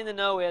 All I need to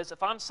know is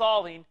if I'm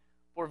solving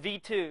for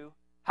V2,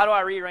 how do I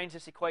rearrange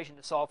this equation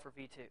to solve for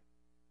V2?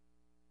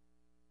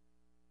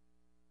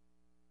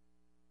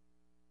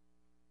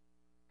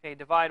 Okay,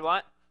 divide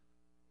what?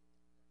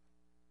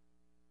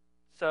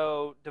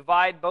 So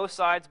divide both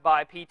sides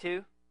by P2.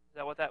 Is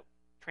that what that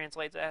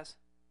translates as?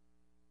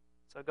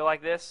 So go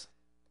like this.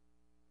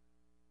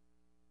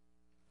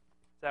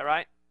 Is that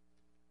right?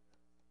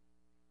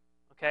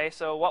 Okay,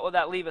 so what would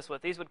that leave us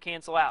with? These would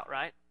cancel out,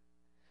 right?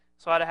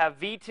 So I'd have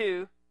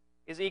V2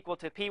 is equal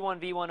to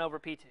P1 V1 over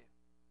P2.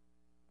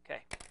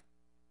 Okay.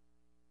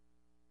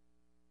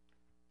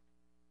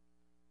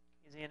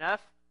 Easy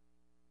enough?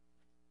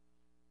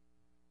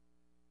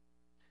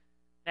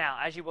 Now,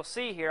 as you will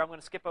see here, I'm going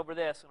to skip over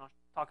this and I'll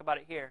talk about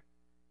it here.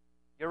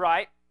 You're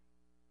right.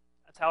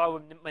 That's how I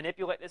would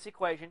manipulate this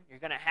equation. You're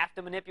going to have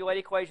to manipulate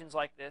equations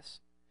like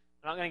this.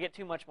 I'm not going to get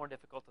too much more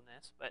difficult than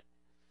this, but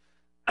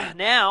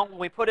now when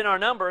we put in our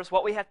numbers,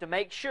 what we have to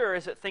make sure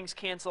is that things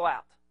cancel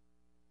out.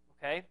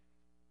 Okay?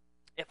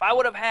 If I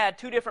would have had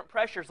 2 different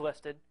pressures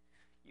listed,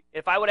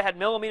 if I would have had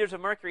millimeters of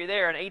mercury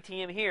there and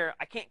ATM here,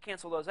 I can't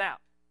cancel those out.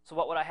 So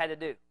what would I have to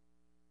do?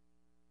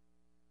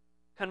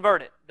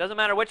 Convert it. Doesn't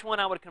matter which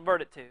one I would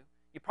convert it to.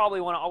 You probably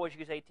want to always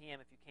use ATM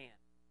if you can,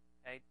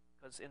 okay?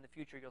 Because in the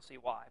future you'll see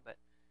why. But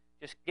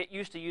just get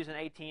used to using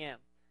ATM.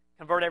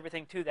 Convert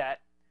everything to that.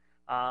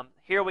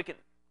 Here we can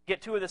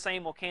get 2 of the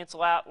same. We'll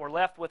cancel out. We're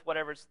left with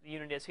whatever the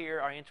unit is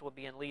here. Our answer will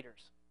be in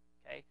liters.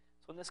 Okay.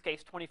 So in this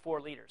case,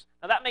 24 liters.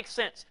 Now that makes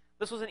sense.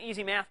 This was an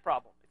easy math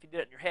problem if you did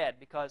it in your head,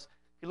 because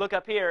if you look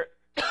up here,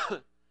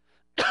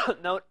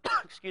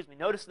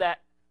 notice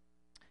that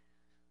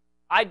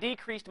I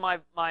decreased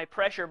my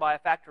pressure by a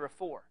factor of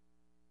 4.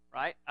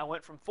 Right? I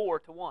went from 4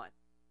 to 1.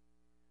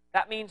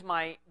 That means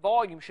my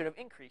volume should have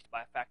increased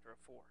by a factor of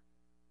 4.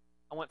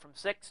 I went from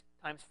 6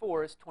 times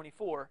 4 is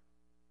 24.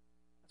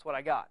 That's what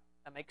I got.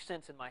 That makes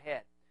sense in my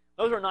head.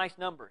 Those are nice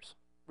numbers.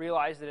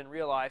 Realize that in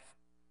real life,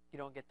 you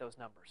don't get those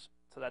numbers.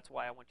 So that's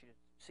why I want you to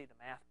see the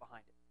math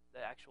behind it,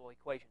 the actual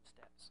equation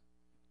steps.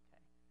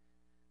 Okay.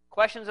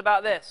 Questions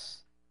about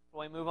this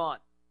before we move on?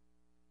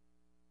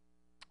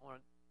 I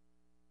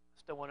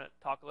still want to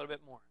talk a little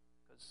bit more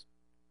because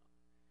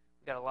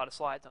we've got a lot of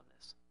slides on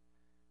this.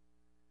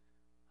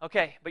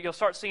 Okay, but you'll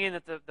start seeing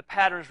that the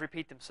patterns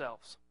repeat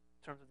themselves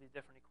in terms of these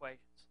different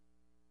equations.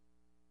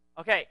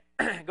 Okay,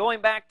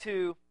 going back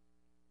to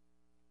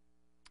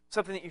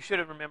something that you should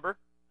have remembered,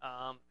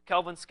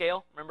 Kelvin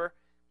scale. Remember,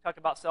 we talked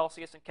about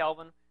Celsius and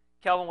Kelvin.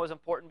 Kelvin was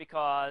important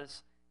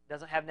because it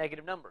doesn't have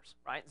negative numbers,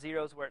 right?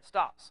 0 is where it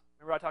stops.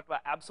 Remember I talked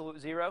about absolute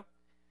 0?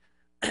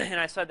 And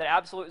I said that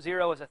absolute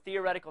 0 is a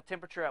theoretical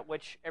temperature at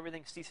which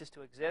everything ceases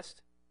to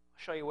exist.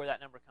 I'll show you where that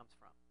number comes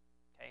from,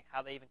 okay?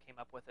 How they even came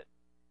up with it.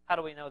 How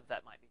do we know that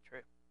that might be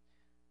true?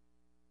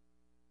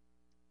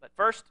 But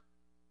first,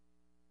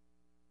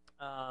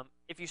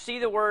 if you see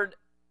the word,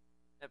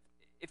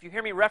 if you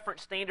hear me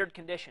reference standard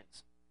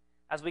conditions,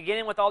 as we get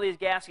in with all these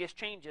gaseous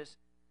changes,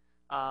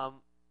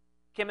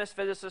 chemists,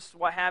 physicists,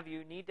 what have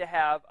you, need to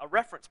have a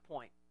reference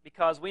point,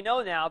 because we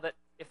know now that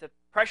if the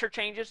pressure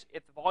changes,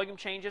 if the volume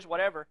changes,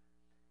 whatever,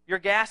 your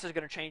gas is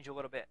going to change a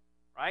little bit,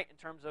 right, in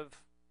terms of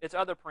its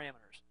other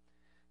parameters.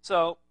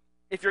 So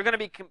if you're going to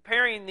be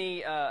comparing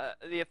the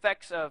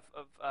effects of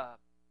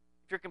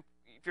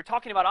if you're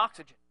talking about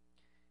oxygen,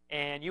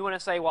 and you want to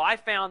say, well, I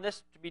found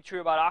this to be true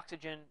about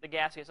oxygen, the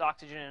gaseous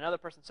oxygen, and another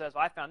person says,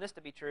 well, I found this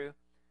to be true,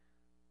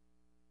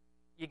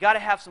 you got to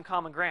have some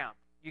common ground.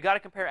 You got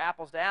to compare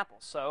apples to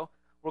apples. So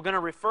we're going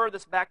to refer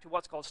this back to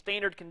what's called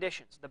standard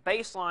conditions, the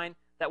baseline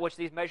at which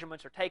these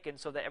measurements are taken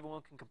so that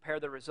everyone can compare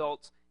the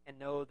results and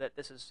know that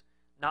this is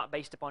not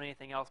based upon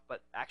anything else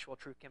but actual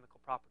true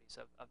chemical properties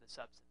of the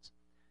substance.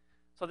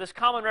 So this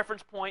common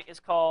reference point is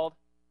called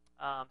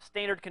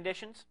standard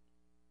conditions.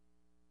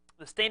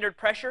 The standard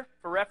pressure,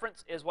 for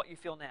reference, is what you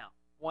feel now,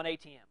 1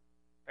 atm.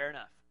 Fair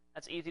enough.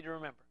 That's easy to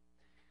remember.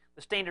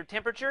 The standard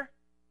temperature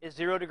is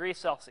 0 degrees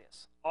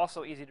Celsius.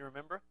 Also easy to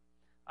remember.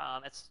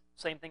 That's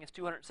the same thing as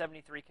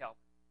 273 Kelvin. Okay.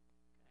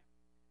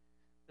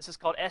 This is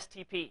called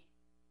STP,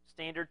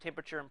 standard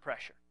temperature and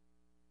pressure.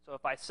 So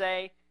if I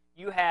say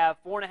you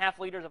have 4.5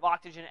 liters of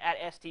oxygen at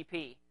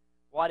STP,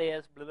 what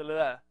is blah, blah,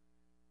 blah,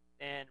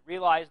 and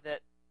realize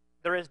that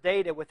there is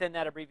data within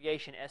that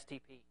abbreviation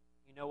STP.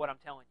 You know what I'm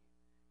telling you.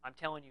 I'm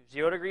telling you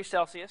 0 degrees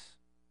Celsius,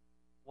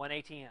 1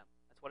 atm.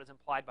 That's what is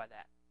implied by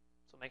that.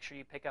 So make sure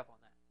you pick up on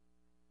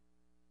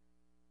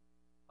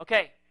that.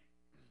 Okay,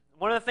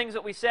 one of the things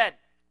that we said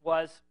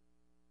was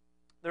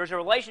there's a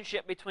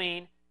relationship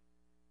between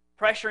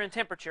pressure and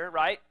temperature,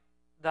 right?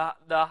 The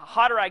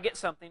hotter I get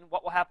something,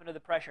 what will happen to the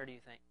pressure, do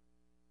you think?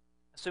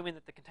 Assuming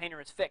that the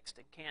container is fixed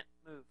and can't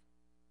move.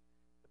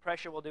 The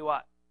pressure will do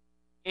what?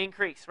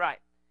 Increase, right.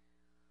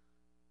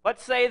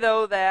 Let's say,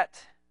 though,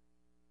 that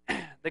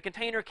the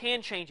container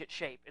can change its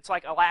shape. It's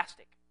like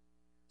elastic.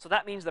 So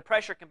that means the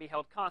pressure can be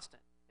held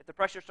constant. If the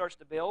pressure starts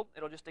to build,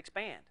 it'll just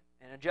expand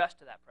and adjust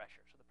to that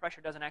pressure. So the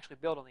pressure doesn't actually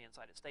build on the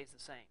inside. It stays the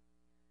same.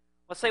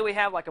 Let's say we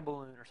have like a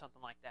balloon or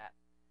something like that.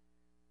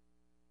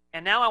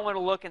 And now I want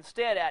to look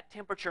instead at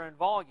temperature and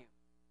volume.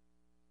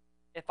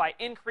 If I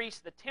increase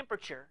the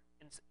temperature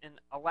and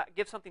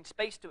give something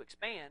space to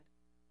expand,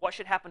 what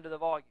should happen to the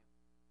volume?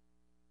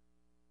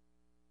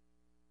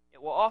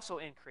 It will also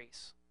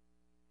increase.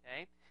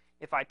 Okay?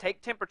 If I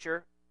take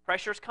temperature,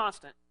 pressure is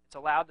constant. It's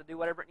allowed to do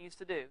whatever it needs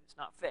to do. It's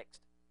not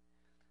fixed.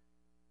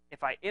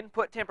 If I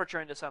input temperature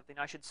into something,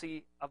 I should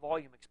see a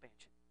volume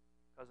expansion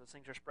because those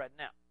things are spreading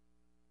out.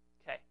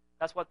 Okay,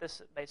 that's what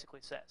this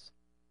basically says.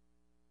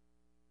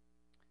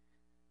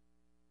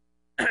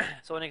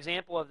 So an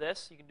example of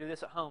this, you can do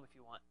this at home if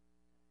you want.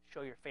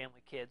 Show your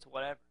family, kids,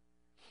 whatever.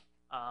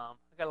 I've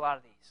got a lot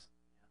of these.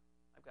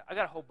 I've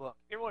got a whole book.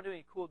 If you ever want to do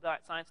any cool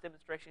science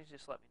demonstrations,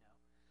 just let me know.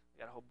 I've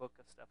got a whole book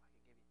of stuff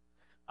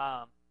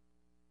I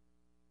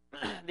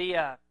can give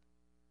you.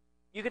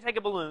 You can take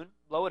a balloon,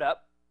 blow it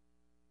up,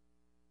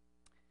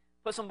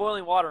 put some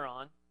boiling water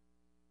on.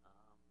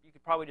 You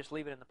could probably just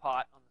leave it in the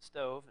pot on the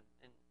stove,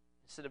 and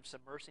instead of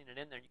submersing it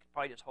in there, you could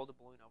probably just hold the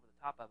balloon over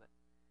the top of it.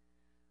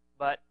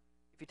 But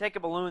if you take a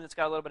balloon that's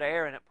got a little bit of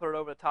air in it, put it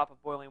over the top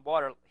of boiling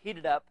water, heat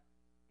it up.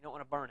 You don't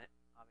want to burn it.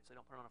 Obviously,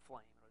 don't put it on a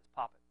flame. It'll just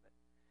pop it.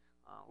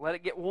 But let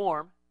it get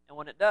warm, and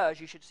when it does,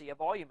 you should see a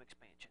volume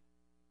expansion.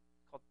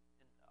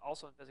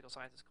 Also in physical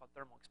science, it's called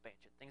thermal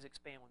expansion. Things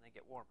expand when they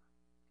get warmer.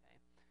 Okay?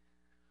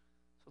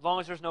 So as long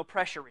as there's no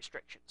pressure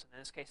restrictions, and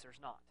in this case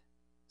there's not.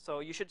 So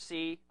you should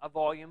see a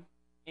volume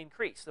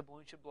increase. The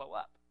balloon should blow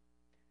up.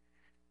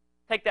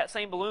 Take that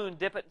same balloon,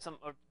 dip it in some,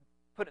 or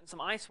put it in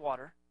some ice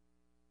water.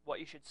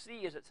 What you should see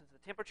is that since the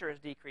temperature is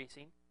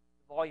decreasing,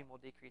 the volume will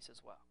decrease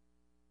as well.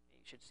 You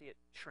should see it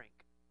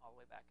shrink all the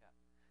way back up.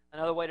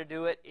 Another way to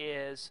do it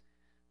is,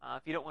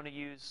 if you don't want to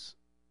use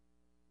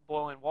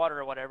boiling water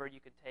or whatever,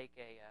 you could take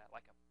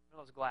like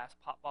those glass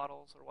pop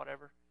bottles or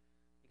whatever.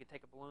 You could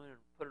take a balloon and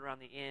put it around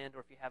the end, or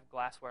if you have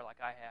glassware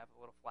like I have, a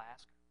little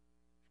flask,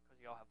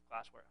 because you all have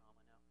glassware at home,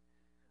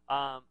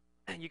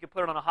 I know. You could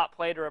put it on a hot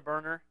plate or a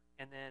burner,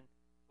 and then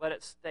let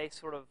it stay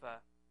sort of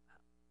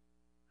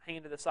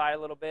hanging to the side a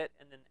little bit,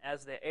 and then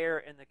as the air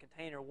in the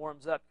container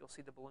warms up, you'll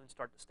see the balloon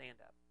start to stand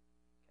up.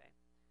 Okay.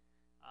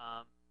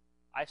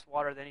 Ice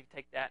water, then you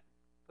take that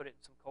and put it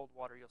in some cold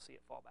water, you'll see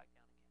it fall back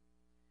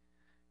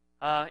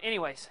down again.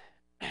 Anyways,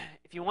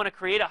 if you want to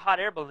create a hot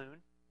air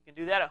balloon, you can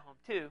do that at home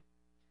too.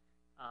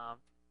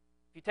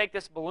 If you take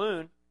this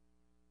balloon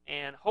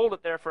and hold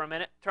it there for a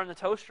minute, turn the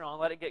toaster on,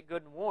 let it get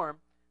good and warm,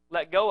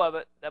 let go of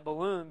it, that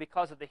balloon,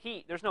 because of the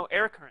heat, there's no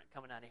air current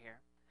coming out of here,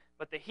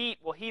 but the heat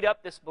will heat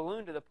up this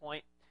balloon to the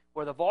point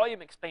where the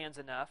volume expands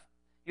enough,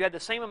 you had the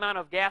same amount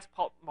of gas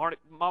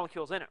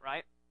molecules in it,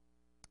 right?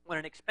 When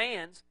it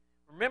expands,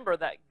 remember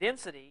that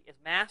density is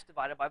mass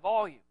divided by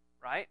volume,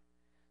 right?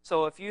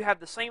 So if you have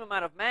the same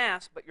amount of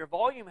mass, but your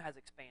volume has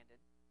expanded,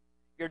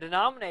 your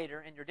denominator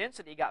and your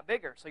density got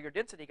bigger, so your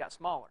density got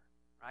smaller,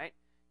 right?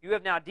 You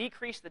have now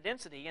decreased the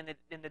density, and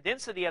the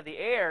density of the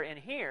air in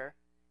here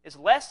is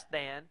less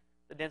than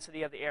the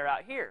density of the air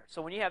out here.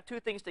 So when you have two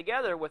things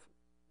together with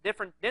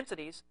different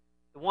densities,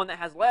 the one that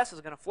has less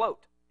is going to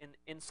float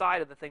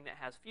inside of the thing that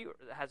has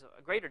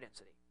a greater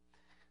density.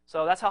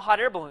 So that's how hot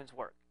air balloons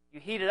work. You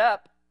heat it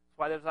up. That's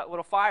why there's that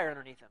little fire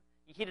underneath them.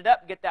 You heat it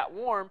up, get that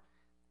warm.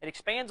 It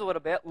expands a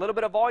little bit. A little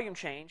bit of volume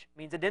change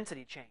means a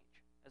density change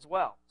as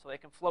well. So they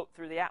can float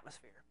through the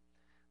atmosphere.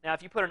 Now,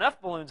 if you put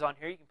enough balloons on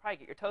here, you can probably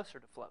get your toaster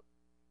to float.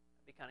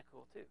 That'd be kind of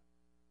cool, too.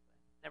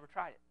 Never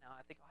tried it. Now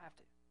I think I'll have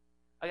to.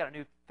 I got a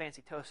new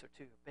fancy toaster,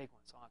 too, a big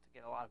one, so I'll have to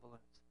get a lot of balloons.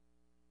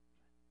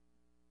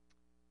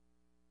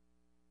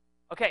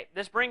 Okay,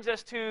 this brings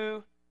us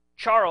to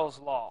Charles'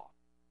 law.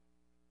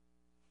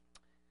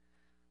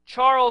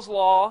 Charles'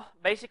 law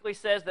basically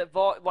says that,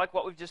 like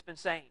what we've just been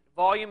saying,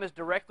 volume is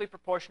directly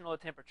proportional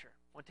to temperature.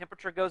 When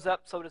temperature goes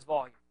up, so does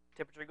volume.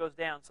 Temperature goes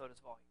down, so does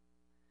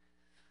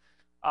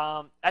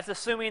volume. That's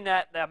assuming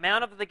that the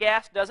amount of the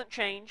gas doesn't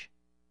change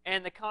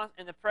and the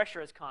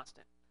pressure is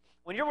constant.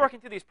 When you're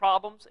working through these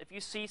problems, if you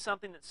see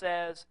something that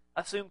says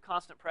assume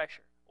constant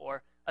pressure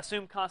or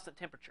assume constant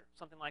temperature,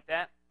 something like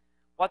that,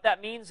 what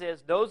that means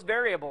is those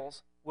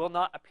variables will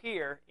not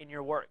appear in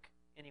your work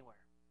anywhere.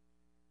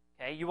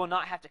 Okay? You will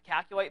not have to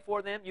calculate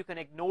for them. You can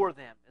ignore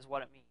them is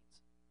what it means.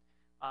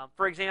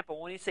 For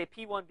example, when you say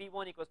P1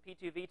 V1 equals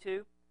P2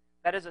 V2,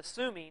 that is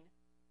assuming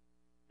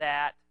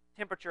that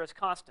temperature is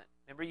constant.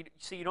 Remember,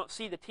 you don't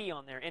see the T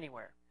on there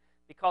anywhere.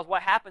 Because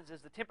what happens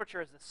is the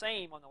temperature is the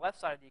same on the left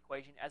side of the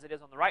equation as it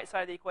is on the right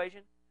side of the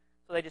equation,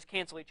 so they just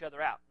cancel each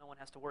other out. No one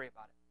has to worry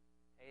about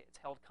it. Okay? It's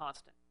held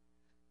constant.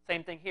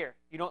 Same thing here.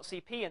 You don't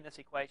see P in this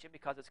equation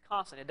because it's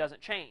constant. It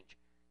doesn't change.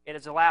 It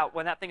is allowed,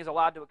 when that thing is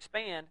allowed to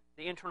expand,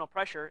 the internal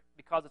pressure,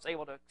 because it's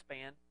able to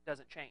expand,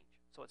 doesn't change.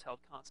 So it's held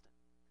constant.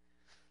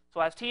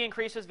 So as T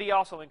increases, V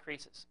also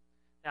increases.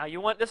 Now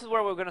this is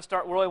where we're going to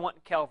start really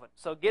wanting Kelvin.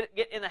 So get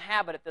in the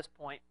habit at this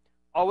point,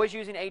 always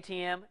using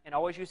ATM and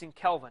always using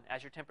Kelvin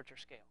as your temperature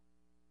scale.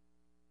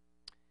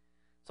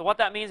 So what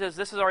that means is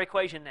this is our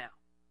equation now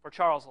for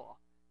Charles' law.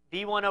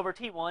 V1 over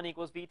T1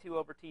 equals V2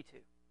 over T2.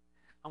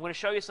 I'm going to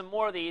show you some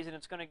more of these, and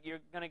you're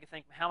going to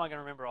think, how am I going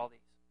to remember all these?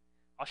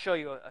 I'll show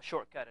you a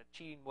shortcut, a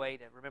cheating way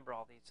to remember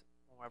all these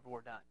whenever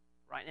we're done.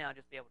 Right now,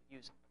 just be able to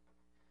use them.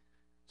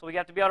 So we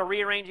got to be able to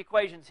rearrange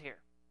equations here.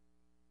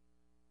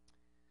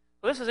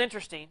 So this is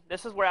interesting.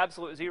 This is where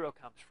absolute zero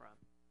comes from.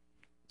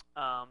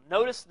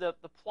 Notice the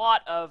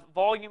plot of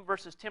volume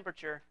versus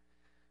temperature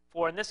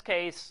for, in this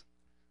case,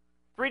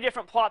 3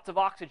 different plots of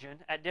oxygen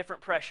at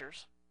different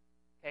pressures.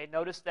 Okay,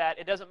 notice that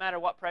it doesn't matter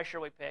what pressure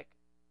we pick.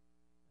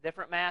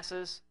 Different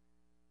masses,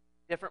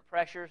 different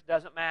pressures,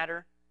 doesn't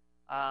matter.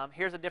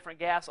 Here's a different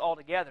gas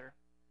altogether.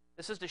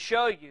 This is to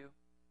show you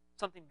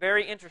something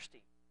very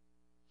interesting.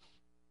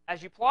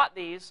 As you plot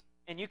these,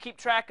 and you keep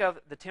track of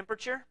the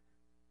temperature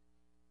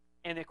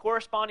and the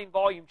corresponding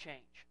volume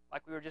change,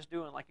 like we were just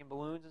doing, like in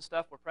balloons and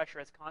stuff where pressure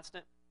is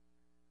constant,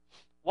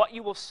 what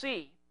you will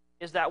see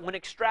is that when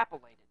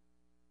extrapolated,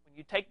 when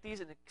you take these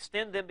and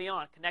extend them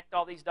beyond, connect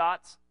all these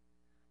dots,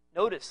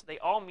 notice they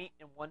all meet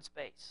in one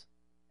space,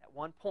 at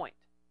one point.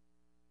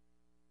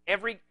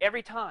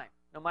 Every time,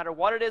 no matter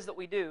what it is that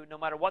we do, no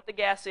matter what the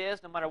gas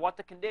is, no matter what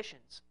the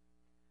conditions,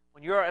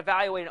 when you're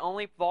evaluating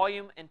only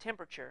volume and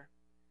temperature,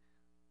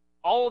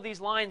 all of these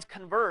lines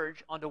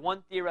converge onto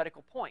one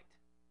theoretical point.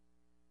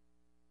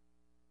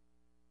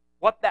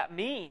 What that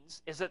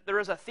means is that there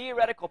is a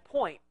theoretical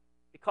point,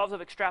 because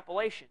of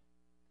extrapolation,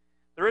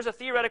 there is a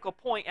theoretical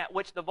point at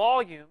which the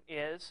volume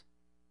is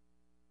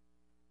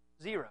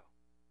 0.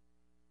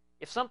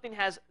 If something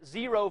has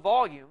 0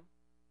 volume,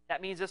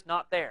 that means it's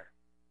not there.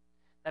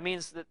 That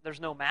means that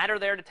there's no matter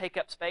there to take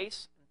up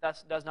space, and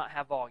thus does not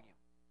have volume.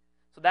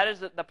 So that is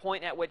the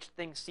point at which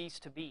things cease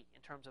to be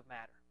in terms of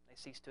matter. They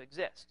cease to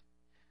exist.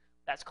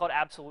 That's called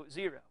absolute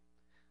zero.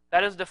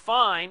 That is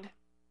defined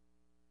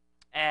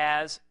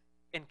as,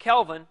 in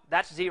Kelvin,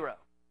 that's 0.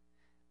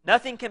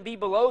 Nothing can be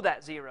below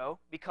that 0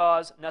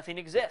 because nothing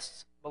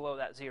exists below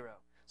that 0.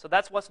 So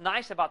that's what's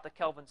nice about the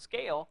Kelvin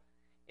scale,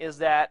 is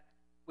that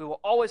we will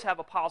always have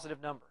a positive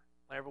number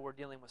whenever we're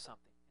dealing with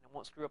something, and it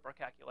won't screw up our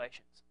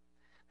calculations.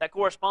 That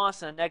corresponds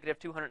to a negative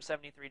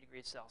 273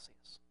 degrees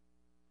Celsius.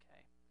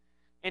 Okay.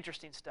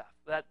 Interesting stuff.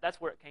 That's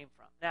where it came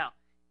from. Now,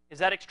 is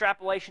that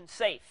extrapolation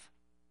safe?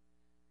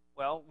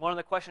 Well, one of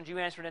the questions you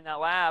answered in that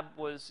lab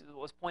was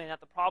pointing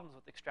out the problems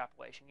with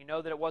extrapolation. You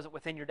know that it wasn't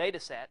within your data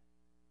set,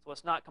 so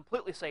it's not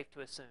completely safe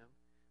to assume.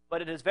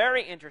 But it is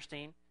very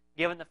interesting,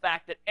 given the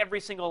fact that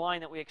every single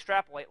line that we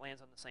extrapolate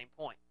lands on the same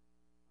point.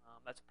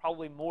 That's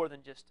probably more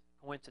than just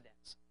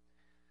coincidence.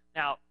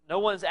 Now, no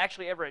one's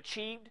actually ever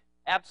achieved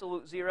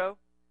absolute zero.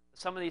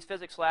 Some of these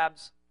physics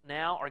labs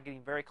now are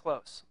getting very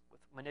close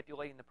with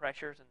manipulating the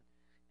pressures and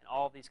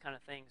all of these kind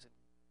of things. And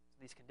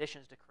these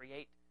conditions to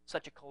create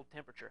such a cold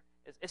temperature.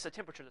 It's the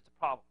temperature that's a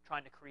problem,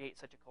 trying to create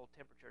such a cold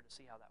temperature to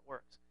see how that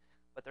works.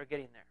 But they're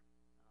getting there.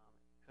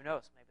 Who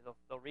knows? Maybe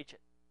they'll reach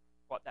it.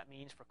 What that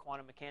means for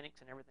quantum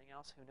mechanics and everything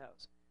else, who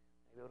knows?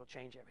 Maybe it'll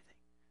change everything.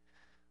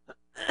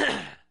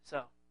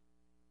 So,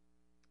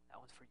 that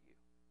one's for you.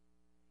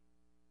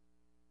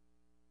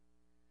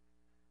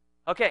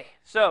 Okay,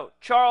 so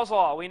Charles'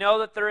 law. We know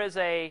that there is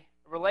a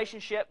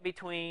relationship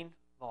between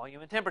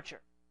volume and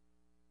temperature.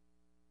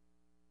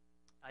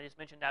 I just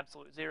mentioned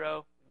absolute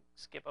zero.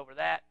 Skip over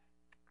that.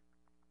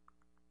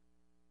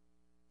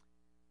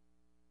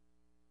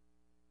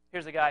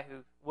 Here's a guy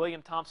who,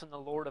 William Thompson, the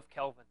Lord of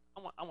Kelvin.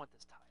 I want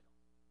this title.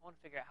 I want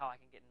to figure out how I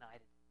can get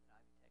knighted in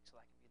Ivy Tech so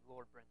I can be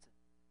Lord Brinson.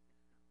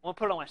 I want to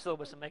put it on my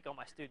syllabus and make all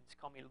my students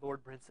call me Lord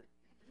Brinson.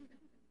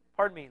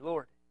 Pardon me,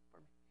 Lord.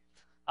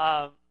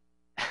 Pardon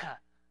me.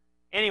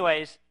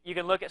 Anyways, you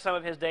can look at some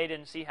of his data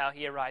and see how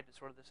he arrived at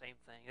sort of the same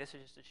thing. This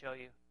is just to show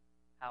you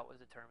how it was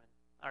determined.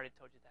 I already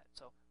told you that.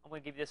 So I'm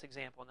going to give you this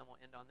example, and then we'll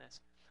end on this.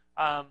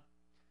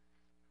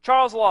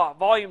 Charles' law,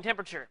 volume,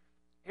 temperature.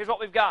 Here's what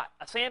we've got.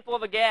 A sample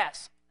of a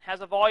gas has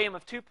a volume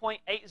of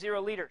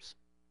 2.80 liters.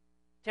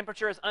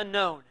 Temperature is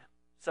unknown.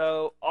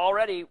 So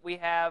already we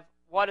have,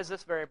 what is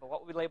this variable?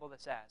 What would we label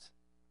this as?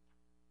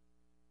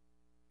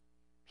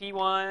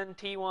 P1,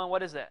 T1,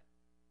 what is that?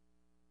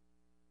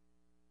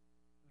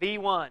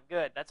 V1,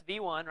 good. That's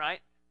V1, right?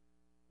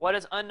 What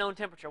is unknown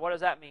temperature? What does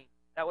that mean?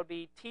 That would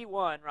be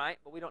T1, right?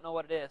 But we don't know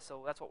what it is,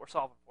 so that's what we're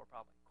solving for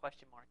probably.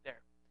 Question mark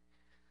there.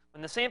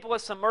 When the sample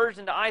is submerged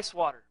into ice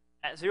water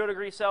at 0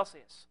 degrees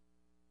Celsius,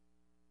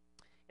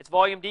 its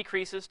volume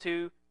decreases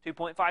to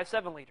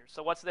 2.57 liters.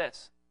 So what's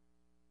this?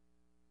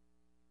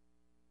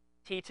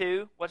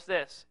 T2. What's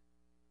this?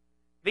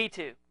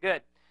 V2.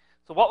 Good.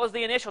 So what was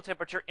the initial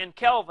temperature in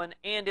Kelvin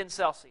and in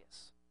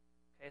Celsius?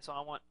 Okay, so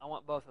I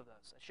want both of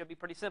those. It should be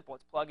pretty simple.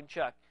 It's plug and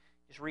chuck.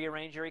 Just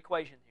rearrange your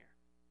equation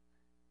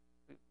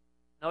here.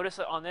 Notice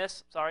on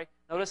this,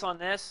 notice on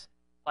this,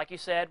 like you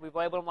said, we've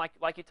labeled them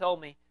like you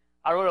told me.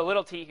 I wrote a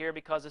little t here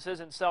because this is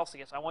in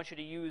Celsius. I want you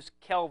to use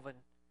Kelvin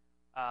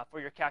for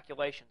your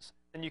calculations.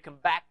 Then you can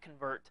back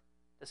convert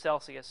to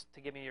Celsius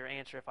to give me your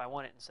answer if I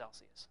want it in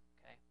Celsius.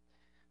 Okay.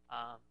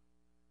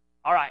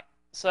 All right.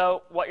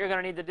 So what you're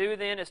going to need to do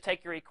then is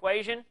take your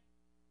equation,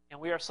 and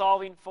we are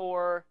solving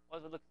for, what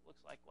does it looks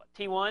like? What?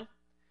 T1?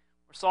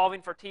 We're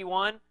solving for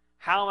T1.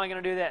 How am I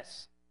going to do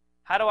this?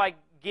 How do I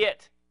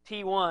get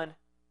T1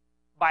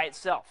 by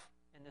itself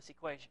in this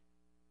equation?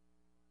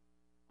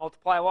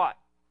 Multiply what?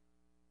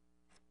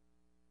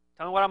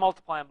 Tell me what I'm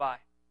multiplying by.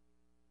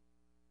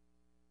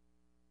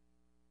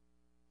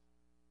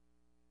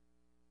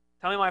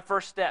 Tell me my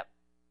first step.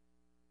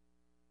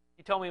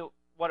 You told me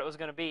what it was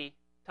going to be.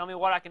 Tell me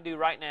what I can do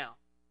right now.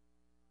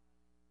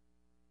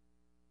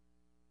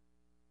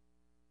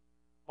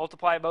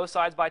 Multiply both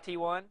sides by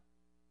T1.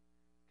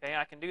 Okay,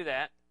 I can do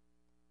that.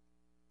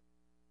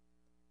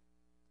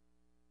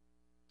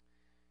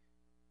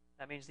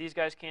 That means these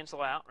guys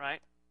cancel out,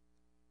 right?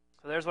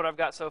 So there's what I've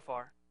got so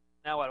far.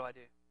 Now what do I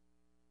do?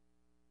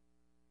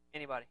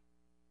 Anybody?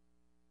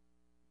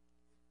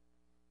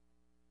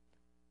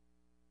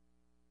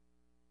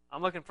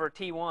 I'm looking for a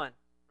T1,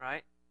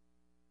 right?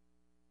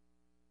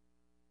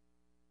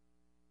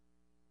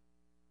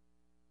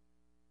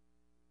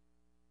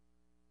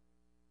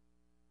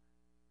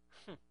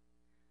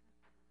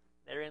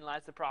 Therein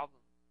lies the problem.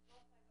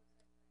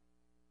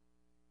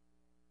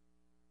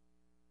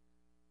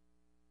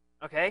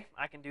 Okay,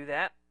 I can do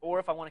that. Or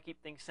if I want to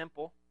keep things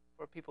simple,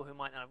 for people who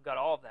might not have got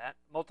all of that,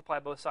 multiply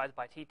both sides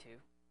by T2,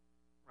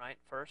 right,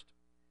 first.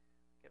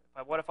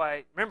 What if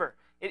I, remember,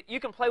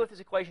 you can play with this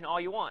equation all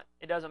you want.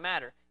 It doesn't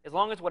matter. As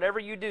long as whatever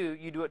you do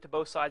it to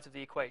both sides of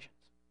the equations.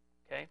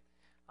 Okay?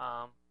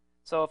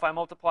 So if I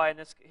multiply in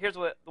this, here's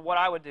what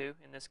I would do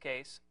in this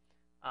case.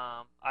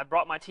 I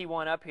brought my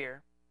T1 up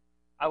here.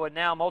 I would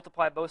now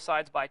multiply both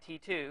sides by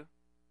T2,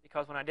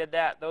 because when I did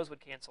that, those would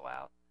cancel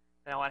out.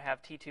 Now I'd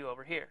have T2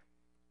 over here,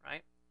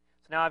 right?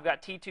 So now I've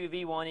got T2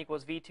 V1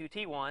 equals V2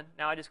 T1.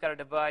 Now I just got to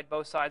divide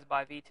both sides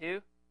by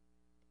V2.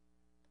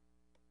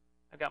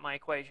 I've got my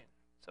equation.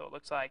 So it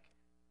looks like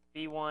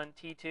V1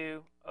 T2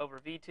 over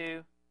V2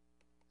 is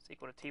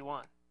equal to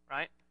T1,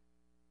 right?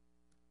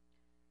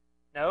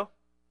 No?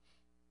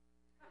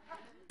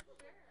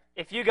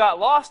 If you got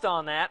lost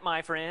on that,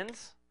 my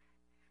friends,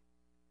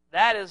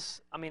 that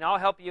is, I mean, I'll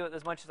help you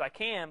as much as I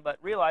can, but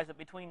realize that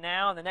between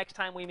now and the next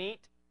time we meet,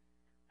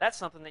 that's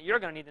something that you're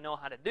going to need to know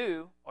how to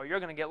do, or you're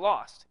going to get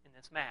lost in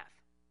this math.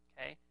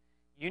 Okay?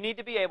 You need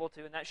to be able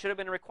to, and that should have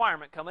been a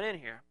requirement coming in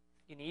here,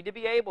 you need to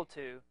be able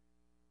to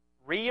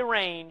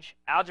rearrange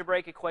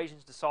algebraic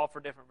equations to solve for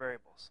different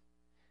variables.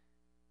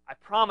 I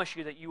promise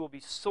you that you will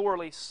be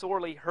sorely,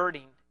 sorely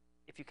hurting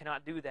if you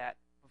cannot do that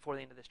before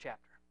the end of this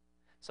chapter.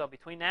 So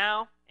between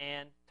now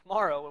and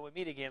tomorrow when we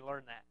meet again,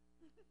 learn that.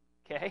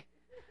 Okay?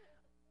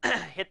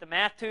 Hit the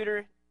math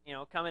tutor,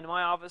 come into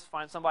my office,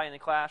 find somebody in the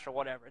class or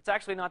whatever. It's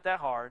actually not that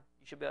hard.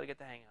 You should be able to get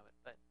the hang of it.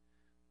 But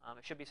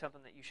it should be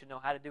something that you should know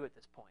how to do at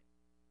this point.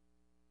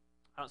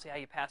 I don't see how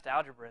you passed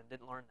algebra and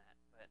didn't learn that.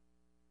 But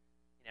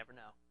You never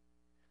know.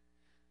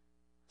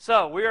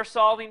 So we are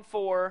solving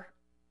for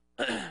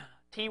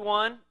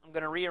T1. I'm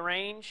going to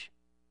rearrange,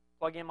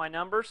 plug in my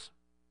numbers.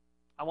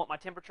 I want my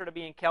temperature to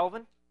be in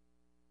Kelvin.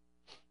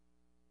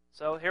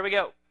 So here we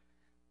go.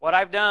 What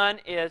I've done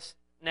is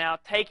now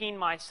taking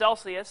my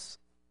Celsius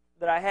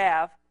that I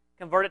have,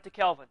 convert it to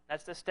Kelvin.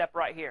 That's this step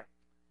right here.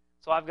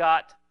 So I've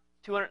got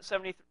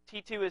 270.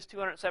 T2 is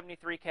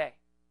 273K.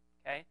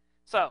 Okay.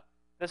 So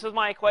this is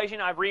my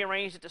equation. I've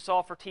rearranged it to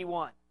solve for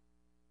T1.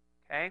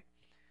 Okay.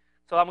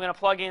 So I'm going to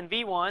plug in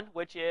V1,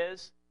 which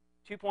is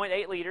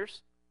 2.8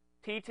 liters.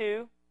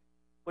 T2,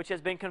 which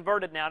has been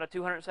converted now to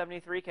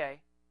 273K,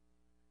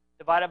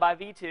 divided by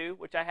V2,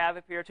 which I have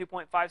up here,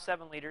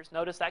 2.57 liters.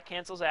 Notice that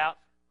cancels out.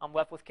 I'm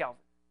left with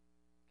Kelvin.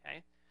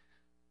 Okay.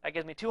 That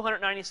gives me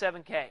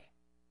 297K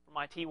for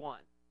my T1.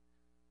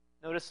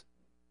 Notice,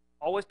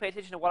 always pay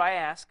attention to what I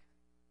ask.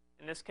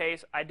 In this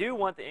case, I do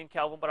want the in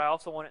Kelvin, but I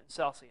also want it in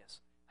Celsius.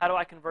 How do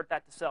I convert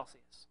that to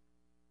Celsius?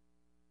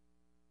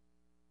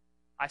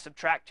 I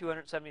subtract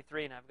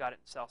 273, and I've got it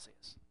in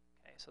Celsius.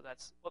 Okay, so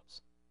that's,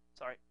 whoops,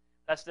 sorry,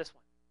 that's this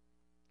one.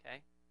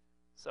 Okay,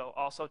 so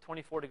also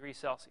 24 degrees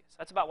Celsius.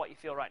 That's about what you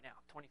feel right now.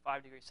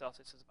 25 degrees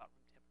Celsius is about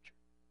room temperature.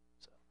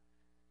 So,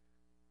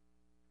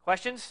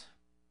 questions?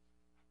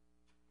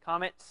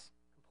 Comments?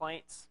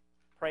 Complaints?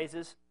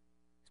 Praises?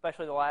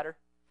 Especially the latter?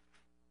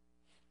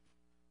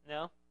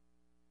 No?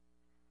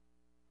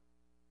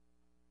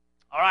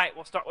 All right,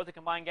 we'll start with the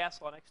combined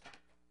gas law next time.